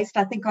book based,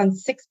 I think, on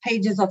 6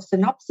 pages of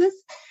synopsis,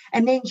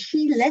 and then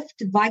she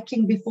left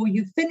Viking before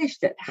you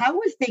finished it. How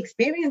was the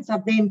experience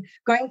of then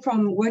going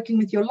from working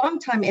with your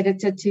longtime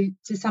editor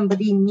to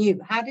somebody new?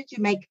 How did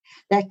you make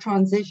that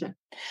transition?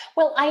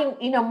 Well,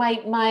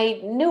 my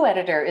new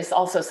editor is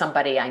also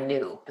somebody I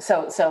knew.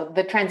 So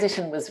the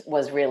transition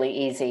was really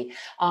easy.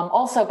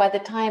 Also, by the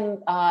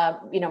time,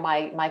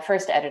 my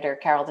first editor,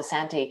 Carol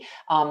DeSanti,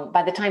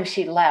 by the time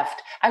she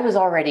left, I was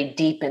already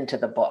deep into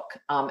the book.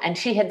 And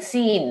she had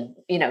seen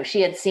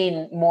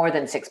more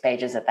than 6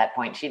 pages at that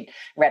point. She'd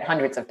read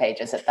hundreds of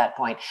pages at that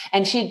point.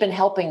 And she'd been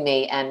helping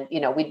me. And,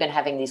 we'd been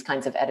having these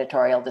kinds of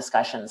editorial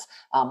discussions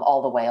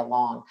all the way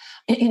along.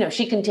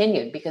 She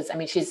continued because,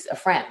 she's a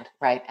friend,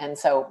 right? And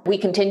so we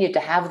continued to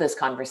have this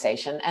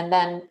conversation. And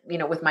then,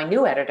 with my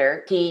new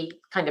editor, he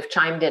kind of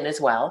chimed in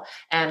as well.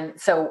 And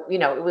so,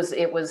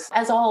 it was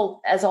as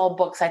all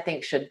books I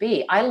think should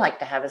be. I like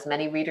to have as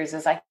many readers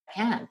as I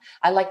can.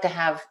 I like to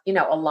have,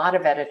 a lot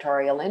of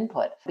editorial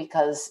input,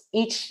 because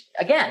it's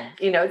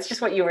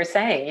just what you were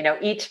saying,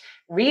 each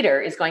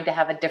reader is going to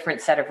have a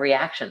different set of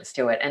reactions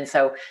to it. And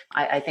so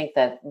I think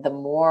that the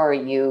more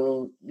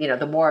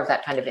the more of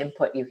that kind of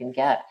input you can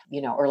get,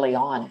 early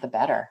on, the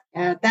better.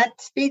 That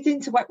feeds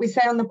into what we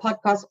say on the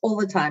podcast all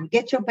the time.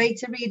 Get your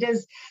beta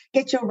readers,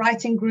 get your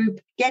writing group,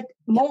 get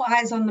more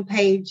eyes on the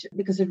page,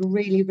 because it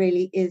really,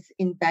 really is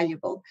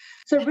invaluable.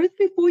 So Ruth,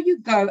 before you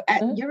go,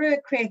 you're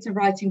a creative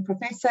writing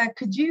professor.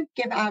 Could you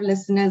give our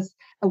listeners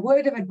a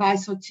word of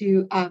advice or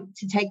two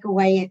to take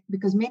away,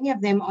 because many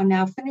of them are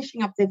now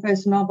finishing up their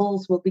first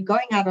novels, will be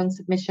going out on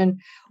submission.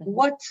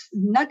 What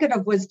nugget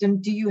of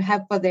wisdom do you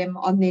have for them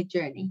on their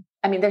journey?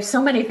 There's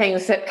so many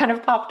things that kind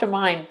of pop to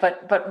mind,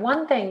 but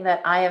one thing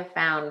that I have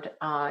found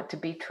to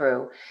be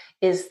true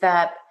is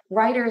that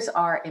writers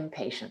are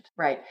impatient,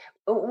 right?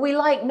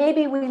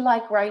 Maybe we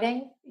like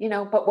writing,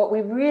 but what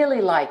we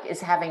really like is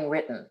having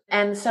written.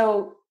 And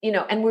so,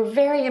 and we're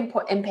very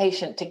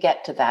impatient to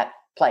get to that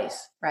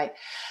place, right?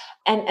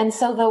 And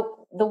so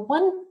the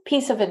one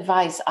piece of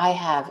advice I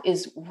have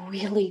is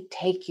really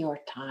take your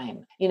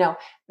time.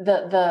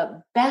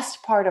 The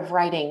best part of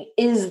writing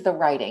is the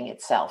writing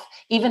itself,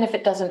 even if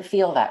it doesn't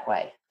feel that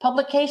way.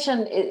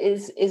 Publication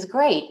is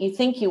great. You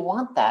think you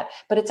want that,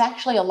 but it's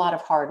actually a lot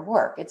of hard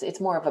work.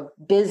 It's more of a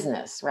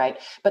business, right?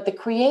 But the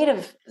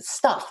creative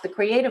stuff, the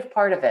creative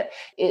part of it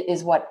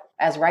is what,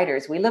 as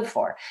writers, we live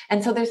for.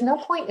 And so there's no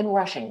point in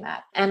rushing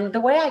that. And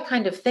the way I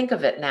kind of think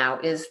of it now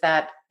is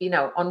that,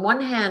 on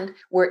one hand,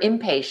 we're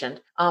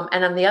impatient.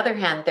 And on the other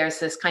hand, there's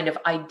this kind of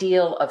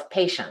ideal of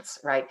patience,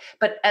 right?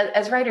 But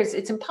as writers,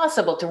 it's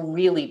impossible to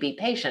really be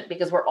patient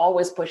because we're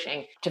always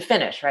pushing to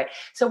finish, right?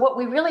 So what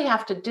we really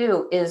have to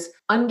do is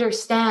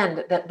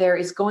understand that there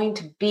is going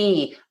to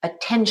be a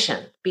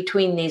tension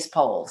between these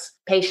poles,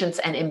 patience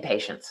and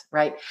impatience,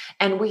 right?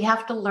 And we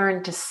have to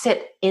learn to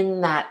sit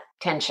in that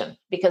tension,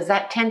 because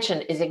that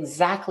tension is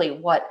exactly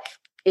what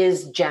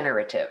is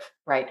generative,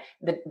 right?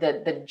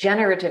 The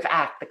generative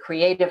act, the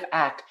creative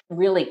act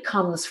really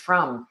comes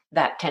from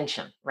that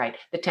tension, right?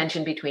 The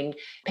tension between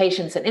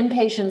patience and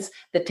impatience,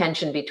 the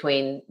tension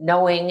between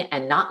knowing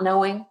and not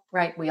knowing,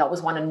 right? We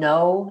always want to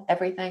know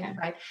everything,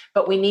 right?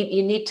 But you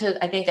need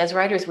to, I think as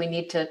writers, we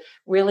need to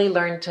really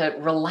learn to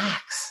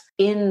relax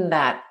in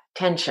that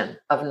tension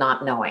of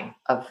not knowing,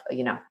 of,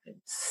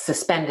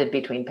 suspended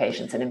between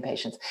patience and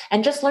impatience,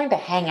 and just learn to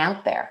hang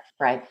out there,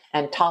 right?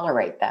 And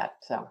tolerate that.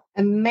 So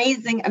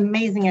amazing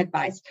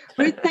advice.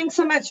 Ruth, thanks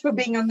so much for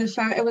being on the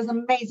show. It was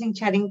amazing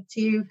chatting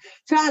to you.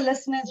 To our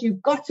listeners,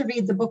 you've got to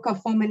read the book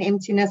of Form and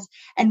Emptiness.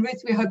 And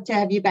Ruth, we hope to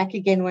have you back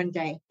again one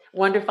day.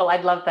 Wonderful.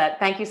 I'd love that.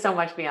 Thank you so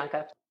much,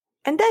 Bianca.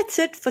 And that's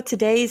it for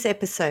today's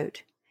episode.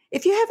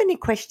 If you have any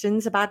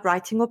questions about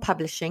writing or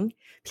publishing,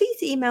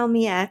 please email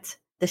me at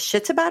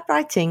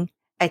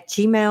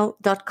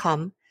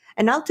theshitaboutwriting@gmail.com,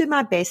 and I'll do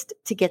my best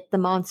to get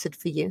them answered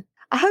for you.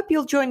 I hope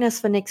you'll join us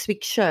for next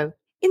week's show.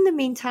 In the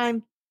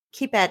meantime,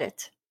 keep at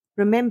it.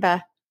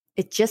 Remember,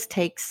 it just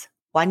takes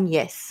one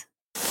yes.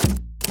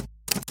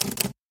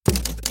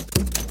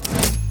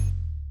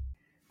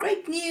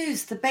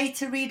 news, the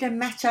beta reader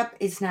matchup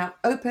is now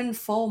open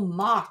for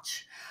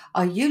March.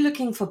 Are you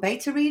looking for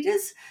beta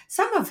readers,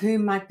 some of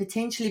whom might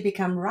potentially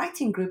become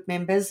writing group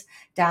members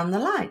down the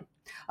line?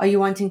 Are you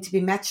wanting to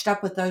be matched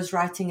up with those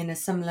writing in a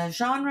similar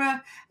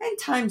genre and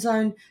time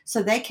zone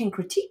so they can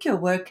critique your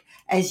work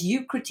as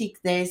you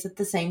critique theirs at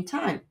the same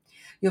time?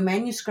 Your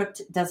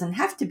manuscript doesn't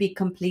have to be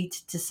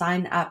complete to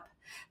sign up.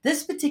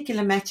 This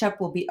particular matchup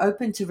will be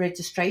open to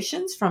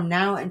registrations from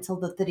now until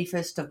the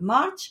 31st of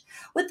March,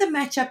 with the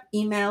matchup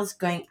emails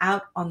going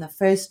out on the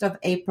 1st of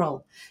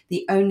April.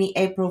 The only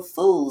April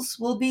Fools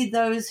will be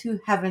those who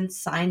haven't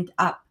signed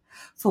up.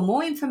 For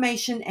more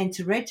information and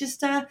to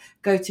register,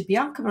 go to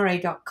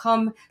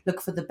biancamarais.com,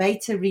 look for the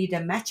Beta Reader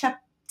Matchup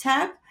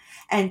tab,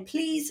 and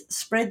please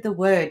spread the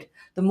word.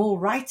 The more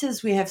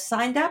writers we have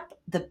signed up,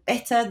 the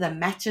better the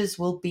matches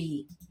will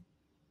be.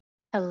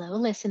 Hello,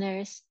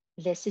 listeners.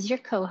 This is your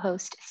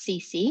co-host,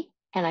 Cece,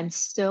 and I'm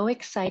so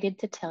excited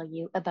to tell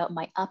you about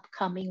my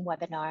upcoming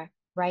webinar,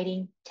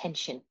 Writing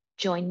Tension.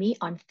 Join me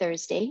on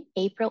Thursday,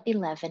 April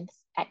 11th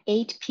at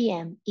 8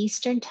 p.m.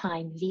 Eastern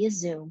Time via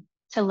Zoom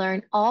to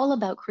learn all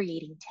about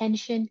creating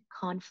tension,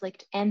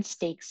 conflict, and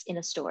stakes in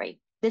a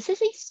story. This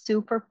is a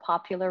super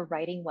popular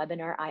writing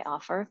webinar I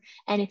offer,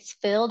 and it's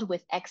filled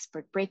with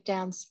expert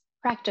breakdowns,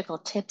 practical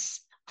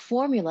tips,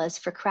 formulas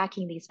for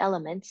cracking these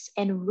elements,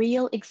 and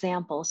real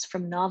examples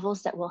from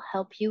novels that will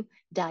help you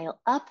dial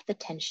up the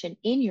tension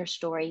in your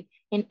story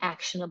in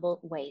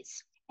actionable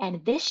ways.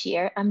 And this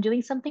year, I'm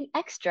doing something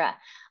extra.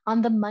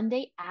 On the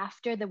Monday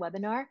after the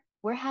webinar,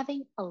 we're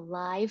having a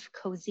live,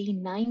 cozy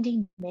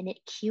 90-minute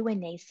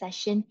Q&A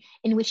session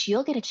in which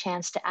you'll get a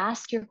chance to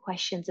ask your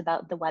questions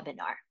about the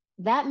webinar.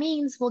 That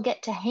means we'll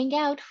get to hang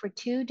out for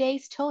 2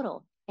 days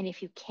total. And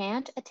if you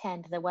can't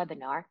attend the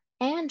webinar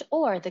and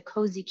or the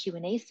cozy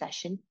Q&A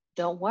session,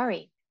 don't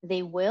worry.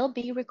 They will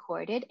be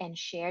recorded and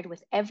shared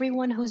with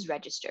everyone who's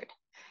registered.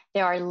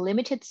 There are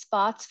limited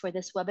spots for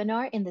this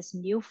webinar in this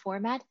new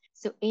format,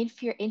 so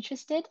if you're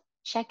interested,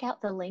 check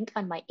out the link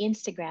on my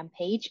Instagram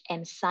page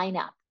and sign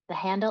up. The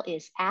handle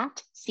is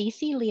at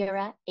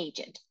CeCeLyra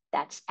Agent.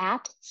 That's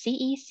at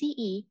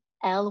CeCeLyra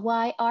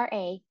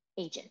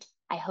Agent.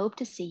 I hope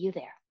to see you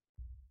there.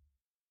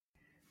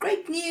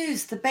 Great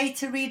news! The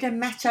beta reader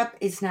matchup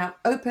is now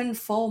open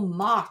for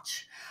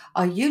March.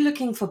 Are you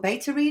looking for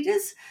beta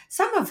readers,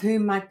 some of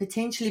whom might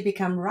potentially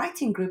become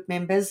writing group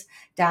members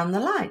down the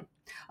line?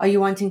 Are you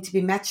wanting to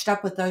be matched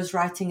up with those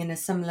writing in a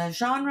similar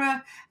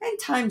genre and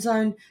time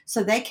zone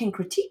so they can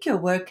critique your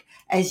work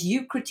as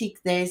you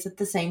critique theirs at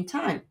the same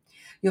time?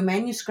 Your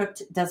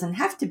manuscript doesn't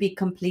have to be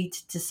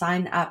complete to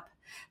sign up.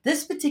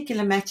 This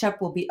particular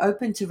matchup will be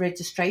open to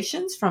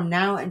registrations from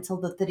now until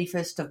the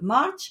 31st of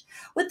March,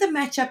 with the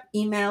matchup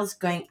emails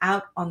going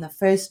out on the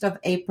 1st of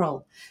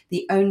April.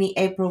 The only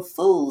April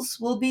Fools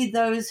will be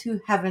those who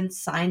haven't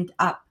signed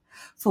up.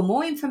 For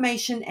more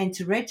information and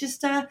to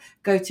register,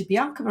 go to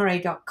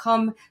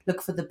biancamarais.com,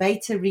 look for the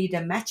Beta Reader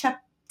Matchup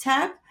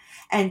tab,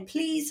 and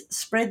please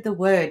spread the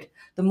word.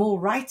 The more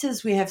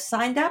writers we have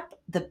signed up,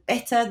 the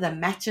better the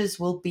matches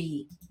will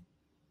be.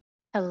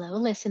 Hello,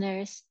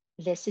 listeners.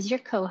 This is your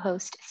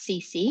co-host,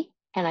 Cece,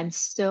 and I'm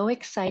so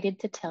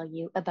excited to tell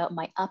you about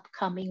my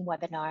upcoming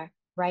webinar,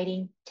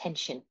 Writing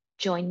Tension.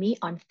 Join me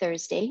on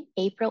Thursday,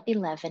 April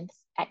 11th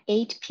at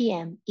 8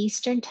 p.m.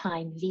 Eastern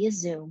Time via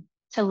Zoom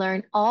to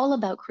learn all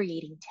about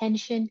creating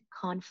tension,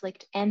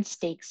 conflict, and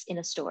stakes in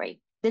a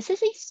story. This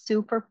is a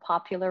super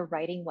popular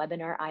writing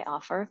webinar I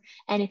offer,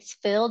 and it's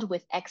filled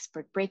with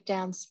expert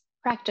breakdowns,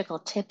 practical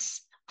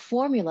tips,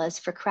 formulas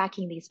for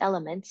cracking these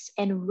elements,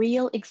 and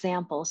real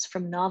examples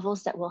from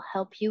novels that will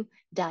help you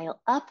dial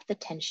up the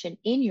tension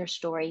in your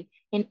story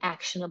in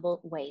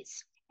actionable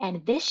ways.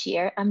 And this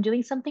year, I'm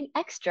doing something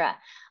extra.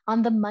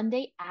 On the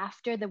Monday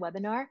after the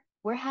webinar,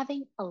 we're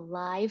having a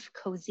live,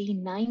 cozy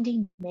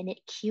 90-minute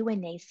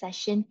Q&A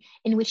session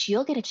in which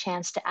you'll get a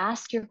chance to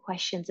ask your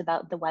questions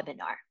about the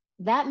webinar.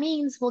 That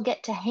means we'll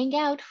get to hang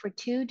out for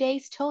 2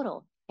 days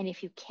total. And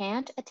if you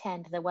can't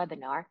attend the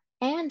webinar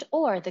and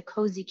or the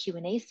cozy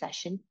Q&A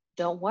session,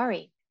 don't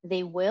worry.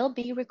 They will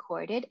be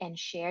recorded and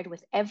shared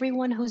with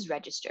everyone who's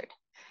registered.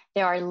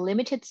 There are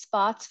limited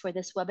spots for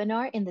this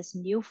webinar in this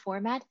new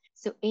format,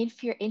 so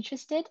if you're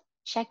interested,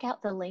 check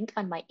out the link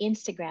on my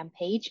Instagram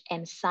page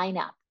and sign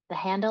up. The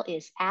handle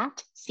is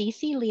at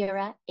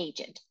CeCeLyra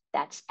Agent.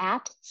 That's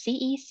at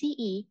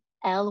CeCeLyra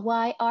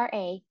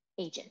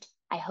Agent.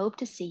 I hope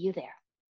to see you there.